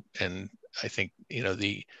consulting group, and I think, you know,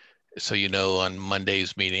 so you know, on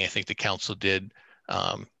Monday's meeting, I think the council did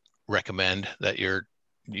recommend that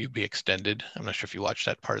you be extended. I'm not sure if you watched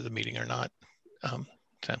that part of the meeting or not.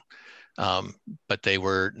 But they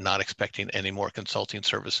were not expecting any more consulting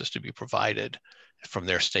services to be provided from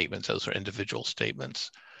their statements. Those are individual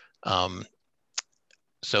statements.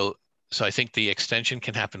 So I think the extension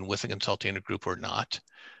can happen with a consulting group or not.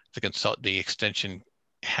 The extension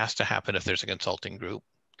has to happen if there's a consulting group.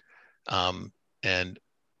 And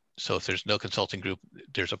so if there's no consulting group,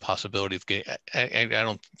 there's a possibility of getting, I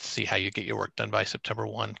don't see how you get your work done by September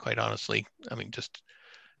 1, quite honestly. I mean, just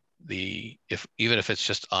even if it's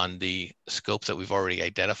just on the scope that we've already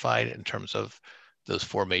identified in terms of those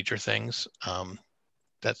 4 major things,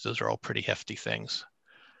 those are all pretty hefty things.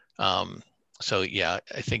 So yeah,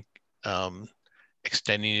 I think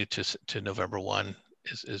extending it to November 1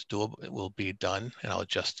 is doable. It will be done, and I'll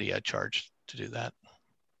adjust the charge to do that.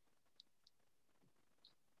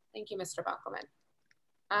 Thank you, Mr. Bockelman.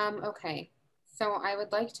 Okay, so I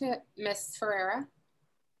would like to, Ms. Ferreira.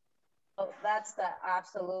 Oh, that's the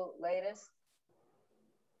absolute latest.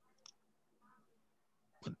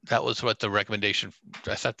 That was what the recommendation,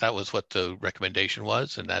 I thought that was what the recommendation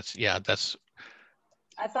was, and that's, yeah, that's.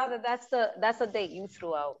 I thought that that's the date you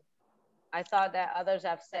threw out. I thought that others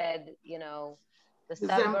have said, you know,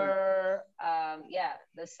 December, yeah,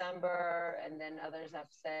 December, and then others have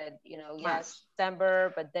said, you know, yes,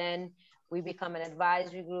 December, but then we become an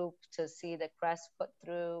advisory group to see the CREST put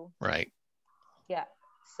through. Right. Yeah,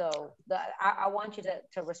 so I want you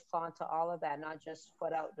to respond to all of that, not just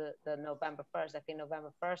put out the November 1st. I think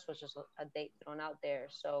November 1st was just a date thrown out there.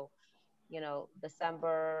 So, you know,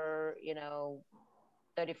 December, you know,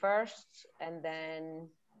 31st, and then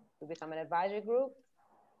we become an advisory group.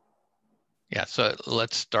 Yeah, so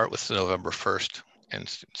let's start with November 1st and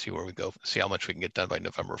see where we go, see how much we can get done by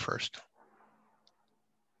November 1st.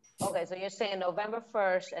 Okay, so you're saying November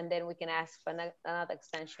 1st, and then we can ask for another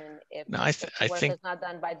extension if, no, I work think is not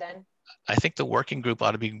done by then? I think the working group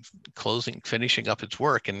ought to be finishing up its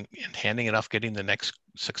work and handing it off, getting the next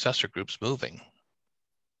successor groups moving.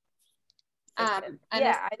 Yeah,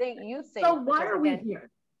 I think you think. So why are we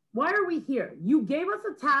here? Why are we here? You gave us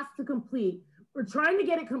a task to complete. We're trying to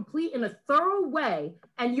get it complete in a thorough way.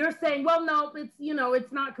 And you're saying, well, no, it's, you know,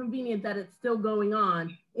 it's not convenient that it's still going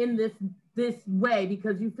on in this way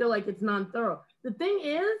because you feel like it's non-thorough. The thing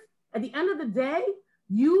is, at the end of the day,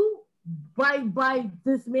 you, by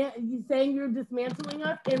you saying you're dismantling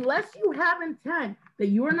us, unless you have intent that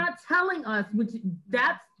you are not telling us, which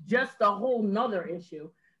that's just a whole nother issue,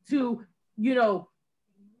 to, you know,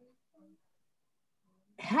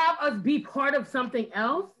 have us be part of something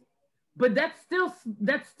else. But that's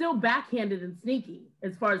still backhanded and sneaky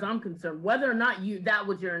as far as I'm concerned. Whether or not that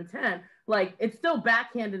was your intent, like, it's still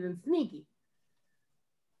backhanded and sneaky.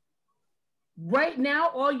 Right now,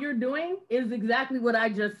 all you're doing is exactly what I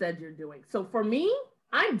just said you're doing. So for me,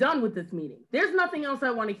 I'm done with this meeting. There's nothing else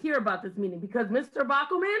I want to hear about this meeting because Mr.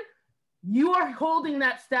 Bockelman, you are holding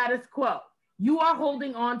that status quo. You are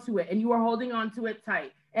holding on to it, and you are holding on to it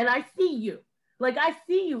tight. And I see you. Like, I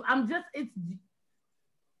see you.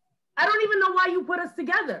 I don't even know why you put us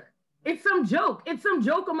together. It's some joke. It's some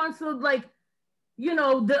joke amongst the, like, you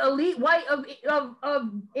know, the elite white of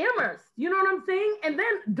Amherst. You know what I'm saying? And then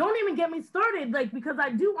don't even get me started, like, because I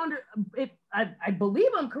believe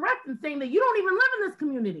I'm correct in saying that you don't even live in this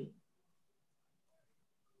community.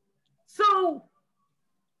 So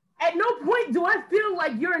at no point do I feel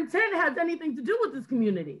like your intent has anything to do with this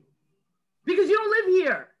community because you don't live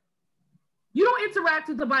here. You don't interact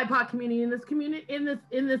with the BIPOC community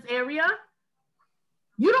in this area.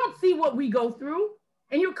 You don't see what we go through,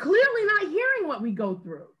 and you're clearly not hearing what we go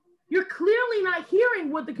through. You're clearly not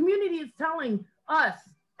hearing what the community is telling us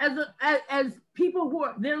as people who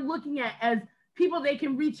they're looking at as people they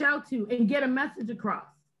can reach out to and get a message across.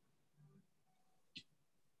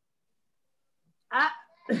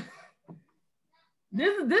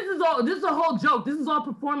 This is a whole joke. This is all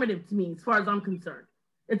performative to me as far as I'm concerned.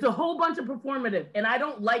 It's a whole bunch of performative, and I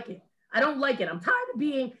don't like it. I don't like it. I'm tired of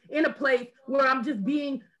being in a place where I'm just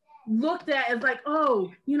being looked at as like,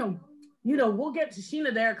 oh, you know, you know, we'll get to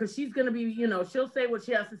Sheena there because she's going to be, you know, she'll say what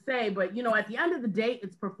she has to say. But, you know, at the end of the day,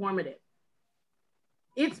 it's performative.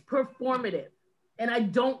 It's performative. And I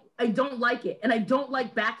don't like it. And I don't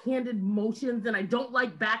like backhanded motions, and I don't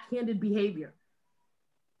like backhanded behavior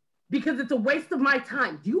because it's a waste of my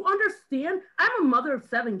time. Do you understand? I'm a mother of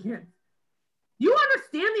 7 kids. You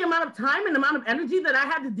understand the amount of time and the amount of energy that I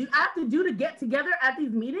have to do to get together at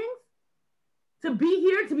these meetings? To be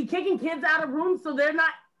here, to be kicking kids out of rooms so they're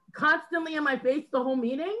not constantly in my face the whole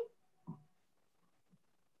meeting?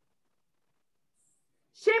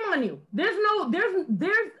 Shame on you. There's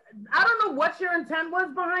I don't know what your intent was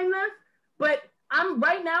behind this, but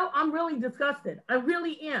right now, I'm really disgusted. I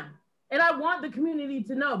really am. And I want the community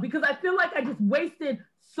to know because I feel like I just wasted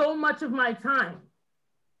so much of my time.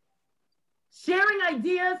 Sharing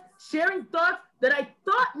ideas, sharing thoughts that I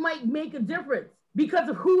thought might make a difference because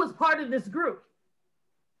of who was part of this group.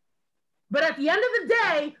 But at the end of the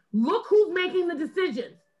day, look who's making the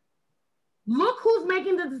decisions. Look who's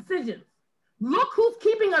making the decisions. Look who's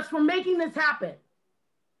keeping us from making this happen.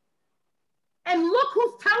 And look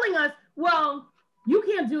who's telling us, well, you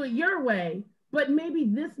can't do it your way, but maybe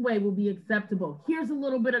this way will be acceptable. Here's a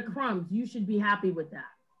little bit of crumbs. You should be happy with that.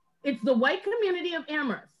 It's the white community of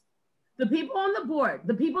Amherst, the people on the board,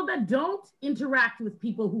 the people that don't interact with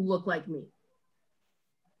people who look like me,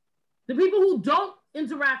 the people who don't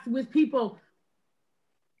interact with people.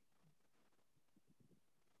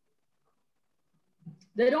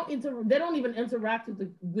 They don't even interact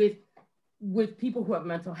with people who have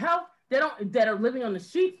mental health. That are living on the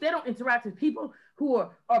streets. They don't interact with people who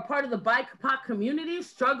are part of the BIPOC community,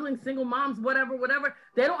 struggling single moms, whatever.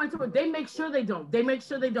 They don't interact. They make sure they don't. They make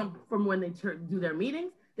sure they don't from when they do their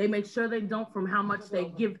meetings. They make sure they don't from how much they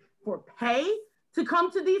give for pay to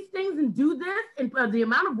come to these things and do this. And the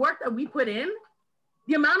amount of work that we put in,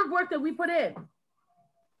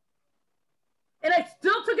 And I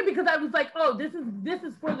still took it because I was like, oh, this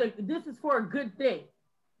is for a good thing.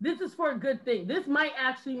 This is for a good thing. This might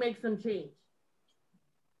actually make some change.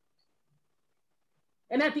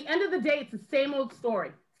 And at the end of the day, it's the same old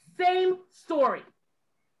story. Same story.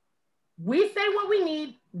 We say what we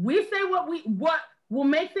need. We say what will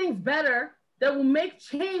make things better, that will make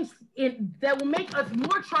change, that will make us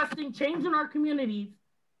more trusting, change in our communities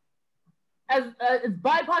as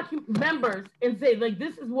BIPOC members, and say, like,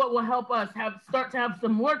 this is what will help us start to have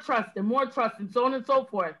some more trust and so on and so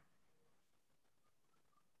forth.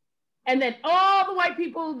 And then all the white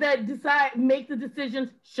people that make the decisions,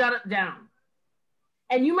 shut it down.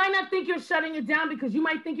 And you might not think you're shutting it down because you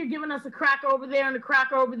might think you're giving us a cracker over there and a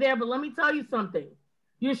cracker over there, but let me tell you something.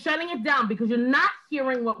 You're shutting it down because you're not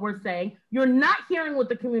hearing what we're saying. You're not hearing what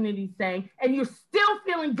the community's saying, and you're still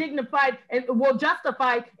feeling dignified and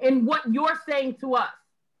justified in what you're saying to us.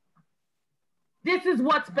 This is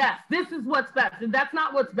what's best. This is what's best. And that's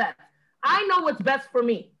not what's best. I know what's best for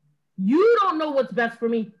me. You don't know what's best for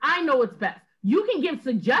me. I know what's best. You can give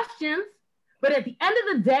suggestions, but at the end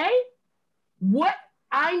of the day, what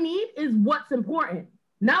I need is what's important,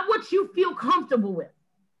 not what you feel comfortable with.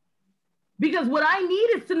 Because what I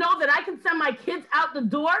need is to know that I can send my kids out the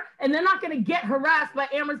door and they're not going to get harassed by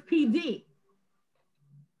Amherst PD.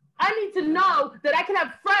 I need to know that I can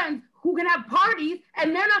have friends who can have parties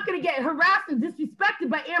and they're not going to get harassed and disrespected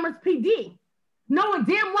by Amherst PD. Knowing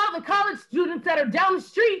damn well the college students that are down the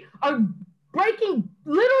street are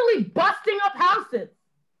literally busting up houses.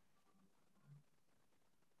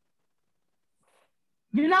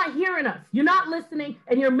 You're not hearing us. You're not listening,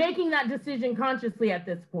 and you're making that decision consciously at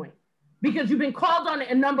this point because you've been called on it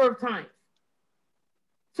a number of times.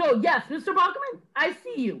 So yes, Mr. Balkman, I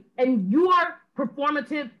see you, and you are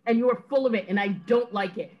performative, and you are full of it, and I don't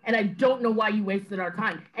like it, and I don't know why you wasted our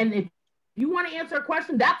time. And if you want to answer a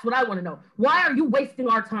question, that's what I want to know. Why are you wasting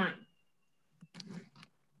our time?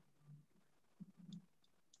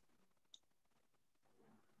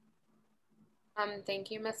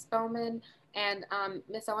 Thank you, Ms. Bowman. And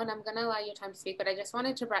Ms. Owen, I'm going to allow you time to speak, but I just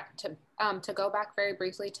wanted to go back very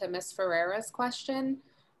briefly to Ms. Ferreira's question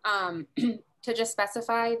to just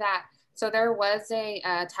specify that. So there was a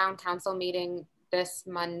town council meeting this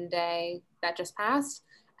Monday that just passed.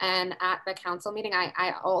 And at the council meeting,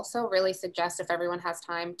 I also really suggest if everyone has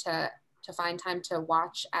time to find time to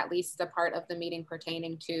watch at least the part of the meeting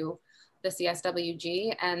pertaining to the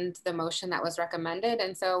CSWG and the motion that was recommended.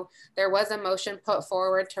 And so there was a motion put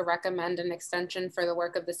forward to recommend an extension for the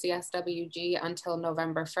work of the CSWG until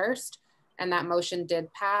November 1st. And that motion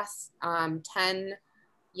did pass, 10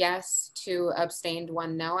 yes to abstained,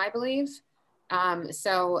 1 no, I believe.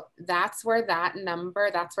 So that's where that number,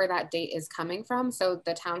 that's where that date is coming from. So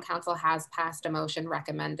the town council has passed a motion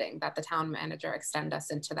recommending that the town manager extend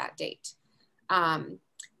us into that date.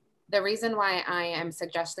 The reason why I am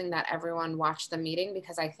suggesting that everyone watch the meeting,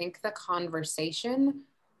 because I think the conversation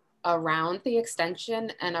around the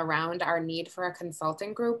extension and around our need for a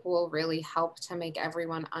consulting group will really help to make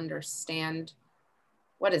everyone understand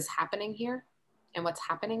what is happening here and what's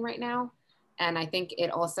happening right now. And I think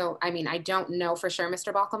it also, I mean, I don't know for sure,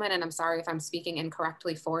 Mr. Bockelman, and I'm sorry if I'm speaking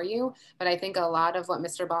incorrectly for you, but I think a lot of what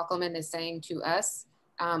Mr. Bockelman is saying to us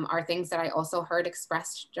are things that I also heard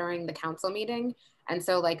expressed during the council meeting. And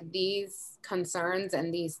so like these concerns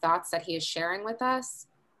and these thoughts that he is sharing with us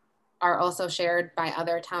are also shared by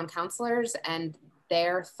other town councilors, and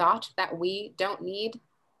their thought that we don't need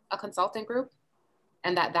a consulting group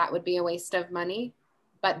and that that would be a waste of money,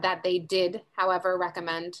 but that they did, however,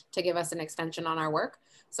 recommend to give us an extension on our work.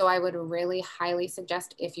 So I would really highly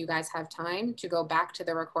suggest, if you guys have time, to go back to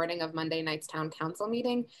the recording of Monday night's town council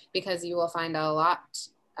meeting, because you will find a lot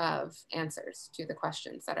of answers to the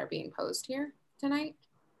questions that are being posed here tonight.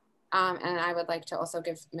 And I would like to also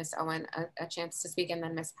give Ms. Owen a chance to speak, and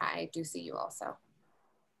then Ms. Pat, I do see you also.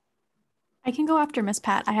 I can go after Ms.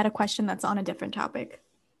 Pat. I had a question that's on a different topic.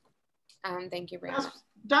 Thank you, Brianna.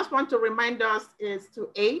 Just want to remind us it's to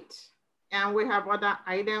 8, and we have other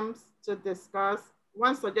items to discuss.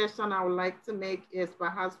 One suggestion I would like to make is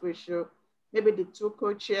perhaps we should, maybe the 2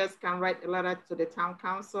 co-chairs can write a letter to the town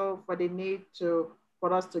council for the need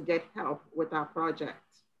for us to get help with our project.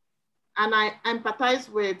 And I empathize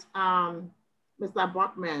with Mr.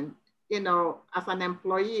 Bachman. You know, as an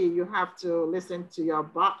employee, you have to listen to your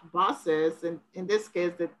bosses. And in this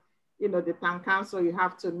case, you know, the town council, you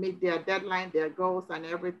have to meet their deadline, their goals and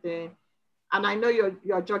everything. And I know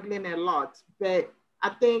you're juggling a lot, but I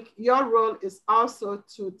think your role is also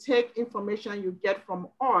to take information you get from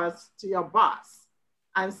us to your boss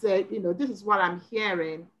and say, you know, this is what I'm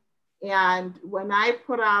hearing. And when I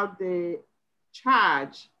put out the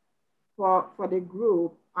charge for the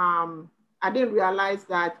group, I didn't realize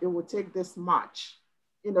that it would take this much.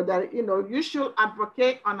 You know, that, you know, you should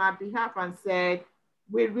advocate on our behalf and say,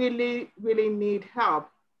 we really, really need help.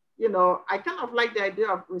 You know, I kind of like the idea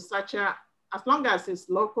of researcher, as long as it's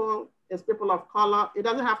local, it's people of color, it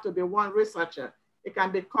doesn't have to be one researcher. It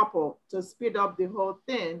can be a couple to speed up the whole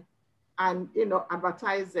thing and, you know,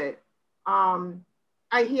 advertise it.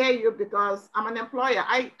 I hear you because I'm an employer.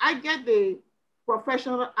 I get the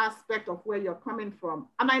professional aspect of where you're coming from.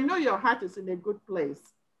 And I know your heart is in a good place.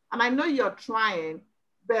 And I know you're trying,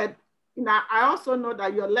 but you know, I also know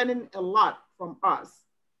that you're learning a lot from us.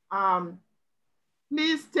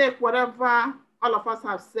 Please take whatever all of us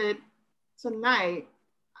have said tonight,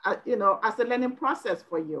 you know, as a learning process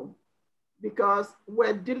for you, because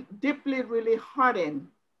we're deeply really hurting.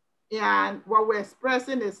 And what we're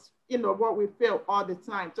expressing is, you know, what we feel all the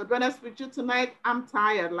time. To be honest with you tonight, I'm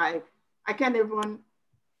tired. Like, I can't even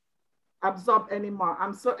absorb anymore.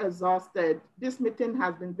 I'm so exhausted. This meeting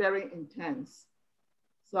has been very intense.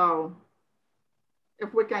 So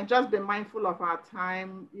if we can just be mindful of our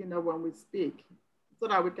time, you know, when we speak, so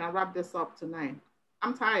that we can wrap this up tonight.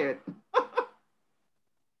 I'm tired.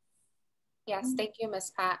 Yes, thank you,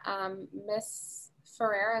 Ms. Pat. Ms.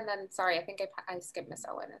 Ferrer, and then, sorry, I think I skipped Ms.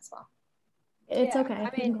 Owen as well. It's yeah, okay. I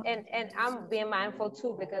mean, and I'm being mindful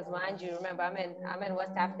too, because mind you, remember, I'm in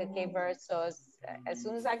West Africa, Cape Verde, so as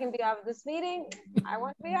soon as I can be off of this meeting, I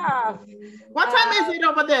want to be off. What time is it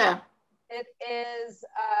over there? It is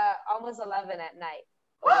almost 11 at night.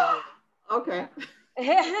 Okay.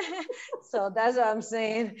 So that's what I'm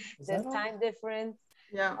saying. There's time difference,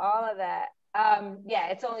 yeah, all of that. Yeah,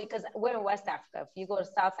 it's only because we're in West Africa. If you go to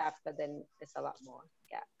South Africa, then it's a lot more.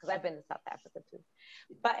 Yeah, because I've been to South Africa too.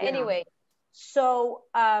 But anyway, so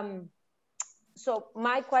so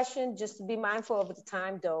my question, just to be mindful of the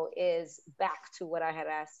time though, is back to what I had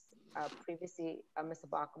asked previously, Mr.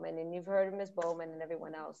 Bachman, and you've heard Ms. Bowman and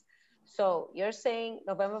everyone else. So you're saying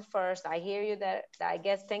November 1st. I hear you that I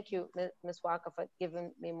guess, thank you, Ms. Walker, for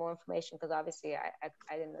giving me more information, because obviously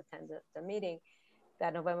I didn't attend the meeting,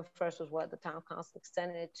 that November 1st was what the town council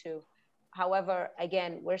extended it to. However,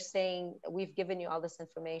 again, we're saying we've given you all this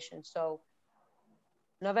information. So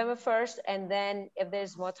November 1st, and then if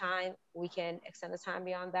there's more time, we can extend the time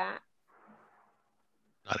beyond that.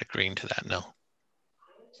 Not agreeing to that, no.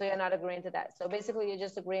 So you're not agreeing to that. So basically you're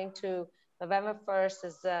just agreeing to November 1st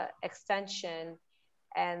is the extension,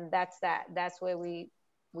 and that's that. That's where we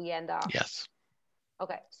end off. Yes.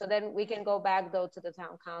 Okay, so then we can go back though to the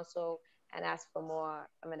town council and ask for more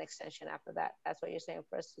of an extension after that. That's what you're saying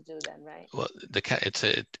for us to do then, right? Well,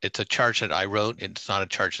 it's a charge that I wrote. It's not a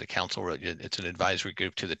charge the council wrote. It's an advisory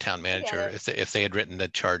group to the town manager. If they had written the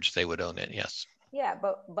charge, they would own it. Yes. Yeah,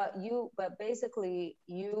 but basically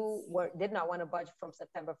you did not want to budget from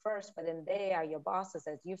September 1st, but then they are your bosses,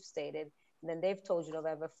 as you've stated, and then they've told you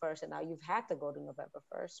November 1st, and now you've had to go to November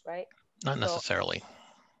 1st, right? Not necessarily.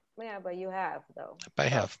 Yeah, but you have though. I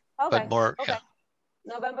have, okay. But more. Okay. Yeah.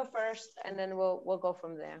 November 1st, and then we'll go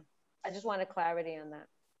from there. I just wanted clarity on that.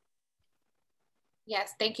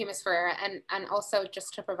 Yes, thank you, Ms. Ferreira. And also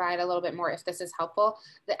just to provide a little bit more, if this is helpful,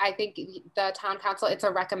 I think the town council, it's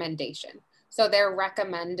a recommendation. So they're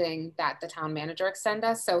recommending that the town manager extend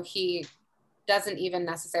us. So he doesn't even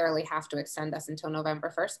necessarily have to extend us until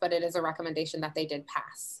November 1st, but it is a recommendation that they did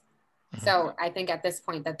pass. Mm-hmm. So I think at this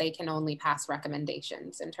point that they can only pass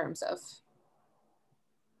recommendations in terms of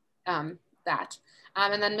that.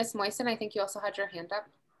 And then Ms. Moisen, I think you also had your hand up.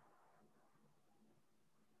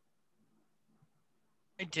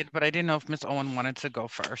 I did, but I didn't know if Ms. Owen wanted to go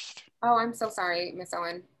first. Oh, I'm so sorry, Ms.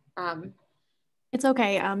 Owen. It's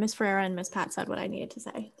okay. Ms. Ferreira and Ms. Pat said what I needed to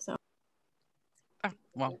say. So,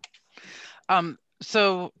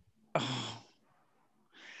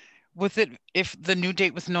 with it, if the new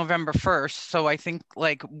date was November 1st, so I think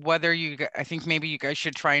I think maybe you guys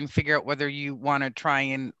should try and figure out whether you want to try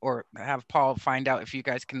and or have Paul find out if you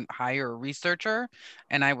guys can hire a researcher,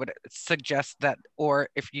 and I would suggest that, or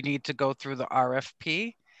if you need to go through the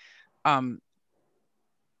RFP,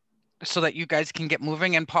 so that you guys can get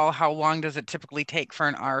moving. And Paul, how long does it typically take for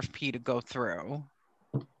an RFP to go through?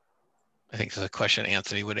 I think it's a question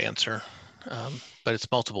Anthony would answer, but it's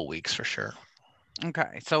multiple weeks for sure.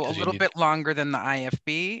 Okay, so a little bit longer than the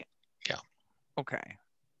IFB? Yeah. Okay.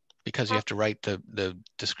 Because you have to write the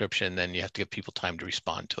description, then you have to give people time to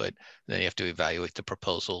respond to it. Then you have to evaluate the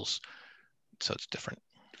proposals. So it's different.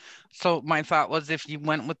 So my thought was, if you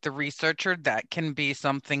went with the researcher, that can be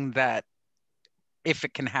something that, if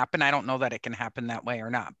it can happen, I don't know that it can happen that way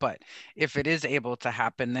or not, but if it is able to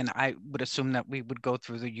happen, then I would assume that we would go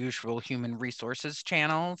through the usual human resources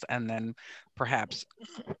channels, and then perhaps,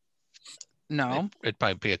 no? It'd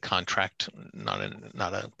probably be a contract, not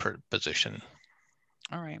a per position.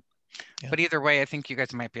 All right. Yeah. But either way, I think you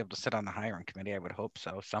guys might be able to sit on the hiring committee. I would hope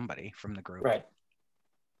so. Somebody from the group. Right.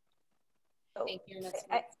 Thank you,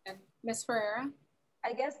 Ms. Ferreira.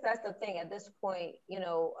 I guess that's the thing at this point,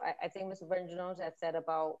 I think Mr. Brennan-Jones had said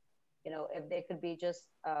about, if there could be just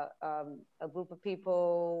a group of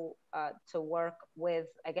people to work with,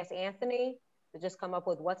 I guess, Anthony, to just come up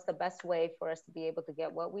with what's the best way for us to be able to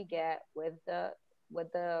get what we get with the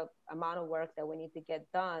amount of work that we need to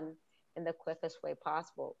get done in the quickest way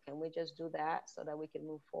possible. Can we just do that so that we can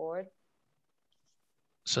move forward?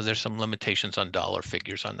 So there's some limitations on dollar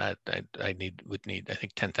figures on that. I would need, I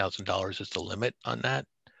think $10,000 is the limit on that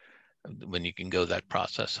when you can go that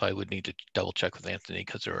process. So I would need to double check with Anthony,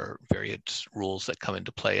 because there are various rules that come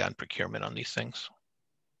into play on procurement on these things.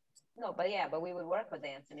 No, but we would work with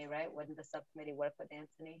Anthony, right? Wouldn't the subcommittee work with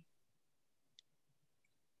Anthony?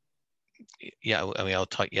 Yeah, I mean, I'll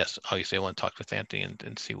talk, yes, obviously I want to talk with Anthony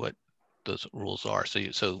and see what those rules are.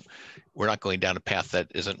 So we're not going down a path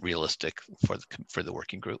that isn't realistic for the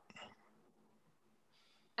working group.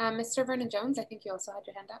 Mr. Brennan-Jones, I think you also had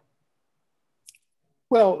your hand up.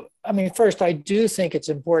 Well, I mean, first, I do think it's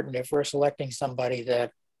important, if we're selecting somebody,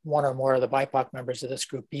 that one or more of the BIPOC members of this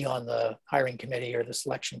group be on the hiring committee or the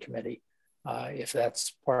selection committee, if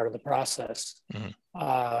that's part of the process.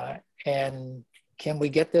 Mm-hmm. And can we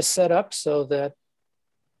get this set up so that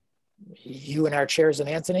you and our chairs and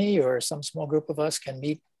Anthony or some small group of us can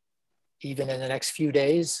meet even in the next few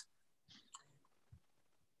days?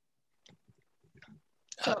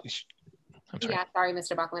 Yeah, sorry,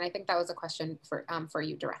 Mr. Bachman. I think that was a question for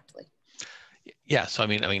you directly. Yeah, so I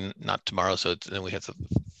mean, not tomorrow. So then we have the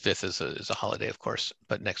 5th is a holiday, of course,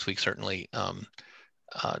 but next week certainly. I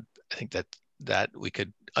think that we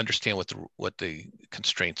could understand what the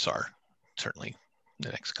constraints are, certainly in the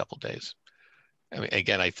next couple of days. I mean,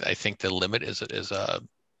 again, I think the limit is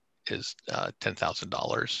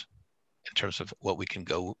 $10,000 in terms of what we can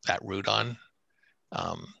go that route on.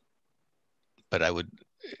 But I would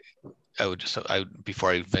just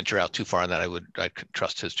before I venture out too far on that, I could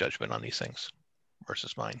trust his judgment on these things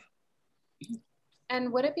versus mine.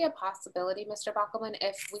 And would it be a possibility, Mr. Bockelman,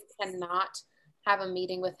 if we cannot have a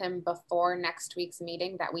meeting with him before next week's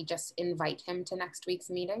meeting, that we just invite him to next week's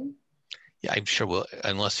meeting? Yeah, I'm sure we'll,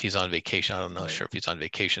 unless he's on vacation. I don't know, sure if he's on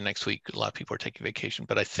vacation next week. A lot of people are taking vacation,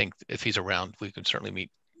 but I think if he's around, we can certainly meet,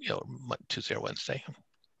 Tuesday or Wednesday.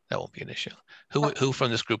 That won't be an issue. Who from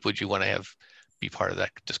this group would you want to have be part of that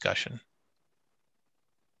discussion?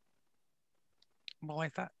 Well, I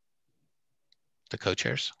thought. The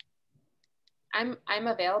co-chairs? I'm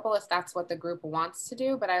available if that's what the group wants to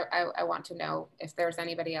do, but I want to know if there's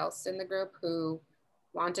anybody else in the group who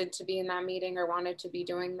wanted to be in that meeting or wanted to be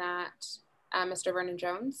doing that. Mr. Vernon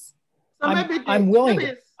Jones? So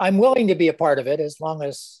I'm willing to be a part of it as long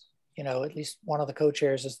as, you know, at least one of the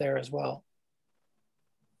co-chairs is there as well.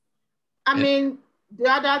 I mean, the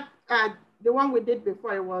other, the one we did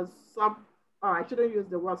before, it was oh, I shouldn't use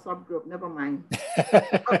the word subgroup, never mind.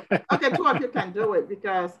 Okay, two of you can do it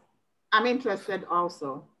because I'm interested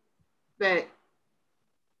also, but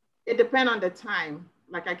it depends on the time.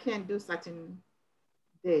 Like I can't do certain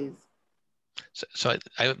days. So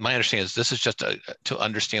my understanding is this is just to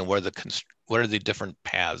understand what are the different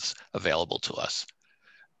paths available to us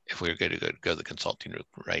if we're going to go the consulting route,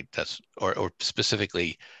 right? That's or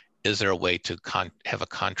specifically, is there a way to have a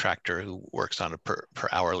contractor who works on a per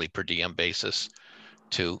hourly per diem basis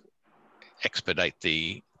to expedite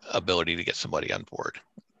the ability to get somebody on board?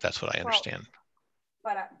 That's what I understand.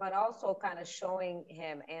 But also kind of showing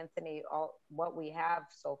him, Anthony, all what we have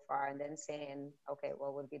so far, and then saying, okay,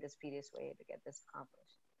 what would be the speediest way to get this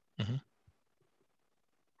accomplished? Mm-hmm.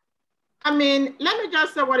 I mean, let me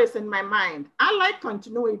just say what is in my mind. I like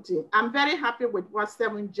continuity. I'm very happy with what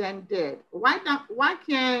 7Gen did. Why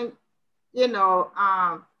can't, you know,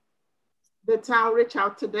 the town reach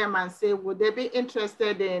out to them and say, would they be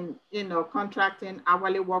interested in, you know, contracting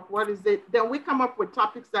hourly work? What is it? Then we come up with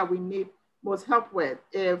topics that we need most help with.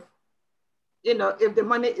 If, you know, if the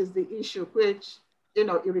money is the issue, which, you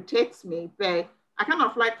know, irritates me, but I kind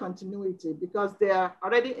of like continuity because they're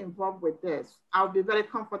already involved with this. I'll be very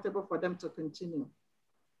comfortable for them to continue.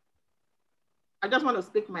 I just want to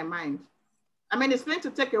speak my mind. I mean, it's going to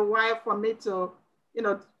take a while for me to, you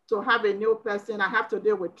know, to have a new person. I have to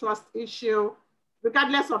deal with trust issue,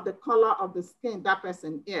 regardless of the color of the skin that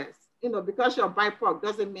person is. You know, because you're BIPOC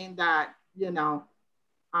doesn't mean that, you know,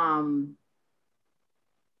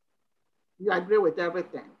 you agree with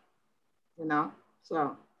everything, you know,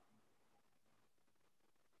 so.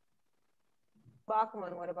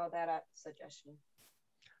 Bachman, what about that suggestion?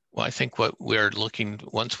 Well, I think what we're looking,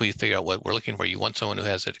 once we figure out what we're looking for, you want someone who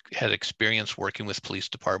has had experience working with police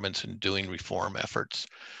departments and doing reform efforts.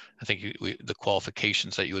 I think the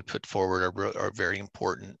qualifications that you would put forward are very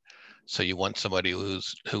important. So you want somebody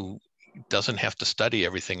who doesn't have to study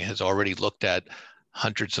everything, has already looked at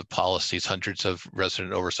hundreds of policies, hundreds of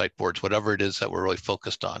resident oversight boards, whatever it is that we're really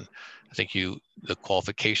focused on. I think the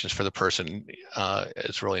qualifications for the person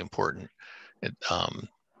is really important.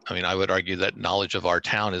 I mean, I would argue that knowledge of our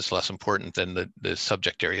town is less important than the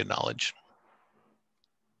subject area knowledge.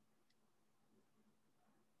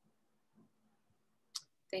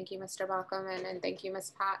 Thank you, Mr. Bachman, and thank you,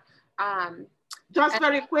 Ms. Pat. Just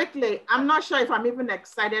very quickly, I'm not sure if I'm even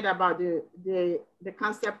excited about the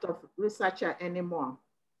concept of researcher anymore.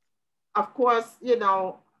 Of course, you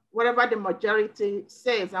know, whatever the majority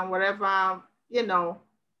says and whatever, you know,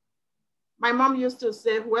 my mom used to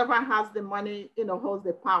say, whoever has the money, you know, holds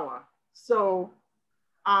the power. So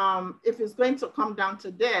if it's going to come down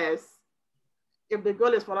to this, if the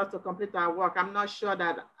goal is for us to complete our work, I'm not sure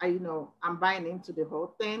that you know, I'm buying into the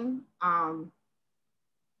whole thing.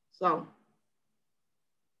 So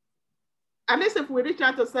at least if we reach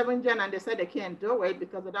out to 7Gen and they say they can't do it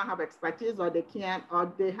because they don't have expertise or they can't,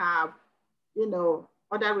 or they have, you know,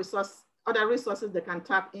 other resources they can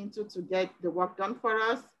tap into to get the work done for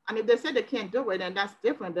us. And if they say they can't do it, then that's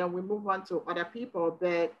different. Then we move on to other people.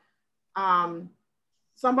 But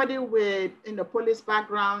somebody with in the police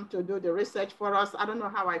background to do the research for us, I don't know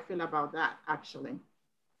how I feel about that, actually.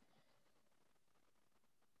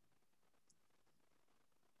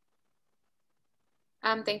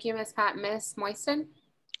 Thank you, Ms. Pat. Ms. Moisten?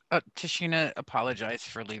 Tashina apologized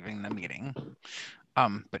for leaving the meeting,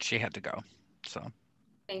 but she had to go, so.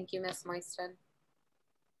 Thank you, Ms. Moisten.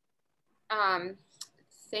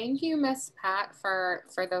 Thank you, Ms. Pat, for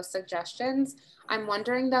those suggestions. I'm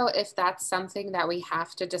wondering though, if that's something that we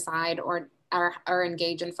have to decide or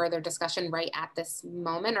engage in further discussion right at this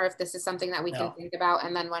moment, or if this is something that we can think about,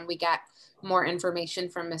 and then when we get more information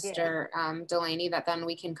from Mr. Delaney, that then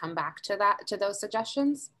we can come back to those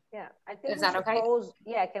suggestions. Yeah, I think is that okay?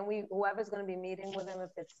 Yeah, can we, whoever's going to be meeting with him, if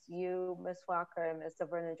it's you, Ms. Walker, and Mr.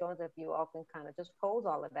 Vernon Jones, if you all can kind of just pose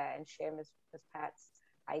all of that and share Ms. Pat's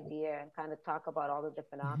idea and kind of talk about all the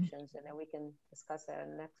different options, and then we can discuss that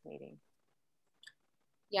in the next meeting.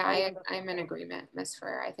 Yeah, I'm in agreement, Ms.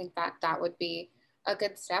 Ferrer. I think that would be a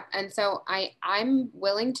good step. And so I'm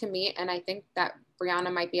willing to meet, and I think that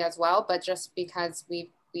Brianna might be as well, but just because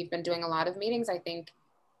we've been doing a lot of meetings, I think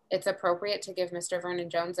it's appropriate to give Mr. Vernon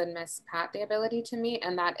Jones and Ms. Pat the ability to meet,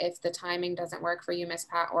 and that if the timing doesn't work for you, Ms.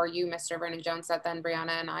 Pat, or you, Mr. Vernon Jones, that then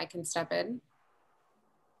Brianna and I can step in.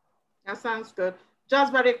 That sounds good.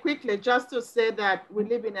 Just very quickly, just to say that we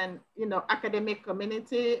live in an, academic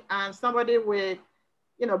community, and somebody with,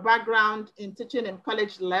 background in teaching in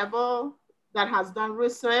college level that has done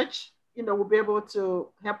research, will be able to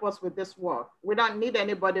help us with this work. We don't need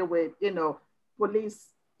anybody with, police,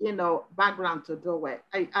 background to do it.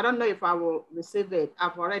 I don't know if I will receive it.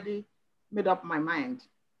 I've already made up my mind.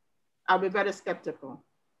 I'll be very skeptical.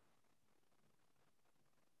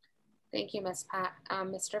 Thank you, Ms. Pat.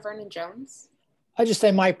 Mr. Vernon Jones. I just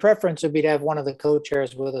say my preference would be to have one of the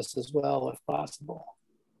co-chairs with us as well, if possible.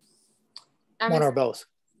 One or both.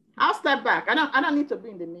 I'll step back. I don't need to be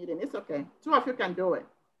in the meeting. It's okay. Two of you can do it.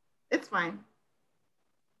 It's fine.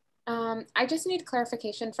 I just need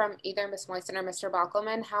clarification from either Ms. Moisten or Mr.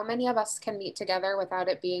 Bockelman. How many of us can meet together without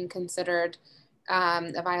it being considered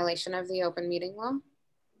a violation of the open meeting law?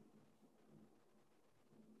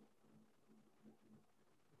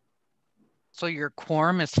 So your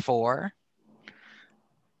quorum is 4.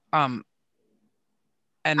 And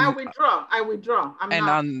I withdraw.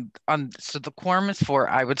 So the quorum is 4.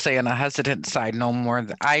 I would say on a hesitant side, no more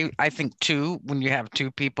than I think 2. When you have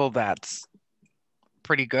 2 people, that's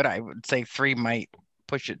pretty good. I would say 3 might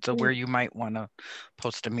push it to where you might want to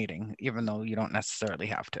post a meeting, even though you don't necessarily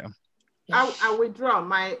have to. I withdraw.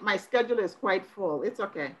 My schedule is quite full. It's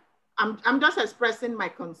okay. I'm just expressing my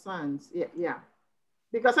concerns. Yeah.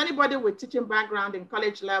 Because anybody with teaching background in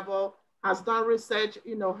college level has done research,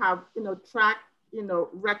 have, track,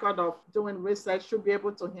 record of doing research, should be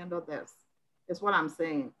able to handle this, is what I'm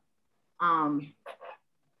saying.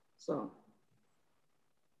 So.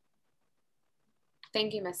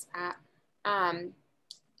 Thank you, Ms. Pat.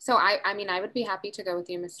 So I mean, I would be happy to go with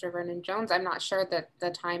you, Mr. Vernon Jones. I'm not sure that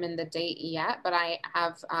the time and the date yet, but I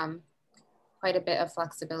have quite a bit of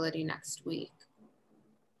flexibility next week.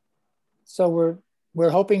 So we're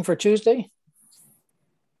hoping for Tuesday?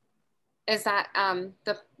 Is that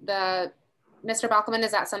Mr. Bockelman,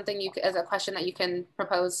 is that something as a question that you can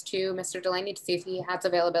propose to Mr. Delaney to see if he has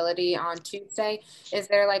availability on Tuesday? Is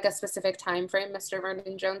there like a specific time frame, Mr.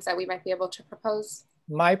 Vernon Jones, that we might be able to propose?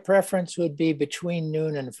 My preference would be between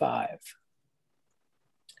noon and 5.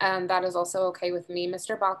 That is also okay with me.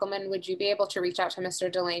 Mr. Bockelman, would you be able to reach out to Mr.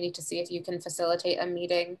 Delaney to see if you can facilitate a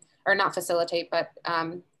meeting, or not facilitate, but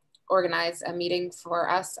organize a meeting for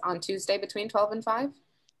us on Tuesday between 12 and 5?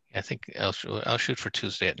 I think I'll shoot for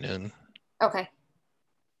Tuesday at noon. Okay.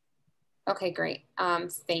 Okay, great.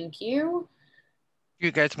 Thank you.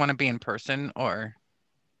 You guys want to be in person or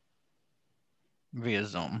via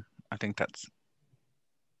Zoom? I think that's.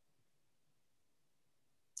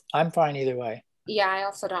 I'm fine either way. Yeah, I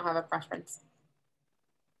also don't have a preference.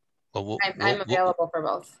 Well, I'm available for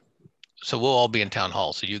both. So we'll all be in town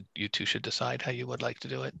hall. So you two should decide how you would like to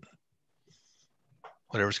do it.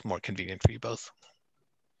 Whatever's more convenient for you both.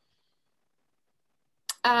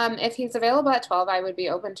 If he's available at 12, I would be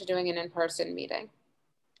open to doing an in-person meeting.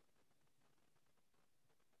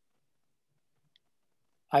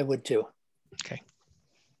 I would too. Okay.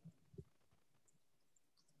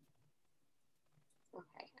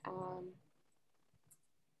 Okay.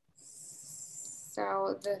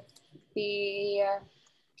 So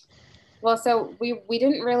so we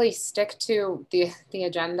didn't really stick to the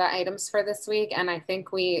agenda items for this week, and I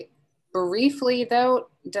think we briefly though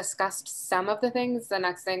discussed some of the things. The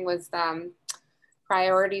next thing was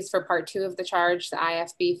priorities for part 2 of the charge, the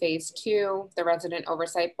IFB phase 2, the resident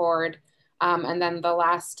oversight board, and then the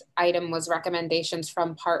last item was recommendations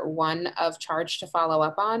from part 1 of charge to follow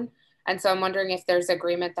up on. And so I'm wondering if there's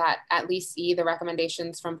agreement that at least the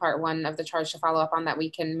recommendations from part 1 of the charge to follow up on, that we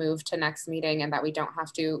can move to next meeting and that we don't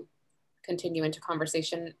have to continue into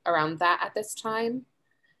conversation around that at this time.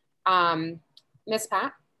 Ms.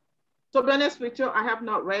 Pat? To be honest with you, I have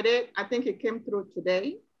not read it. I think it came through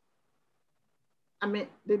today. I mean,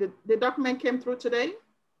 the document came through today?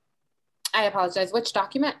 I apologize. Which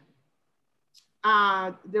document?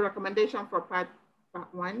 The recommendation for part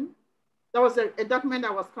 1. There was a document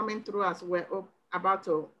that was coming through as we're about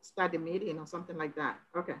to start the meeting or something like that.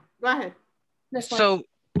 Okay, go ahead. So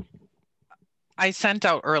I sent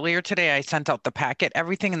out earlier today, I sent out the packet.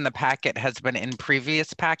 Everything in the packet has been in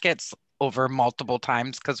previous packets over multiple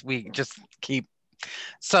times because we just keep.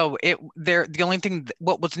 So the only thing,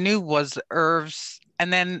 what was new was Irv's,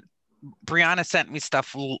 and then Brianna sent me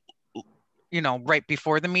stuff you know, right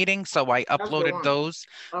before the meeting. So I uploaded those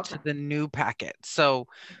to the new packet. So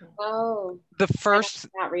the first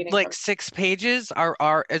like 6 pages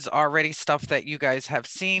is already stuff that you guys have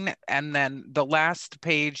seen. And then the last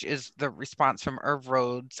page is the response from Irv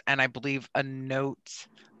Rhodes, and I believe a note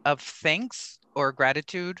of thanks or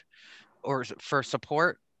gratitude or for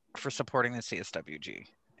supporting the CSWG.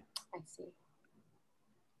 I see.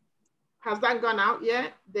 Has that gone out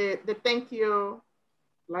yet? The thank you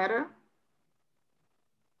letter?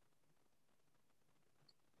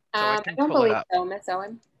 So I don't believe so, Ms.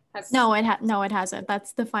 Owen. No, it hasn't.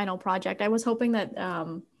 That's the final project. I was hoping that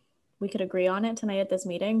we could agree on it tonight at this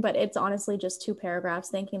meeting, but it's honestly just 2 paragraphs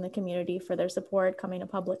thanking the community for their support, coming to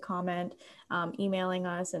public comment, emailing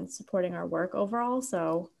us, and supporting our work overall.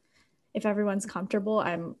 So if everyone's comfortable,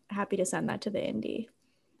 I'm happy to send that to the ND.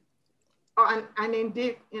 Oh, and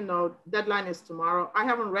indeed, you know, deadline is tomorrow. I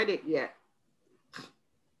haven't read it yet.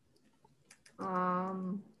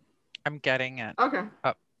 I'm getting it. Okay.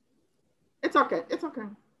 Oh. It's okay. It's okay.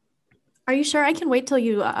 Are you sure? I can wait till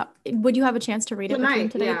you, would you have a chance to read it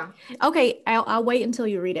tonight? Today? Yeah. Okay, I'll wait until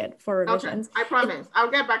you read it for revisions. Okay, I promise. I'll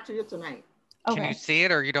get back to you tonight. Okay. Can you see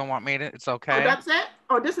it, or you don't want me to? It's okay. Oh, that's it?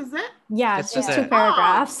 Oh, this is it? Yeah, it's just 2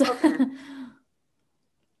 paragraphs. Oh, okay.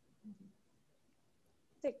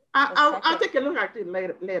 I'll take a look at it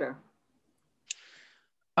later.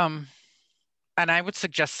 And I would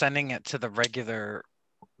suggest sending it to the regular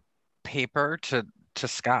paper to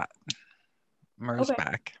Scott Merzbach.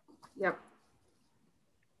 Okay. Yep.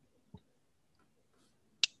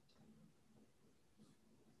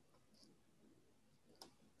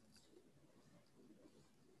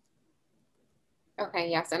 Okay,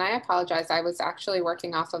 yes, and I apologize. I was actually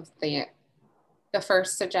working off of the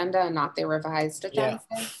first agenda and not the revised agenda.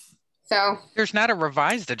 Yeah. So there's not a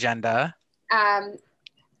revised agenda.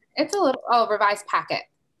 It's a little revised packet.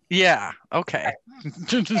 Yeah. Okay.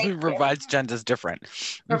 Revised agenda is different.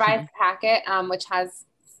 Revised packet, which has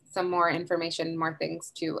some more information, more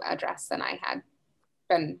things to address than I had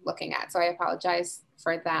been looking at. So I apologize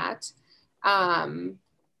for that.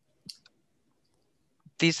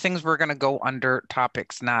 These things were going to go under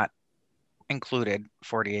topics not included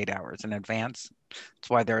 48 hours in advance. That's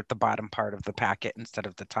why they're at the bottom part of the packet instead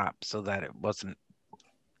of the top, so that it wasn't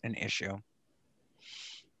an issue.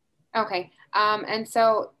 Okay, and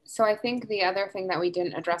so I think the other thing that we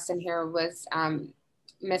didn't address in here was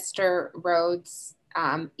Mr. Rhodes'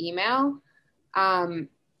 email.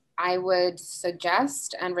 I would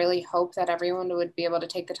suggest and really hope that everyone would be able to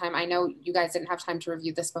take the time. I know you guys didn't have time to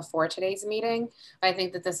review this before today's meeting, but I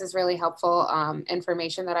think that this is really helpful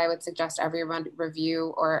information that I would suggest everyone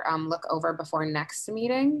review or look over before next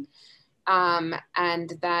meeting.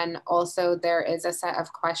 And then also there is a set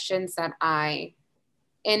of questions that I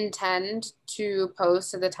intend to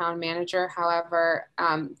pose to the town manager. However,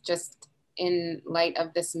 just in light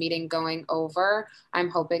of this meeting going over, I'm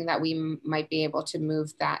hoping that we might be able to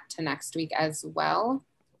move that to next week as well,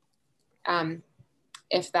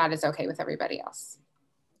 if that is okay with everybody else.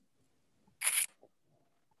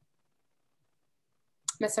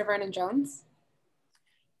 Mr. Vernon Jones?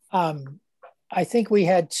 I think we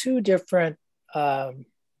had 2 different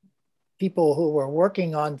people who were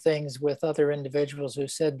working on things with other individuals who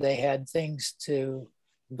said they had things to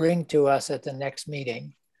bring to us at the next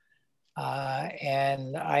meeting.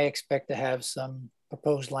 And I expect to have some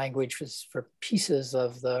proposed language for pieces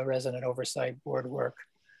of the Resident Oversight Board work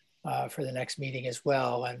for the next meeting as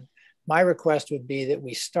well. And my request would be that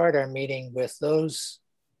we start our meeting with those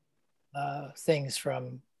things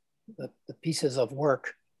from the pieces of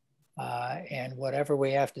work, and whatever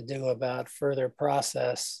we have to do about further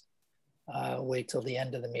process, wait till the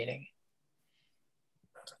end of the meeting.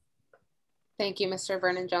 Thank you, Mr.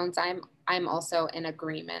 Vernon Jones. I'm also in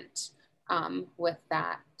agreement with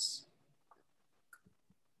that.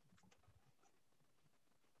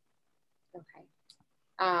 Okay.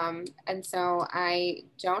 And so I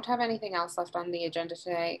don't have anything else left on the agenda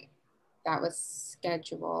today that was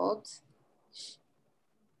scheduled.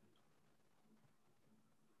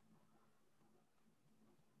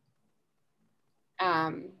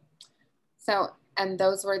 And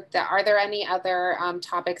those were are there any other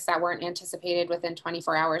topics that weren't anticipated within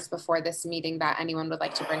 24 hours before this meeting that anyone would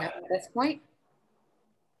like to bring up at this point?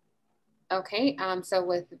 Okay, so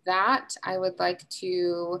with that, I would like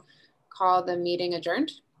to call the meeting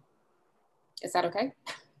adjourned. Is that okay?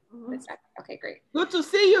 Mm-hmm. Okay, great. Good to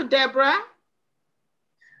see you, Deborah.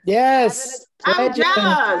 Yes, I'm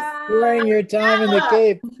jealous. Enjoying your time in the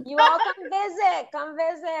Cape. You all come visit. Come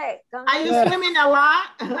visit. Are you swimming a lot?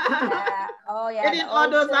 Yeah. Oh yeah. Eating all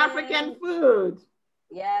those African food.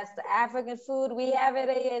 Yes, the African food, we have it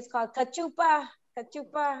here. It's called cachupa,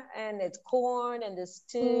 and it's corn and there's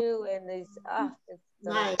stew and there's, it's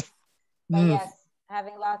nice. But yes,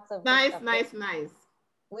 having lots of nice.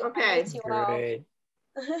 Okay. Great.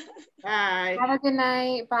 Bye. Have a good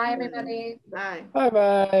night. Bye, everybody. Bye.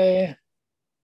 Bye-bye.